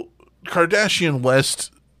 So, Kardashian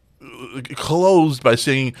West closed by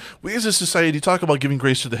saying, we as a society talk about giving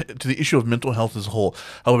grace to the issue of mental health as a whole.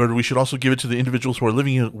 However, we should also give it to the individuals who are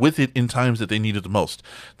living with it in times that they need it the most.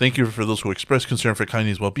 Thank you for those who express concern for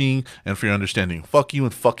Kanye's well-being and for your understanding. Fuck you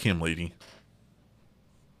and fuck him, lady.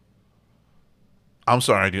 I'm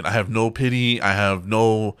sorry, dude. I have no pity. I have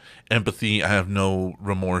no empathy. I have no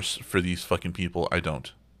remorse for these fucking people. I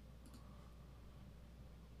don't.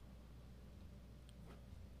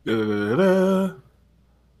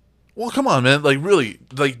 Well, come on, man. Like, really,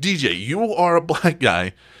 like, DJ, you are a black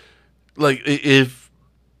guy. Like, if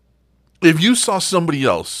you saw somebody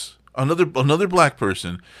else, another black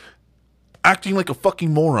person, acting like a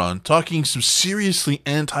fucking moron, talking some seriously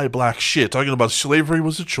anti-black shit, talking about slavery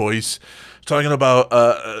was a choice, talking about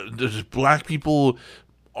black people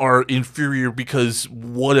are inferior because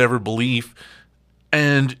whatever belief,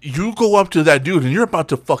 and you go up to that dude and you're about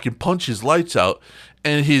to fucking punch his lights out,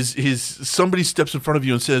 and somebody steps in front of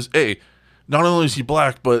you and says, hey, not only is he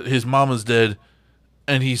black, but his mama's dead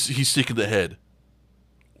and he's sick in the head.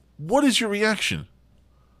 What is your reaction?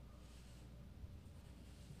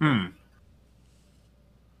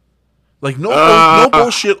 Like, no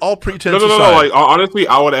bullshit, all pretense aside. No. Like, honestly,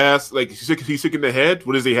 I would ask, like, he's sick in the head?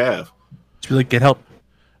 What does he have? Just be like, get help.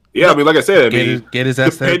 Yeah, I mean, like I said, get his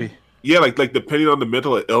ass therapy. Yeah, like depending on the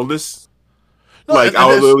mental illness, I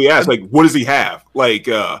would literally ask, like, what does he have? Like,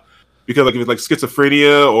 because like if it's like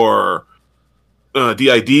schizophrenia or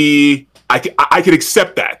DID, I can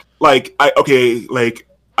accept that. Like, I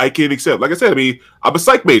can accept. Like I said, I mean, I'm a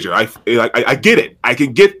psych major. I get it. I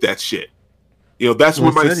can get that shit. You know, that's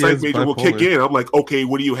when my psych major will kick in. I'm like, okay,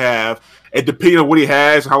 what do you have? And depending on what he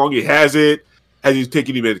has, how long he has it, has he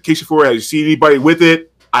taken any medication for it, has he seen anybody with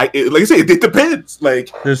it? Like I say, it depends. Like,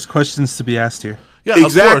 there's questions to be asked here. Yeah,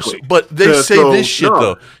 exactly. Of course. But they say this shit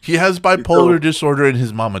though. He has bipolar disorder and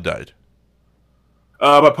his mama died.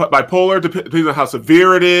 But bipolar depends on how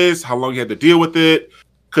severe it is, how long you had to deal with it.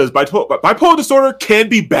 Because bipolar disorder can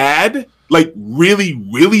be bad, like really,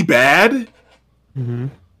 really bad,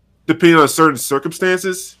 depending on certain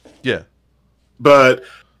circumstances. Yeah. But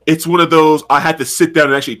it's one of those I had to sit down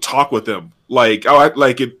and actually talk with him. Like, talk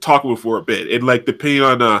with him for a bit, and like depending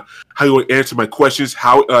on how he would answer my questions,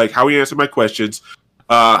 how he answered my questions,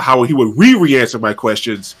 how he would re-answer my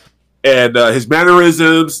questions, and his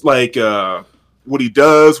mannerisms, like what he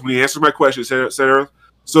does when he answers my questions, etc.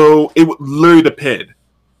 So it would literally depend.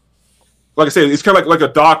 Like I said, it's kind of like a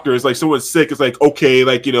doctor. It's like someone's sick. It's like, okay,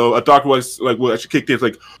 like, you know, a doctor was like, well, actually kicked in. It's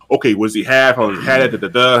like, okay, what does he have? How long he had it?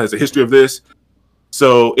 Has a history of this.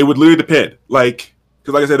 So it would literally depend. Like,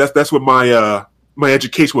 because like I said, that's what my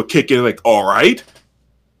education would kick in. Like, all right,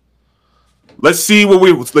 let's see what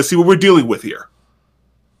we're dealing with here.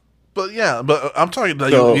 But yeah, but I'm talking.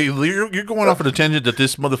 Like, you're going off on a tangent that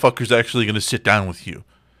this motherfucker's actually going to sit down with you.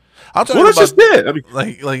 Well, that's just it. I mean,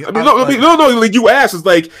 no. Like you asked, it's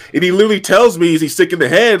like, and he literally tells me, is he sick in the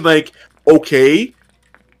head? Like, okay,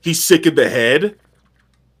 he's sick in the head.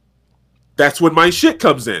 That's when my shit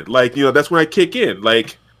comes in. Like, you know, that's when I kick in.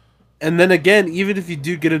 Like, And then again, even if you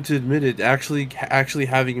do get him to admit it, actually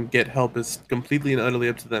having him get help is completely and utterly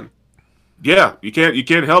up to them. Yeah, you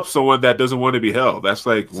can't help someone that doesn't want to be held. That's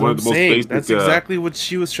like That's one of the most basic. That's exactly what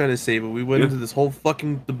she was trying to say, but we went into this whole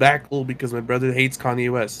fucking debacle because my brother hates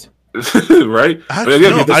Kanye West. Right?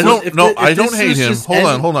 I don't hate him.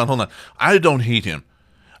 Hold on. I don't hate him.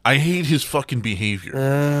 I hate his fucking behavior.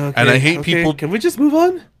 And I hate people. Can we just move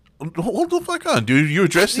on? Hold the fuck on, dude. You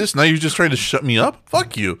address this, now you're just trying to shut me up?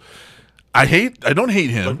 Fuck you. I don't hate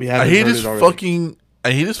him. I hate his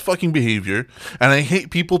fucking behavior, and I hate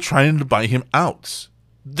people trying to buy him outs.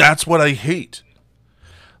 That's what I hate.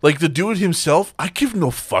 Like, the dude himself, I give no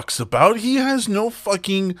fucks about. He has no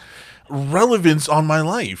fucking relevance on my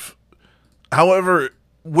life. However,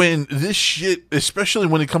 when this shit, especially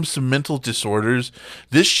when it comes to mental disorders,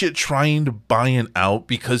 this shit trying to buy an out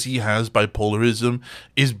because he has bipolarism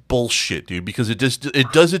is bullshit, dude. Because it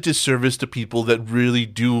does a disservice to people that really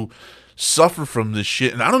do suffer from this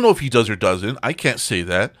shit. And I don't know if he does or doesn't. I can't say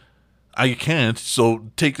that. I can't.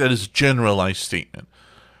 So take that as a generalized statement.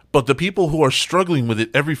 But the people who are struggling with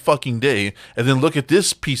it every fucking day, and then look at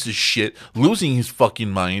this piece of shit losing his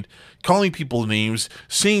fucking mind, calling people names,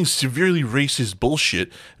 saying severely racist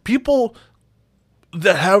bullshit, people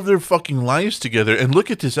that have their fucking lives together and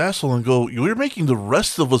look at this asshole and go, you're making the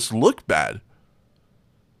rest of us look bad.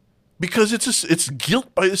 Because it's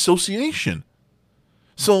guilt by association.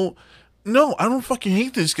 So, no, I don't fucking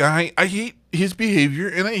hate this guy. I hate his behavior,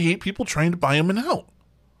 and I hate people trying to buy him an out.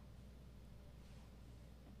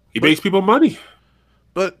 He makes people money.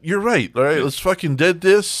 But you're right. All right, let's fucking dead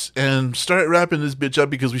this and start wrapping this bitch up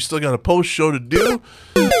because we still got a post show to do.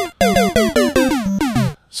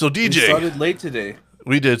 So DJ, we started late today.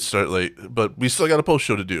 We did start late, but we still got a post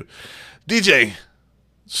show to do. DJ,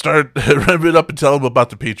 start wrap it up and tell them about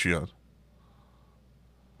the Patreon.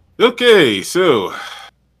 Okay, so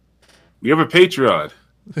we have a Patreon.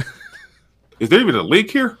 Is there even a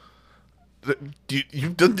link here?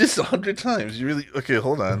 You've done this 100 times. You really okay?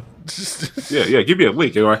 Hold on. yeah. Give me a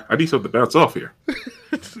link. I need something to bounce off here.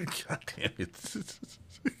 God damn it!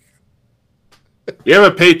 We have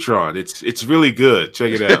a Patreon. It's really good.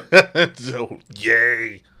 Check it out. So,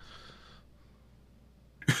 yay!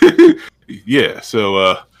 Yeah.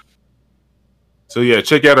 So yeah.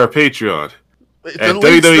 Check out our Patreon at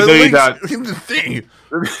www.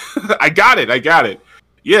 I got it.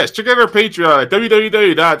 Yes. Check out our Patreon at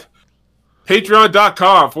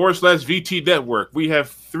www.patreon.com/VT Network. We have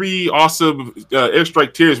 3 awesome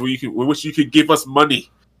airstrike tiers with which you can give us money.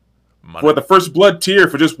 For the first blood tier,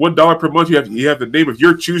 for just $1 per month, you have the name of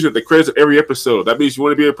your choosing at the credits of every episode. That means you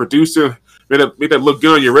want to be a producer, make that look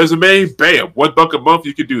good on your resume. Bam, $1 a month,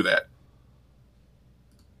 you can do that.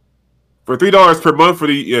 For $3 per month for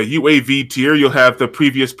the UAV tier, you'll have the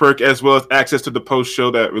previous perk as well as access to the post show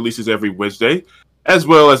that releases every Wednesday, as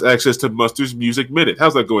well as access to Mustard's Music Minute.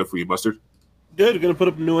 How's that going for you, Mustard? Good. We're gonna put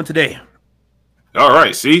up a new one today. All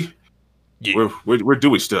right. See, yeah. We're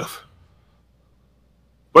doing stuff.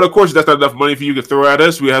 But of course, that's not enough money for you to throw at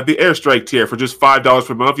us. We have the Airstrike tier for just $5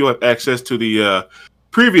 per month. You'll have access to the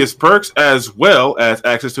previous perks as well as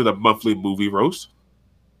access to the monthly movie roast.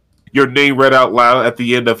 Your name read out loud at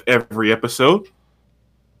the end of every episode.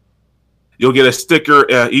 You'll get a sticker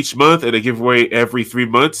each month and a giveaway every 3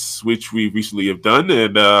 months, which we recently have done.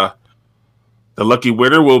 And the lucky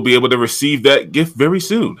winner will be able to receive that gift very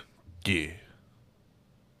soon. Yeah.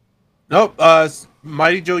 Nope.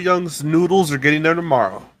 Mighty Joe Young's noodles are getting there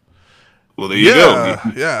tomorrow. Well, there you go.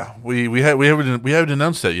 Yeah. We haven't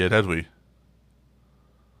announced that yet, have we?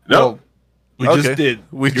 No. We just did.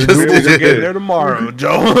 We Your just noodles did. are getting there tomorrow,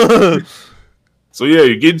 Joe. So yeah,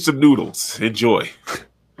 you're getting some noodles. Enjoy.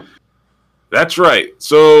 That's right.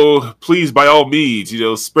 So please, by all means,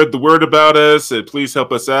 spread the word about us and please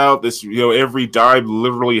help us out. This, every dime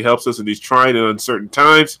literally helps us in these trying and uncertain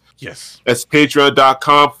times. Yes. That's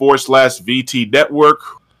patreon.com/VT Network.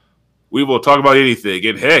 We will talk about anything.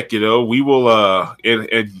 And heck, we will,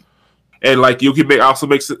 and like you can also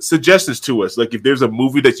make suggestions to us. Like if there's a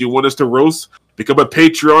movie that you want us to roast, become a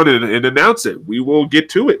Patreon and announce it. We will get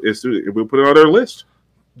to it. We'll put it on our list.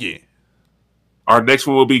 Yeah. Our next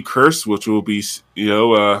one will be Cursed, which will be,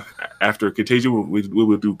 after Contagion, we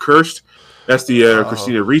will do Cursed. That's the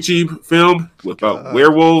Christina Ricci film about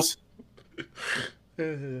werewolves.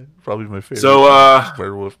 Probably my favorite. So,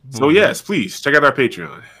 werewolf movie. So yes, please check out our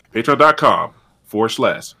Patreon.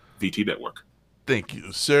 Patreon.com/VT Network. Thank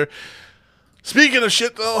you, sir. Speaking of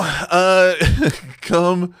shit, though,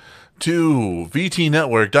 come to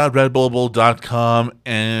vtnetwork.redbubble.com,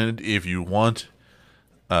 and if you want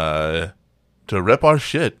to to rep our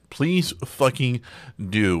shit, please fucking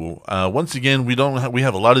do. Once again, we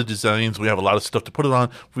have a lot of designs. We have a lot of stuff to put it on.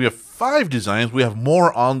 We have 5 designs. We have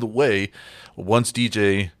more on the way once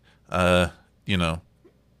DJ,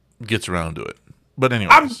 gets around to it. But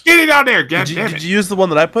anyway, I'm getting out there. God damn it. Did you use the one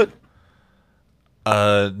that I put?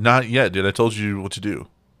 Not yet, dude. I told you what to do.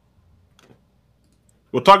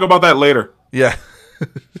 We'll talk about that later. Yeah.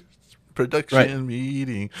 Production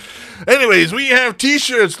meeting. Anyways, we have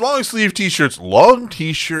t-shirts, long sleeve t-shirts, long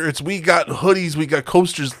t-shirts. We got hoodies, we got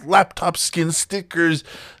coasters, laptop skin stickers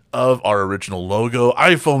of our original logo,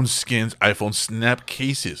 iPhone skins, iPhone snap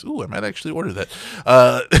cases. Ooh, I might actually order that.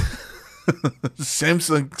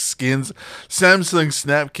 Samsung skins, Samsung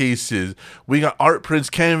snap cases. We got art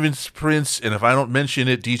prints, canvas prints, and if I don't mention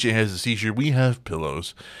it, DJ has a t-shirt. We have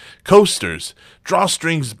pillows, coasters,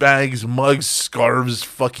 drawstrings, bags, mugs, scarves,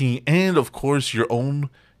 and of course your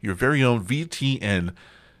very own VTN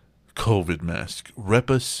COVID mask.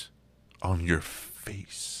 Rep us on your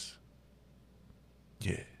face.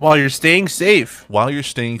 Yeah. While you're staying safe.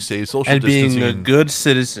 Social and distancing. being a good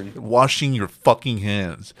citizen. Washing your fucking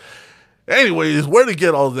hands. Anyways, where to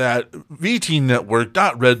get all that?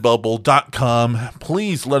 VTnetwork.redbubble.com.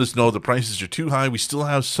 Please let us know if the prices are too high. We still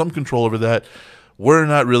have some control over that. We're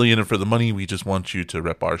not really in it for the money. We just want you to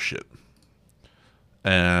rep our shit.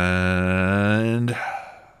 And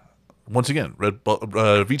once again,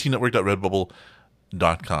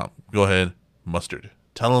 VTnetwork.redbubble.com. Go ahead, Mustard.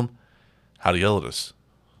 Tell them how to yell at us.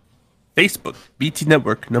 Facebook, VT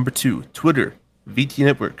Network, number 2. Twitter, VT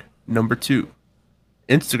Network, number 2.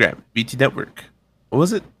 Instagram, VT Network. What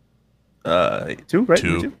was it? 2, right?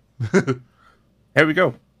 2. Here we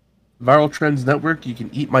go. Viral Trends Network, you can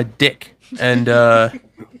eat my dick. And yeah,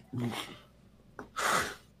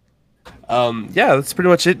 that's pretty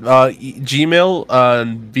much it. Gmail,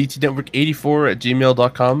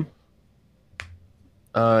 VTNetwork84@gmail.com.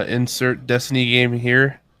 Insert Destiny game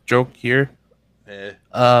here. Joke here.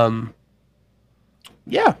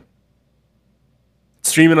 Yeah.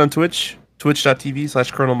 Streaming on Twitch.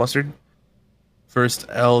 Twitch.tv/Colonel Mustard. First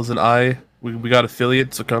L is an I. We got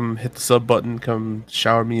affiliate, so come hit the sub button. Come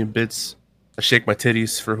shower me in bits. I shake my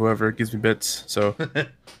titties for whoever gives me bits. So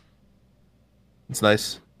it's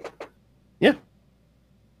nice. Yeah.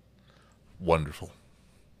 Wonderful.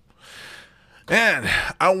 And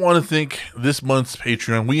I want to thank this month's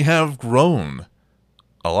Patreon. We have grown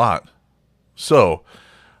a lot. So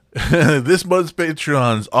this month's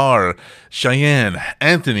Patreons are Cheyenne,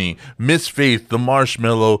 Anthony, Miss Faith, The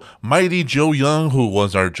Marshmallow, Mighty Joe Young, who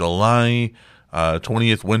was our July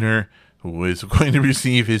 20th winner, who is going to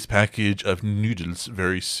receive his package of noodles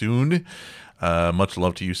very soon. Much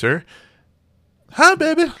love to you, sir. Hi,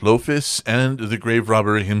 baby. Lofus and the Grave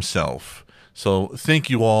Robber himself. So thank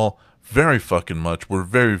you all very fucking much. We're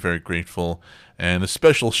very, very grateful. And a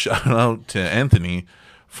special shout out to Anthony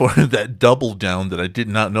for that double down that I did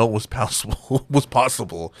not know was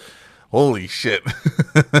possible. Holy shit.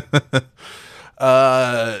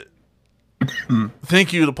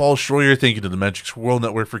 Thank you to Paul Schroyer. Thank you to the Magic Squirrel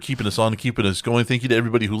Network for keeping us on and keeping us going. Thank you to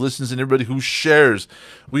everybody who listens and everybody who shares.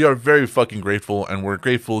 We are very fucking grateful, and we're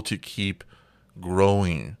grateful to keep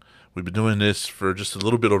growing. We've been doing this for just a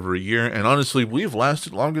little bit over a year, and honestly, we've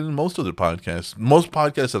lasted longer than most other podcasts. Most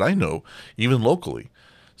podcasts that I know, even locally.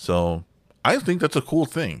 So I think that's a cool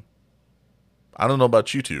thing. I don't know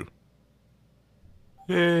about you two.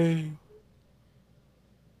 Yay.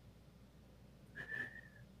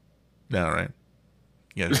 Yeah, right.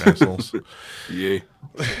 You guys assholes. Yay.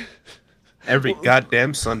 Every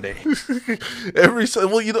goddamn Sunday.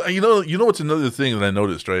 Well, you know what's another thing that I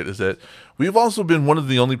noticed, right, is that we've also been one of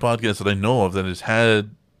the only podcasts that I know of that has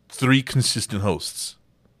had 3 consistent hosts.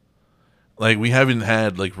 Like, we haven't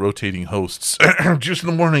had, like, rotating hosts. Just in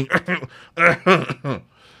the morning.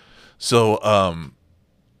 So,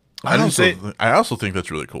 I also think that's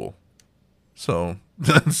really cool. So,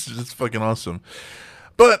 that's fucking awesome.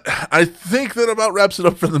 But I think that about wraps it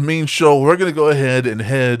up for the main show. We're going to go ahead and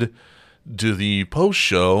head to the post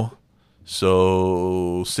show.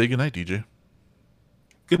 So, say goodnight, DJ.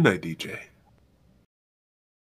 Good night, DJ.